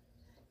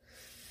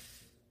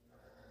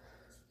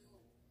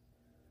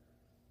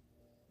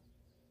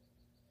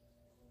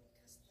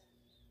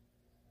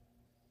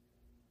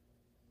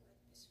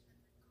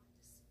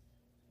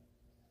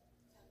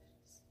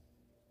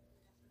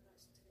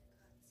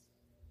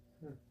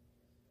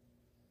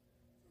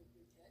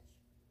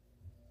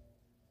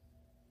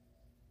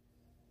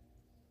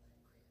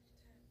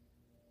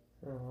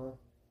 Uh-huh.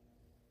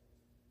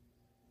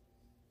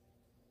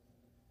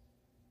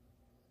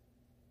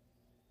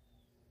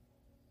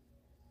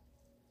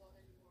 Thought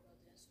any more about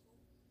dance school?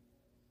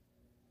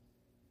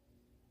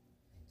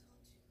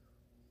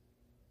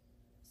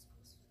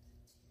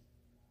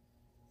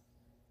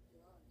 You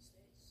are in the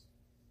States.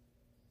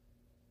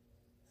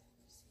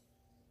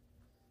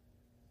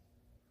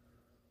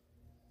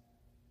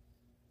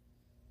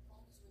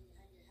 Long as when you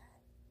hang your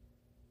hat.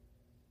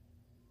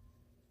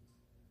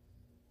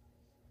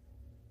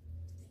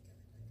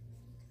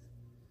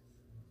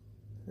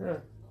 Yeah. Well,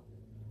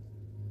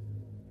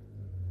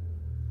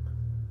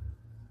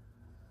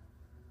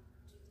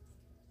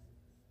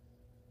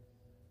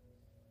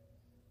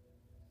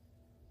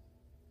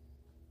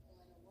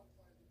 I know one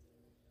part of it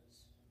that does.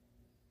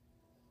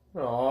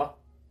 Aw.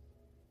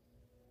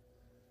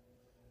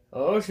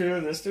 Oh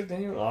shoot, Mr.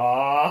 Daniel.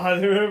 Aw,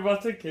 they were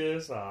about to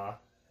kiss. Aw.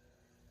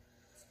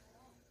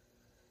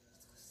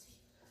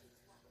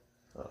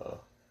 Uh-oh.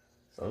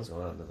 Something's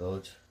going on in the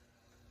village.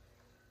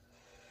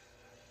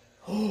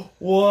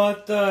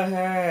 What the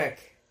heck?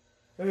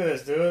 Look at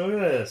this, dude.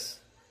 Look at this.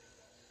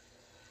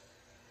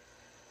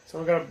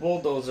 Someone got a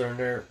bulldozer and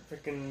they're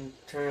freaking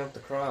tearing up the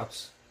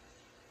crops.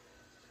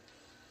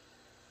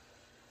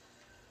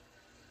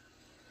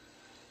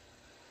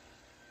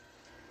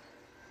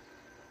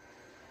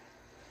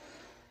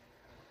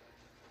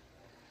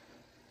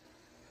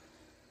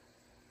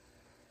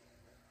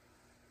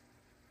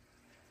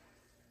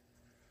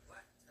 What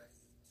are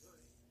you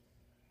doing?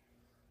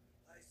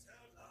 I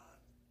shall not.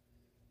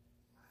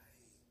 What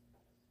do you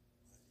think?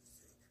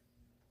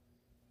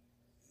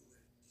 You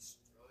will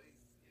destroy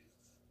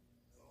village?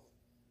 No.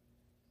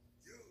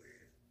 You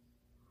will.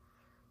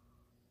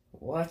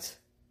 What?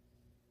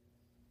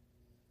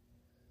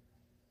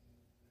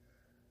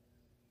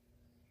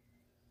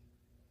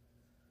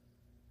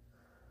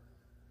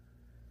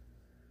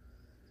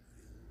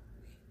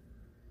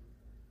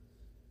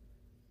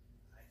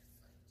 I fight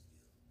you.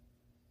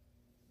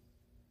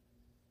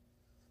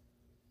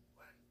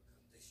 One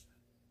condition.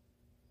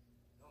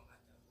 No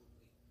matter who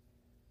wins,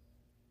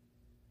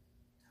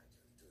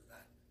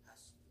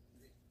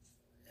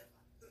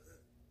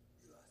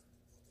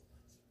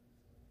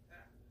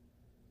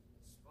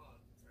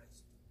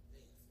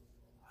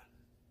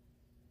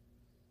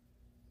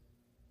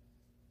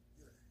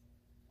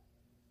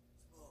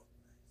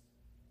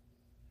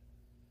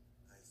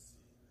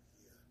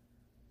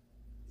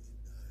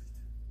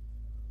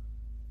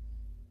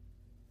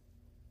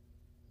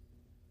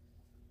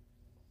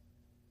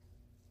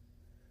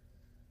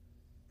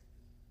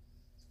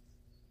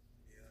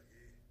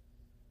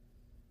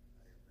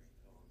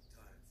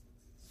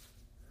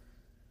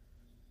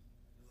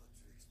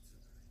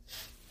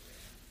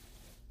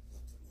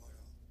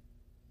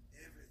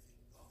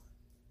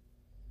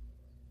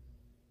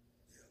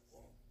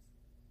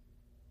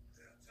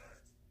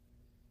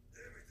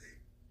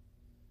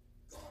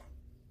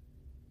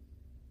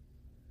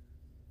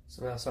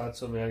 So now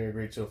Satsu and Miyagi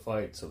agree to a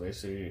fight. So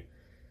basically,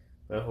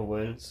 whoever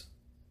wins,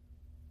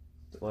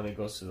 the one that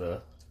goes to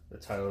the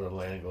title of the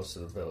land goes to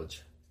the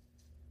village.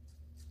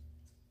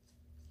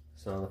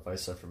 So now the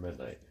fight's set for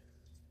midnight.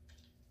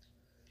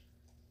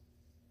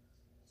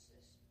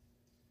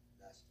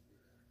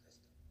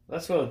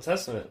 That's going to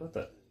Testament. What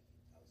the? I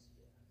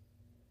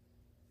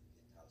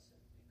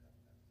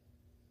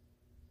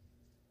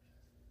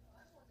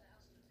want the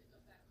house to pick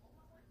up back home.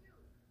 I want you.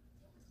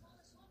 You always call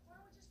us off. Why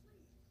don't we just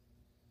leave?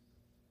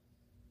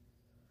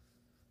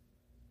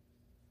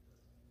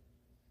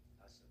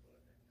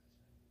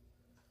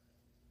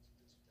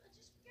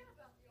 Just forget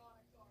about the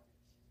honor garbage.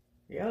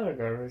 Yeah, the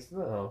garbage.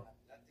 No.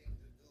 Nothing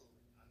to do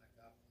with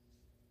Anagama.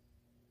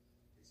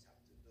 This have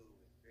to do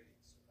with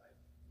village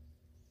survival.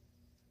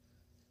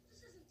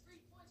 This isn't 3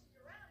 points and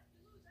you're out. If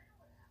you lose, I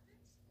know what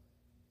happens.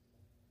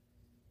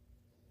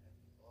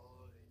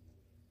 All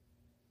anyway.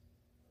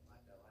 No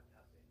matter what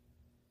happened,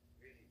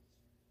 village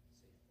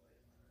safe forever.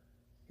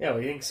 Yeah,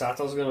 well, you think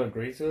Sato's going to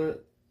agree to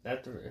it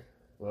after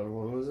whoever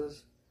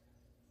loses?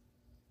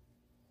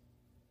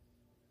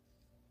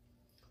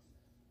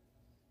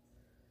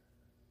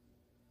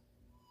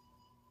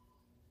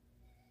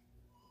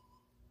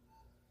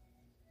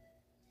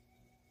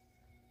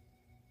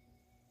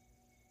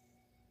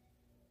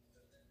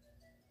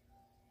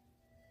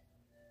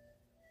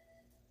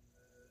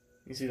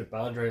 You see the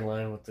boundary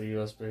line with the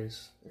U.S.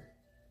 base.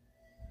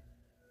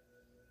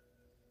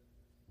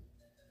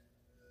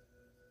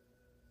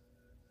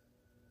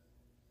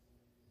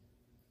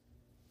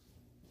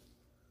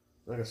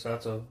 Look at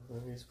Sato.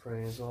 He's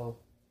praying as well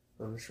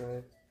on the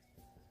shrine.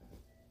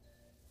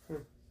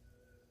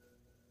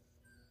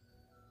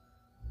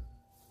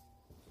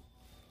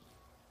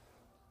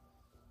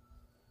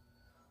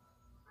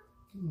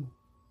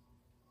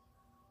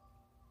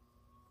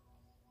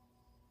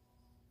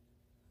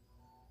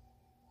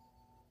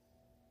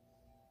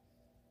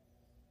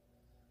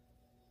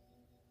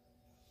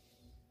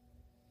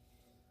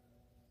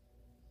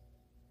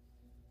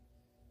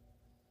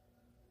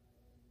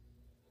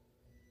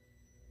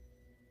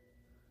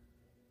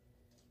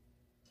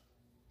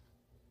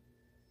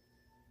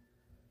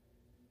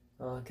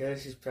 I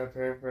guess she's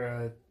preparing for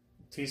a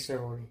tea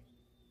ceremony.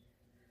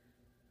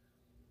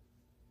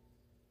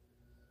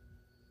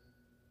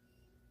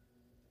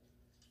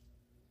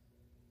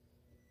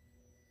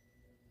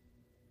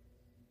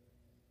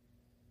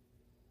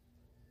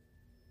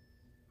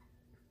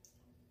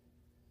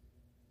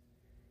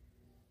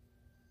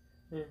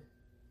 How's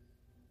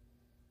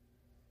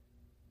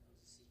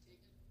the seat taken?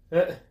 I'm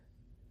sorry.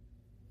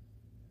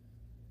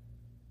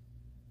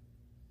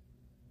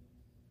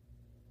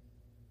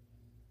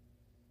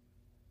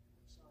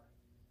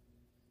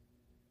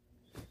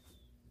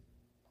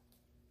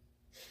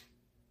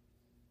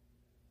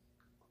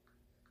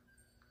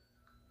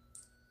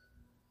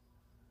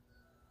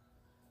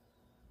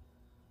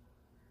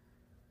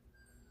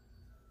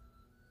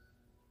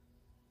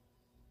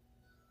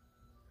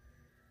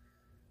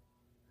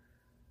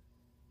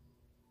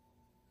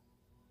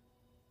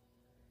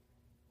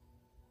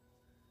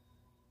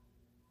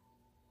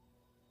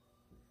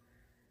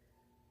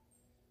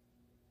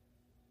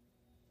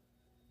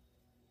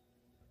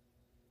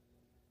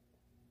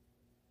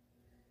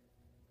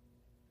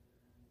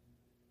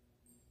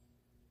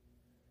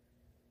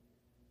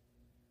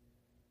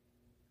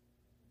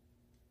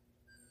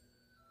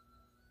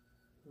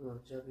 Oh,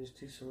 Japanese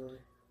tea ceremony.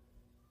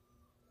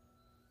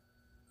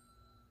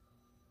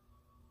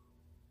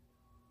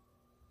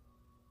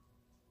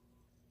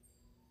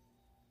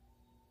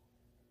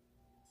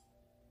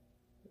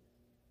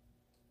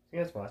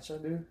 You guys watch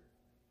that, dude?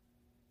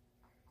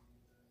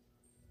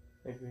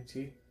 Make me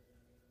tea.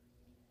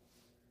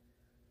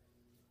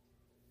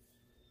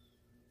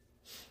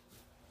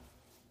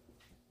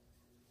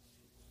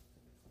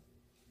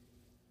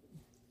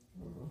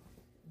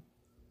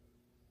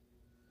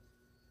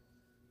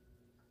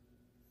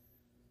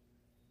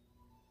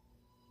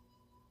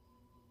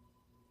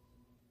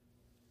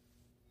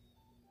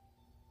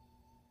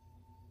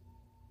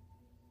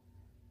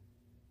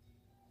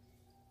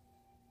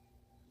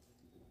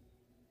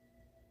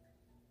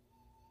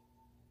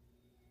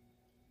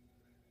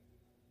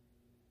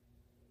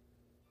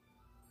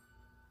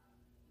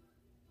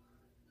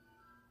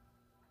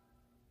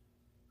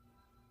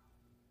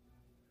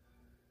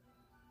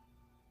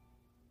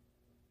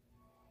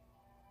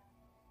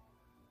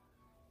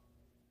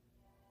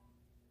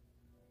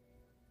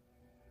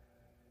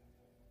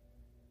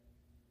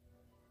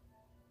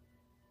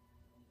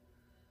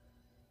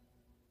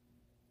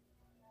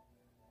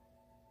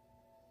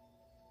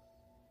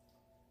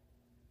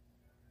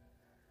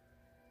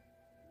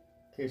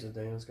 Okay, so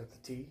Daniel's got the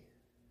tea.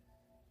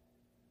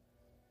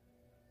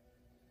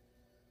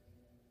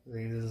 He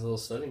did his little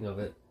setting of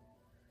it.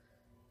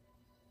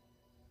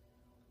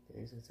 Okay,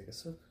 he's gonna take a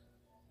sip.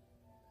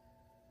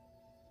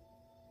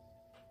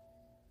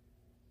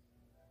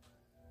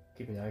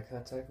 Keeping eye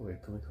contact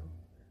with Kumiko.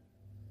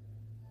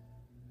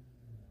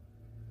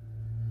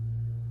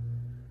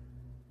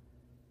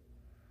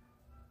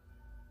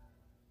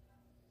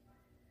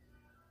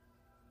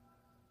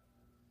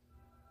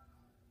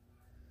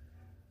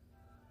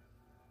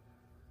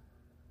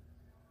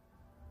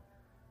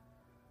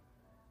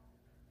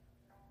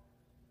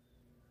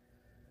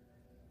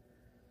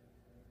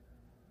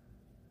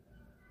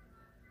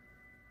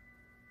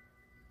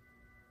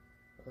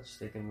 Let's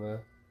take him a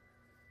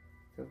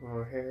couple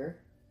more hair.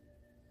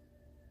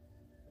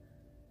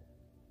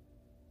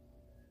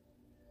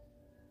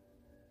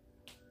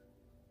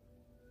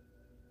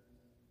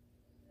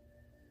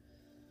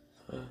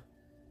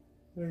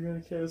 They're gonna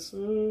kiss.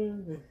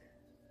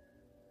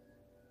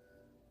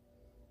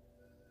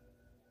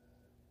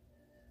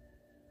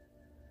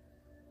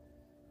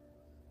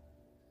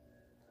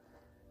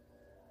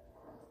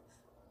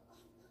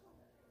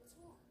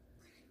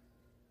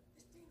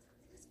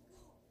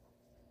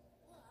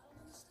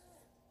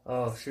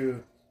 Oh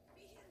shoot.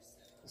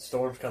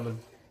 Storm's coming.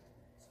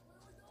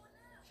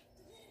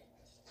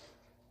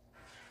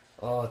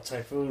 Oh,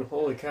 typhoon.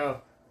 Holy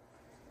cow.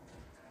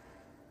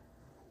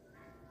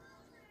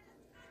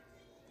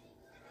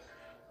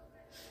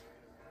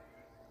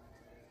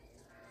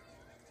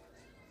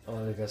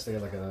 Oh, I guess they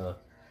got like a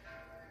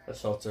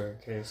shelter in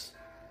case.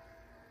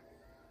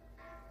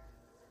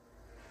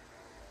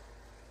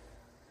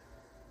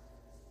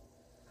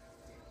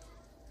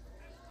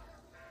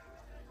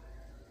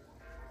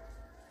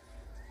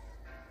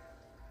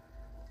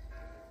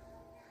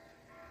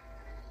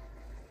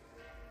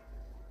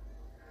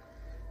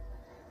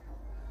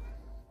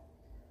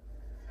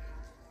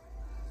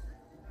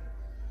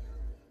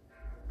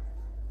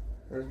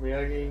 There's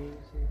Miyagi.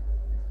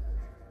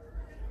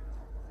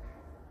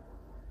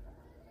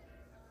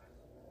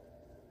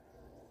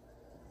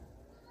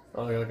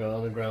 Oh, they got like an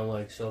underground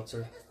like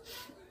shelter.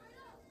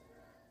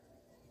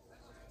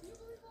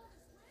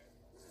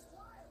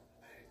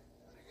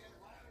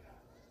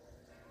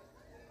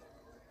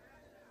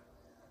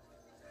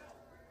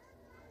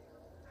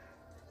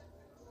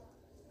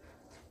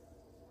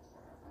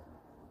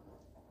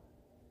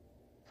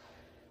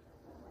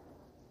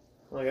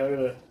 Oh, I got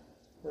a.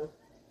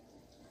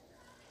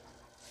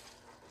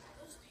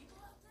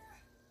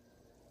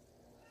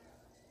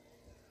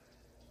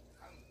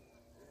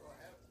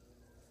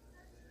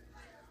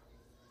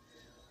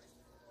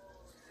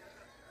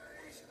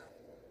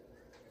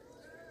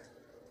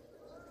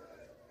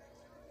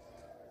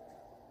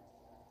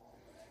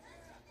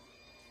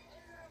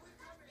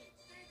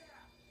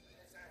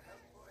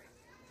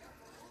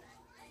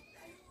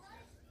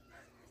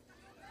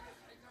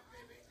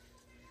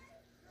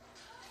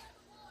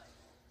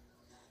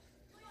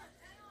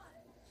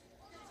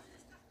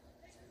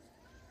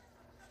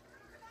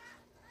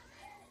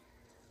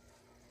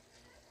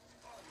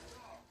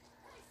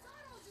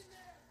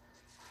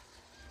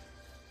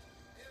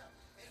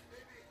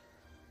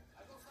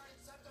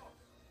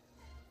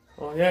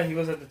 Oh yeah, he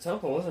was at the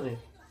temple, wasn't he?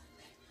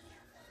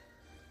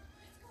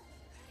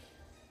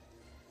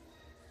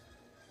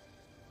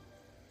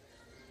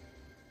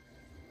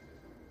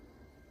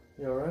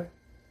 You alright?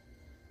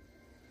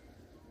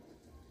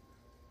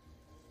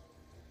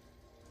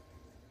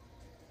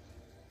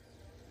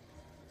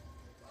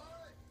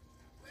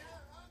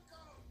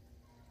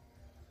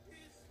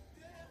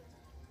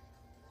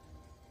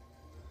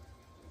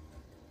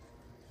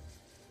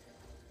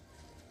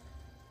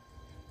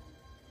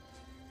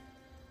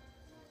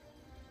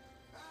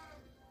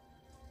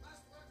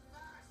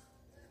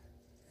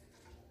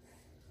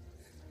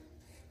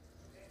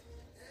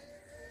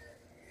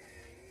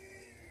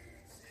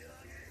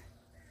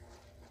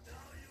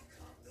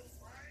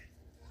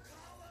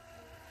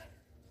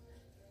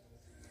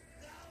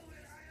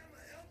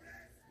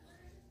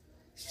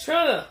 He's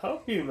trying to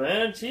help you,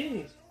 man.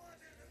 Jeez.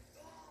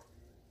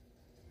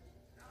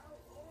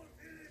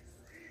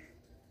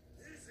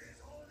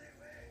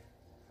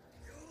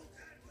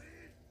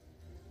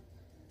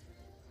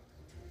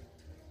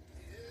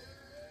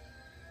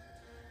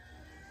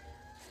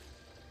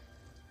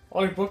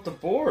 Oh, you booked the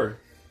board.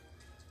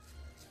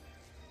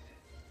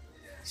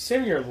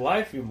 Save your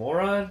life, you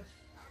moron.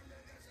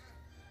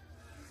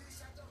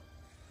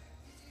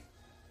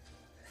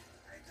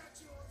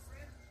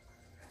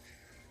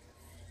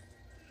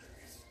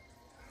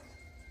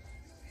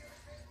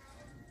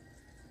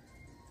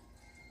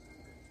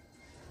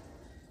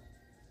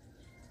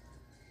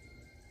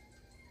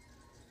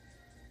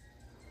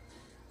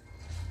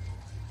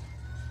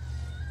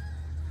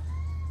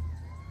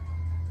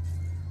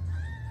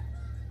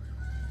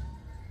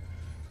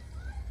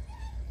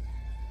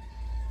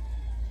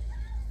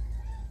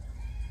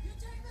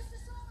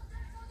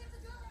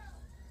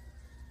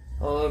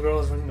 Oh, little girl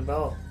is ringing the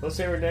bell. Go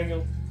save her,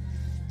 Daniel.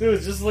 Dude,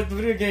 it's just like the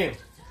video game.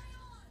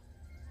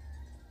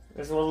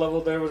 There's one level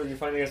there where you're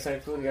finding a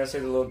typhoon, you gotta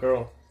save the little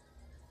girl.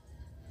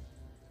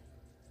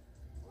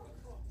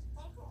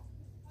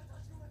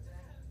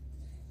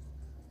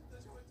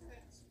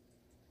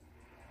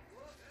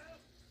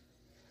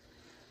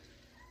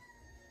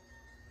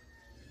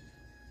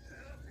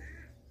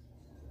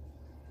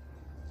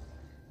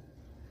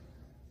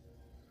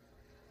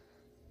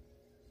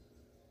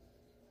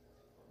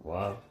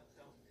 Wow.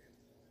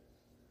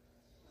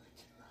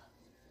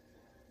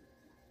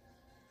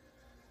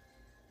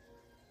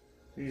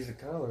 He's a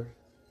coward.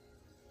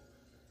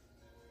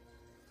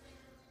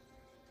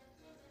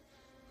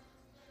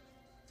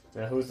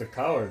 Now who's the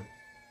coward?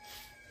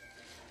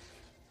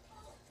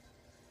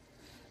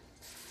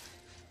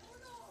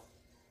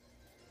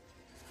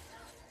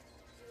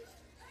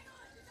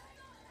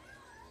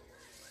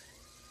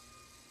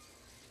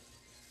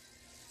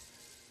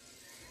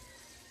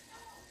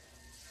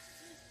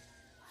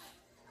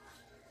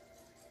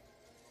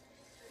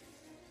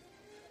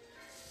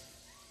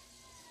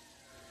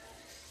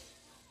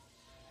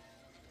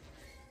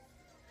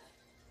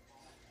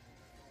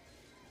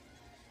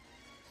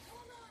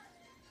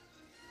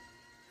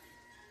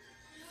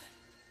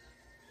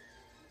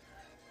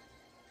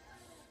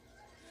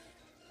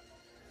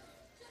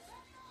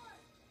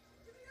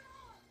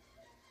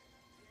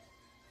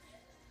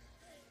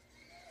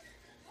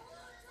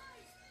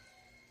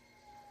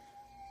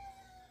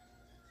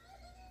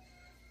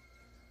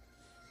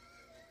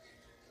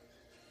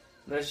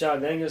 Nice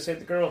job, Daniel. Save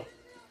the girl.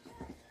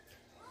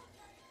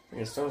 I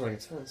guess sounds like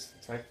it's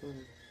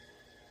typhoon.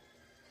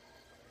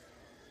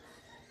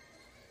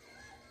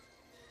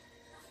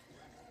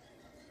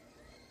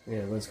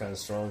 Yeah, the wind's kind of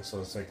strong,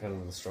 so it's like kind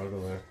of the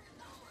struggle there.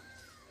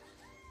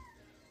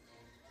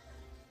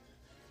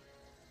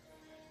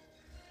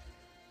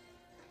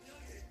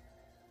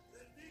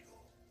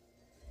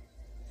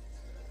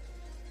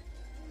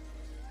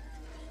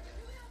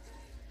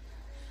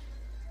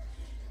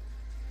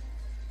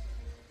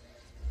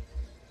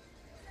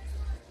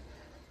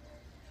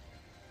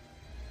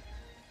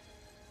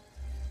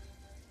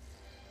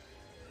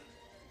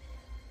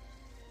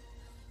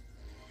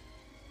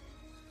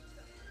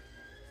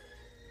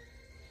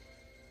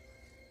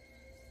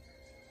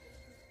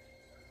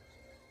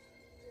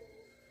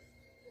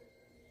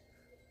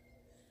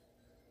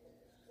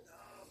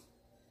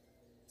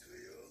 To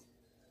you,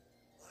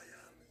 I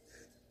am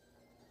dead.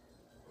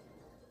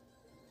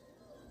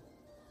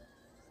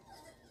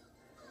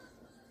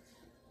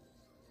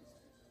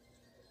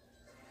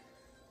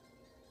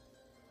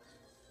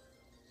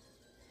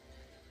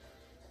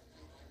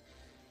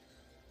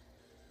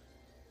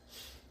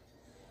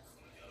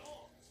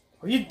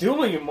 What are you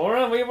doing, you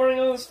moron? Why are you running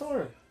out of the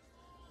store?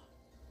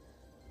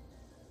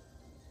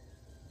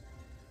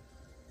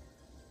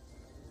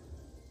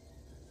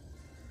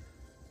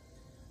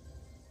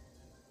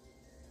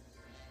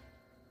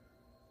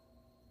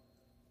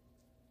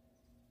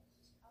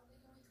 How are they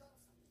going to recover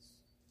from this?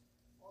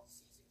 All the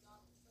seeds are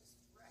gone, the place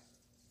is wrecked.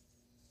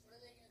 What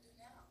are they going to do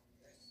now?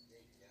 Let's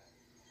take care.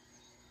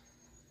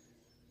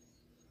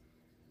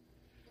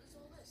 What is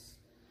all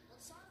this?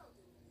 What's Sano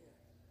doing here?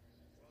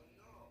 Don't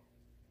know.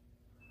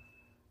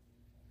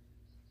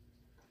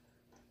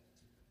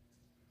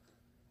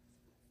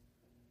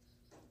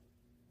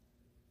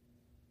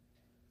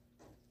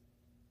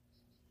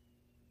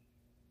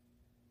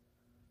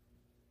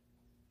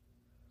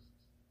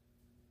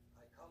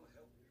 I come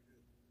help you.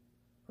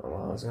 Oh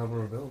wow, it's helping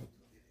rebuild.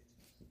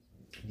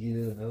 You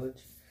do the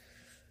village?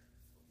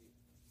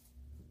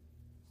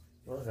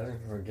 Well, asking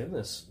for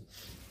forgiveness.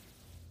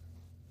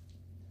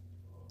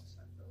 Oh,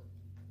 Sato.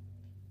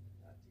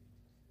 Nothing to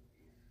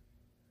forgive.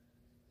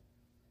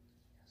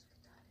 Now's a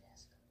good time to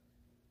ask him.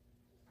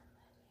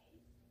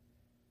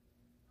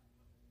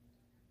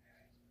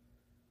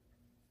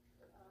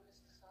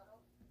 Mr.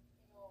 Sato,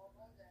 you know, our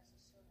bone dance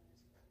is soon, and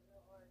it's going to be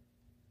real hard to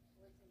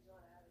wait things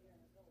out out here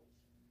in the village.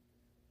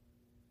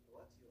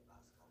 What you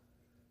ask of me?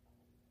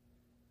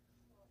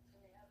 Well, can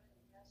they have it in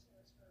the castle?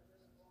 That's where it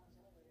really belongs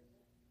anyway,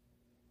 isn't it?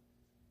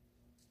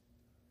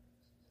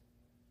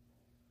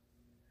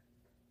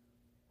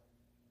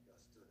 Your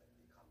student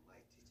become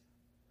my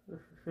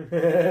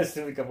teacher.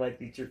 Still become my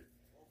teacher.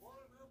 The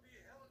war will be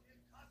held in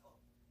Kato.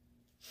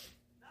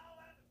 Now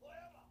and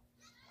forever.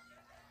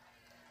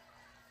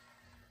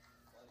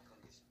 One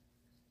condition.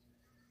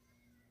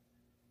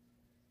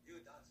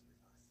 You dance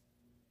with us.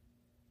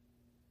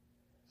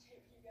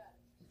 You got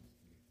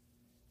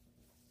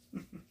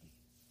it.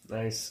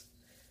 Nice.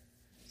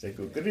 He's like,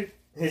 go get it.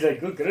 He's like,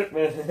 go get it,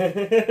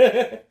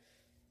 man.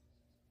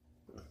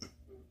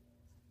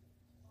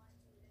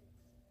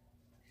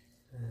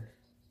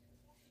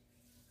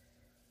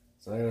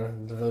 So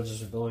the village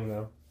is rebuilding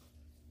now.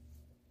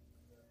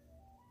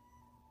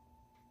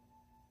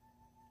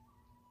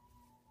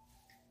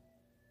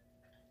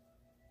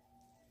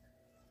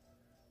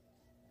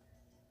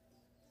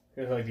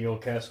 Here's like the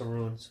old castle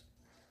ruins.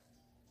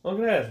 Look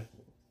at that.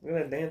 Look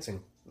at that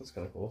dancing. That's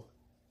kind of cool.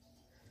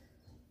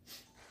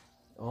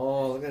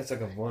 Oh, look at that. It's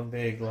like a one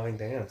big line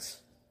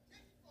dance.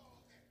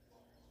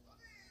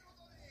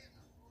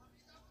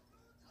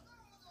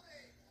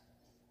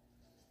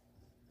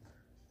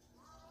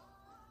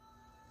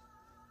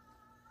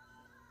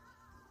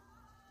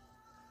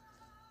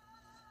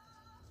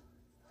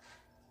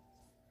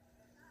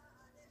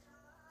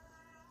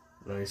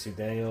 Now you see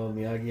Daniel and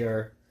Miyagi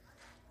are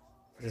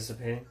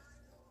participating.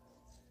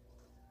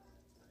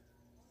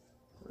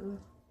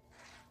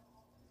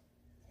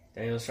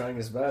 Daniel's trying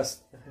his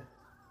best.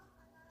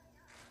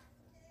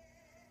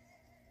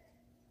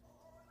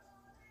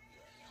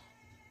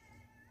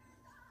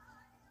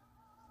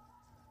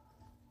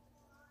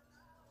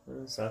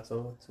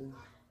 Sato too.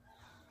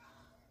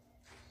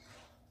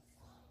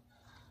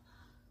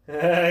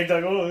 He's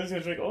like, oh, this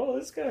guy's like, oh,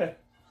 this guy.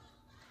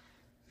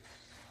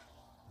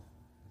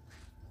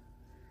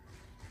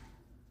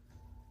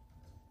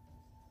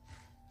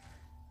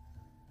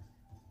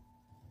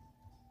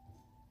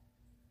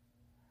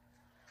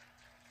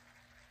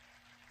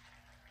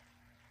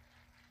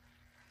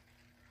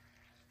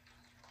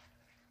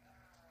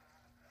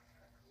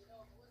 You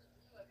know, if it wasn't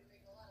for you, I'd be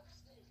making a lot of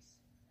mistakes.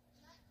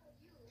 Not for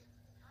you.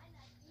 I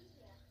like you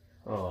here.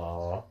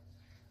 Aww.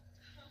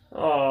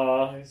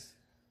 Aww. He's...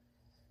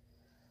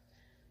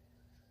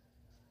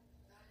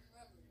 Now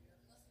remember, you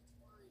have nothing to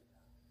worry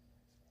about.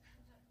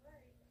 I'm not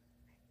worried. I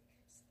think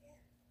I'm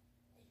scared.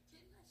 Hey, you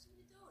kidding? I've seen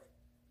you do it.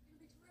 You're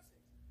gonna be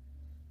terrific.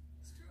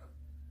 It's true.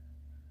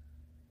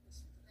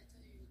 Listen, did I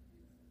tell you you look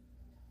beautiful?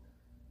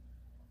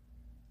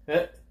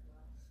 Eh,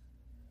 Well,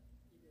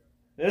 you do.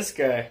 this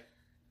guy.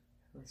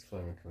 That's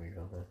Flamin'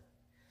 Camino, man.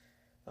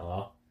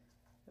 Aw.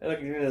 And look,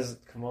 even his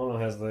kimono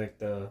has like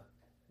the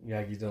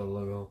Yagi-Do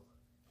logo.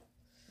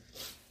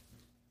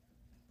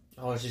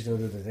 Oh, she's gonna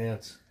do the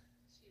dance.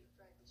 See the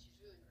fact that she's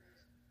really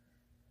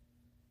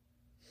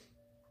crazy.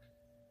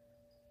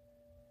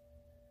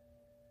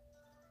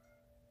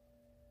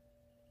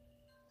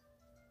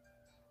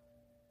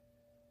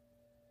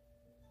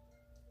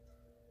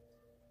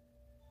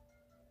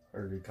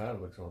 Her Ricardo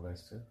looks all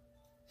nice too.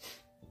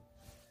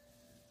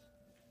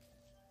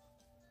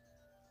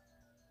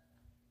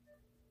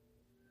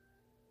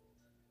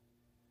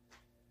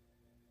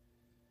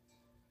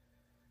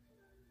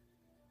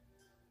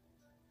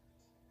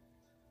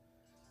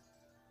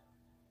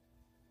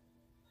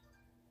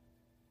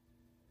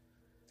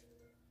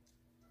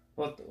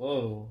 What?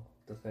 Whoa,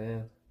 the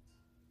fan.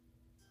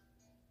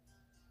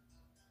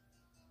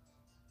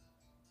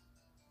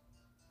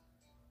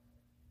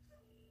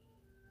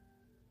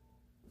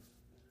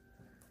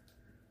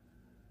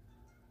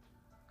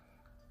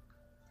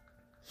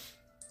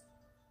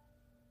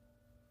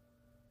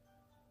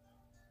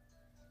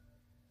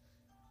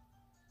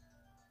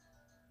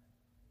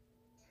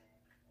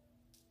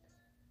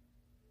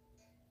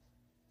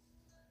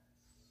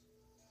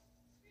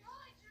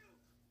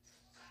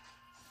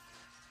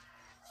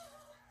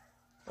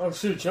 Oh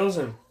shoot,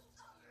 chosen.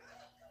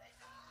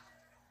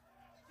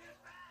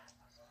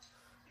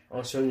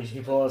 I'll show you. He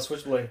pulled out a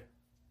switchblade.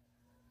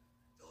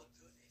 Don't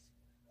do this.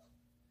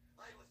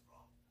 I was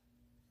wrong.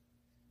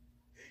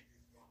 Hate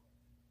is wrong.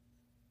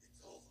 It's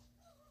over.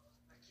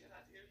 I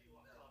cannot hear you,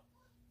 Uncle.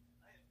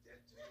 I am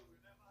dead to you,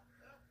 remember?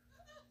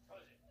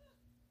 Cousin,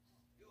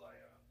 you are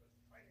your uncle's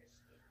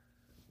finest student.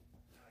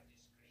 Now I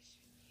disgrace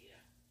you here.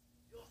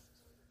 Your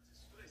student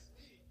disgrace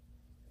me.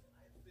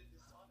 I have been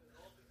dishonored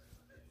all because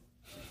of you.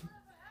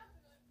 Whatever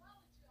happened, I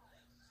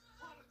apologize.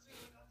 Apology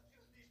will not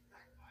give me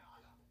back my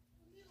honor.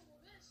 Well, neither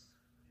will this.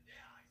 In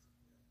their eyes.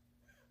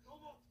 No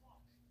more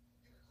talk.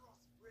 You cross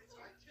the bridge,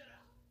 I get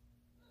out.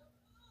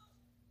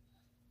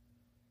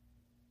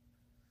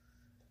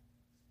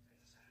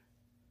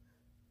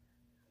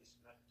 It's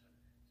not done.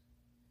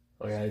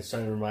 Oh yeah, he's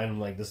trying to remind him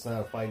like this is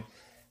not a fight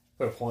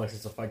for points,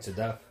 it's a fight to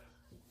death.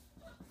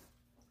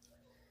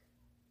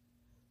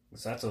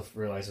 Sato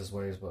realize his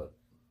ways, but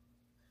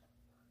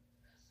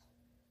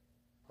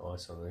oh,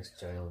 it's a nice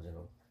challenge, you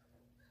know.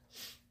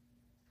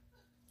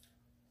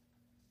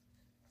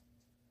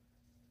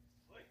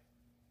 Wait.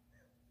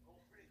 No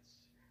bridge.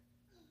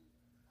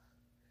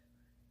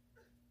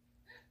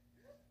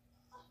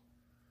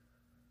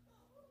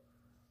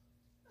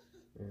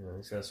 Yeah,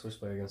 he's got a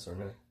switchblade against her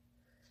neck.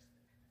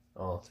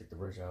 Oh, I'll take the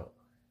bridge out.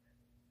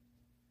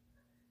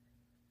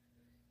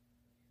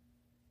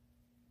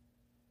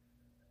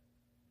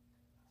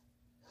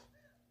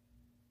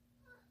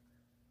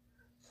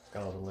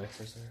 Got all the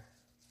lasers there.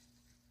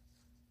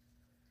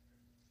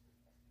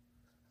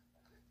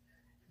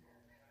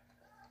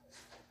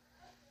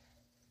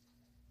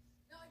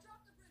 Now I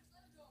dropped the bridge.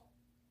 Let it go.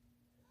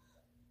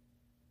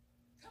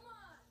 Come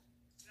on.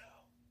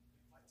 Now, we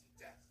fight to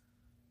death.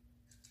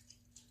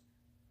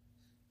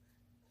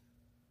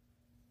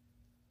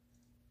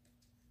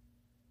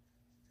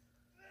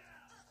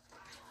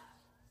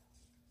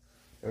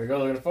 There we go,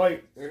 they're gonna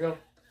fight. There we go.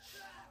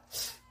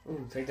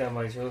 Ooh, take down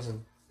by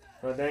chosen.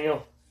 Oh,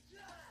 Daniel.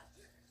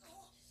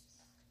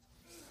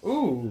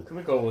 Ooh,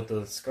 Kumiko with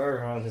the scar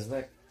around his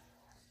neck.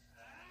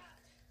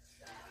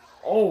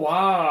 Oh,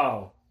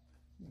 wow.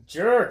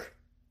 Jerk.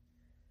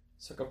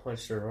 Sucker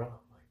punched her. Oh,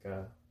 my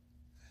God.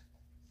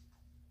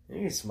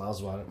 He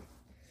smiles about it.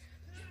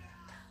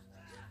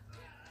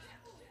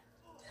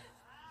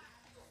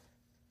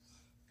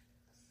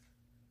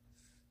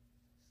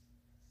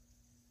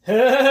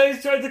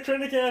 He's tried the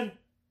crit again.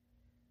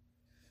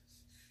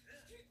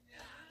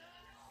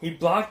 He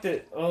blocked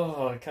it.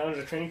 Oh, counter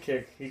the train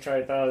kick. He thought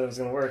it was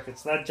gonna work.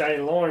 It's not Johnny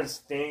Lawrence,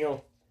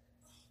 Daniel.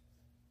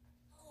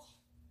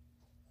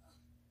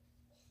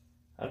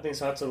 I think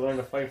so. I have to learn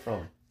to fight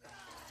from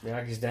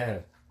Miyagi's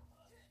dad.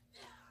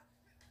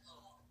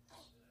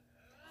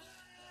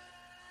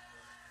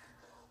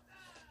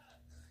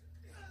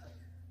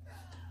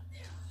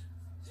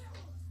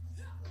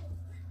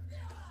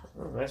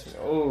 Oh, nice.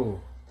 Oh.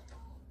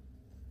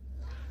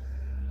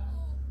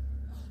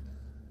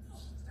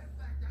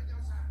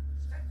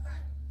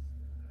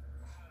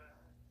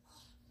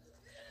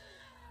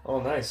 Oh,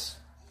 nice.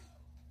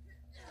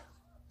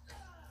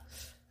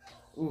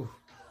 Ooh.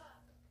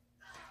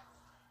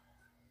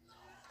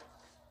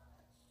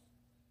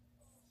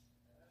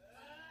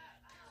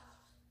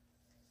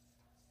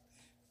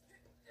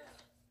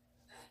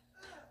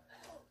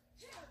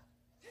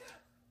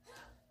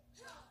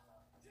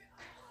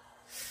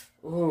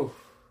 Ooh.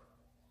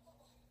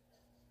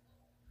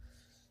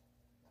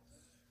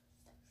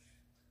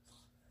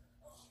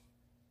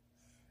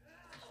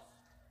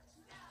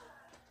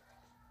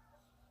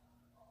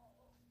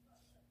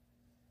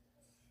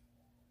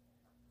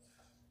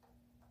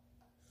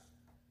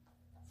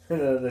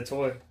 the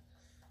toy.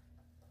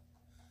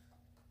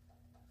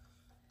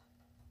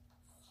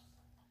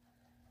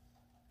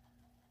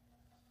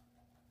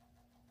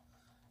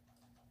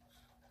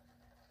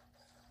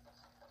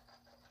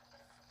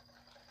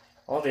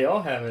 Oh, they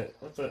all have it.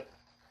 What the?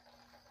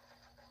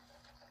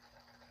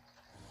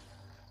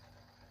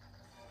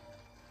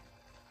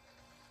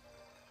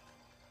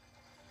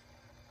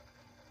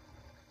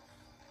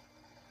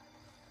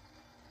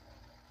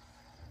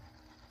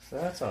 So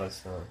that's how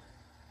it's done.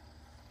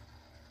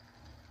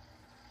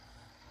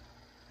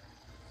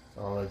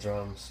 All the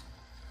drums.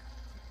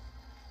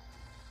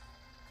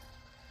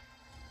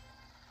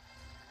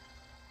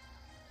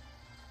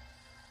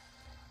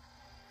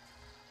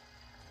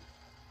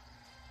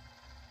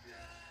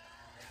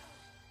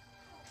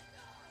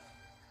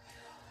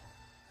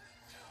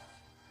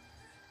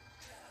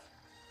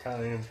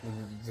 Counting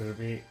to the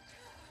beat.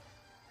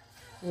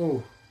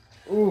 Ooh.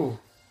 Ooh.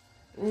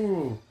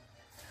 Ooh.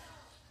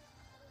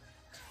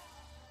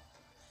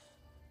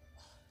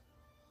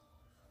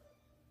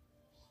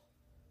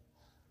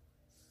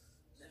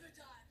 Live or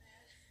die,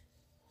 man.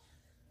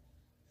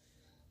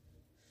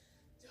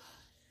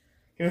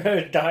 You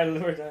better die,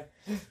 live or die.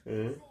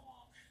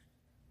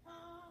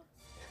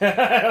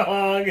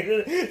 Oh, he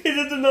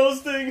did the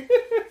nose thing.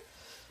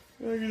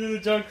 He did the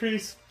John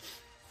Kreese.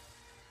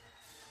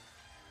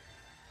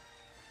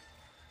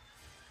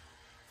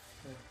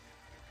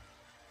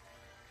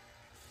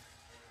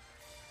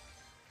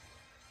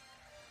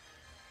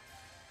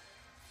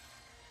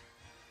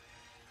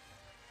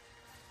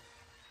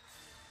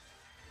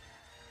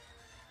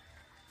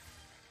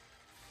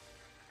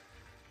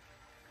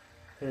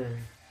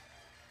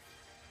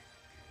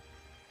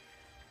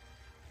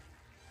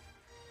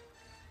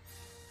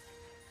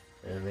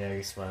 And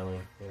Miyagi's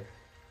smiling. Yeah.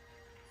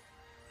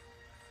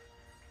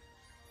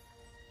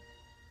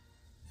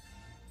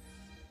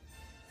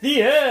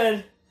 The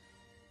end!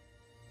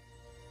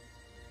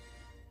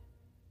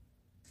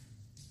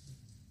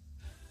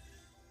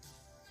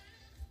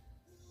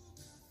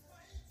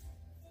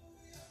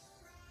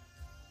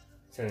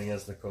 Turning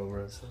against the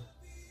Cobra. So.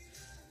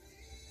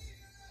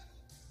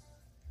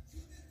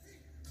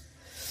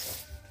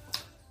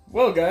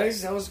 Well,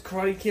 guys, that was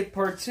Karate Kid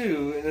Part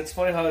 2, and it's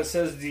funny how it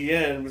says the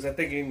end, because I'm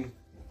thinking,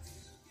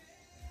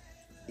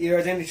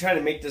 I think they're trying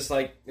to make this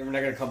like, we're not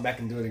going to come back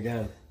and do it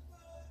again.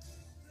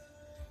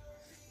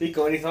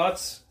 Pico, any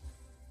thoughts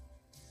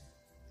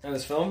on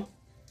this film?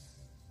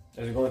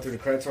 As we're going through the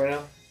credits right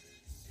now?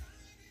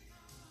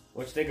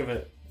 What you think of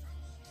it?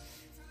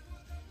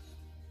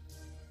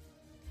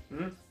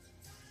 Because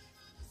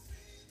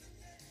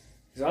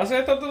honestly,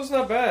 I thought that was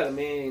not bad. I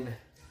mean,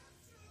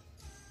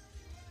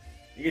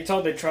 you can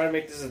tell they try to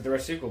make this a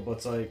direct sequel, but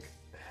it's like,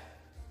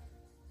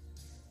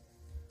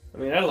 I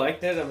mean, I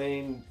liked it. I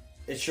mean,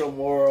 it showed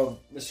more of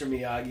Mr.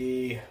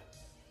 Miyagi.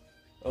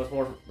 It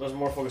was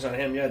more focused on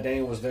him. Yeah,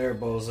 Daniel was there,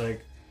 but it was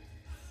like,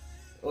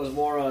 it was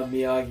more on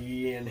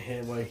Miyagi and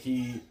him, like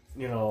he,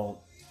 the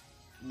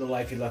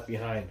life he left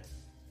behind.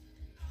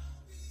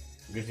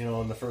 Because,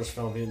 in the first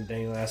film,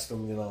 Daniel asked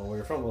him, where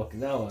you're from,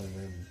 Okinawa, and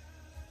then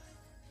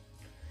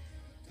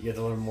you get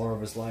to learn more of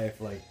his life,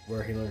 like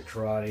where he learned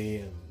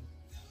karate and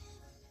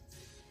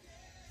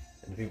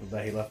the people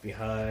that he left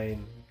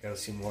behind. Got to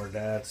see more of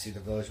that, see the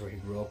village where he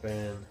grew up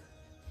in.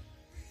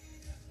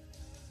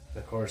 And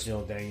of course,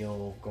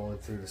 Daniel going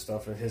through the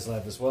stuff in his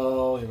life as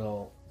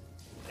well,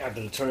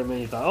 after the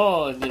tournament, you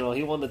thought,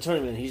 he won the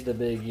tournament, he's the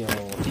big,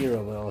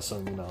 hero, but all of a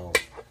sudden,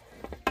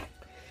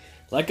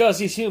 like us,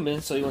 he's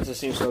human, so he went to the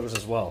same struggles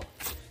as well.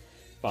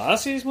 But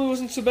honestly, this movie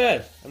wasn't too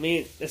bad. I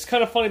mean, it's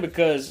kind of funny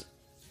because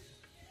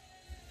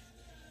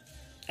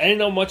I didn't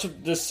know much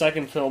of this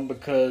second film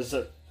because,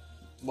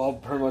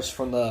 pretty much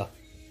from the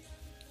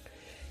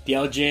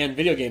LJN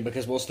video game,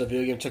 because most of the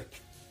video game took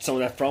some of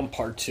that from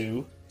Part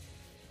 2.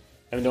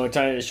 I mean, the only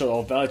time it showed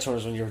all Valley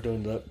tournaments when you were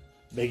doing the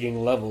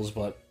beginning levels,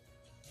 but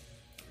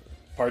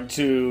Part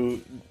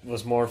 2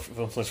 was more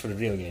influence for the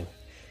video game. And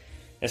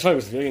it's funny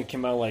because the video game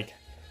came out like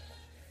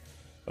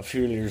a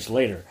few years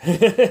later.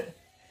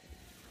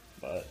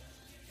 But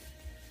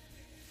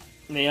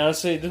I mean,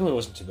 honestly, this movie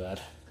wasn't too bad.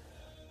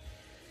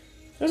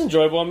 It was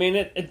enjoyable. I mean,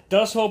 it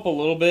does help a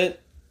little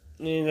bit.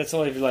 I mean, that's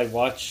only if you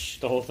watch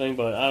the whole thing,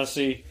 but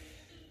honestly,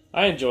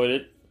 I enjoyed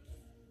it.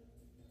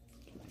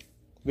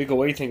 Rico,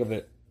 what do you think of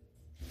it?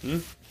 What do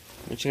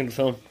you think of the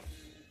film?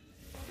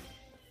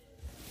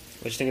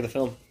 What do you think of the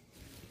film?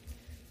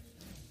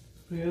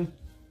 Yeah.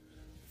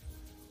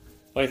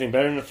 What do you think,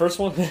 better than the first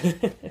one?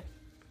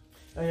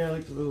 I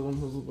like the little one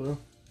a little better.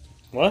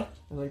 What?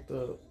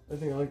 I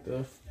think I like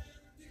the...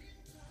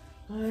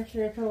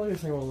 Actually, I kind of like the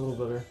second one a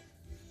little better.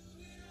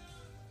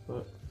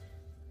 But...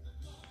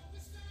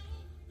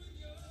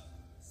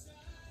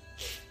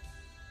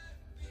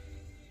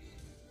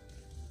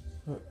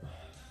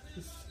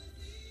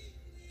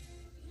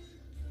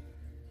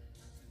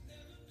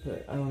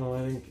 But I don't know, I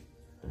don't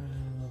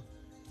know.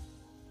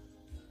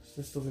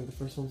 I still think the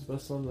first one's the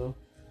best one, though.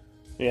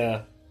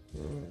 Yeah.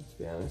 Let's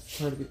be honest, it's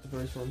hard to beat the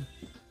first one.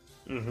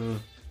 Mm-hmm. And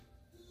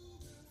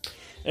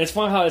it's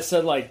funny how it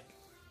said,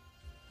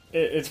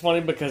 it's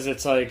funny because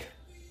it's it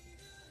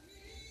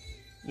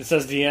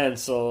says the end,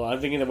 so I'm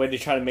thinking the way they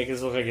try to make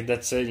it look like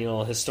that's it,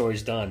 his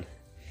story's done.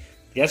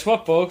 Guess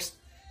what, folks?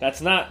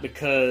 That's not,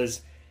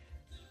 because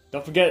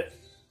don't forget,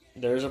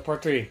 there's a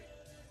Part 3.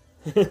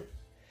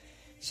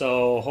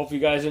 So, hope you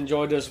guys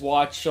enjoyed this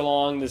watch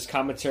along, this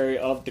commentary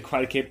of the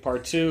Karate Kid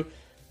Part 2.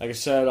 Like I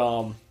said,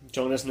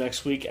 join us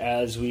next week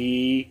as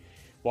we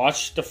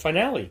watch the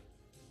finale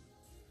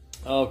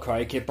of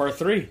Karate Kid Part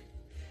 3.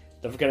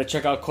 Don't forget to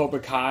check out Cobra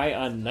Kai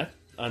on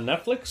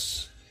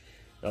Netflix.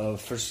 The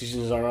first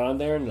seasons are on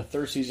there, and the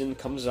third season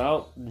comes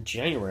out in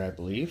January, I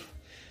believe.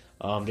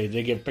 They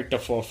did get picked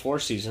up for a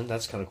fourth season.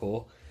 That's kind of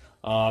cool.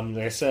 Like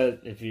I said,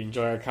 if you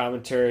enjoy our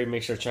commentary,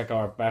 make sure to check out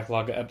our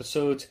backlog of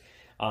episodes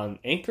on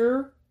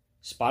Anchor,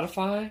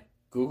 Spotify,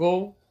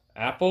 Google,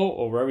 Apple,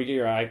 or wherever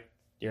you get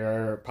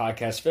your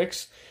podcast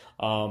fix.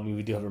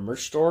 We do have a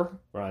merch store.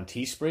 We're on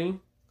Teespring.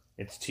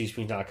 It's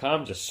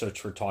teespring.com. Just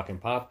search for Talking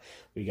Pop.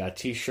 We got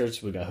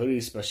t-shirts. We got hoodies,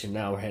 especially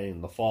now we're heading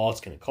in the fall.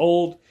 It's getting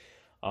cold.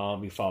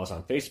 You follow us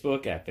on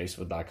Facebook at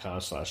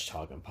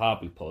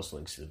facebook.com/talkingpop. We post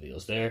links to the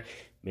videos there.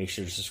 Make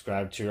sure to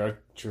subscribe to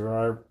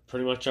our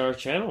pretty much our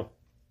channel.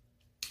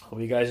 Hope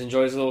you guys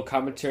enjoy this little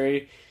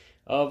commentary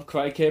of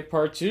Karate Kid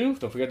Part 2.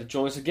 Don't forget to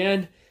join us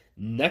again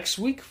next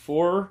week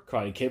for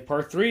Karate Kid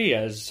Part 3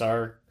 as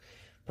our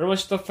pretty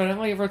much the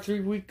finale of our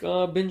 3-week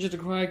binge of the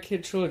Karate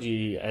Kid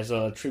trilogy as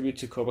a tribute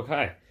to Cobra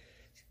Kai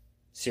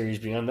series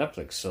being on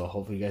Netflix. So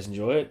hopefully you guys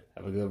enjoy it.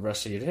 Have a good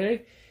rest of your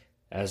day.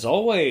 As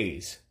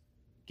always,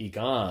 geek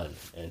on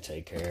and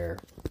take care.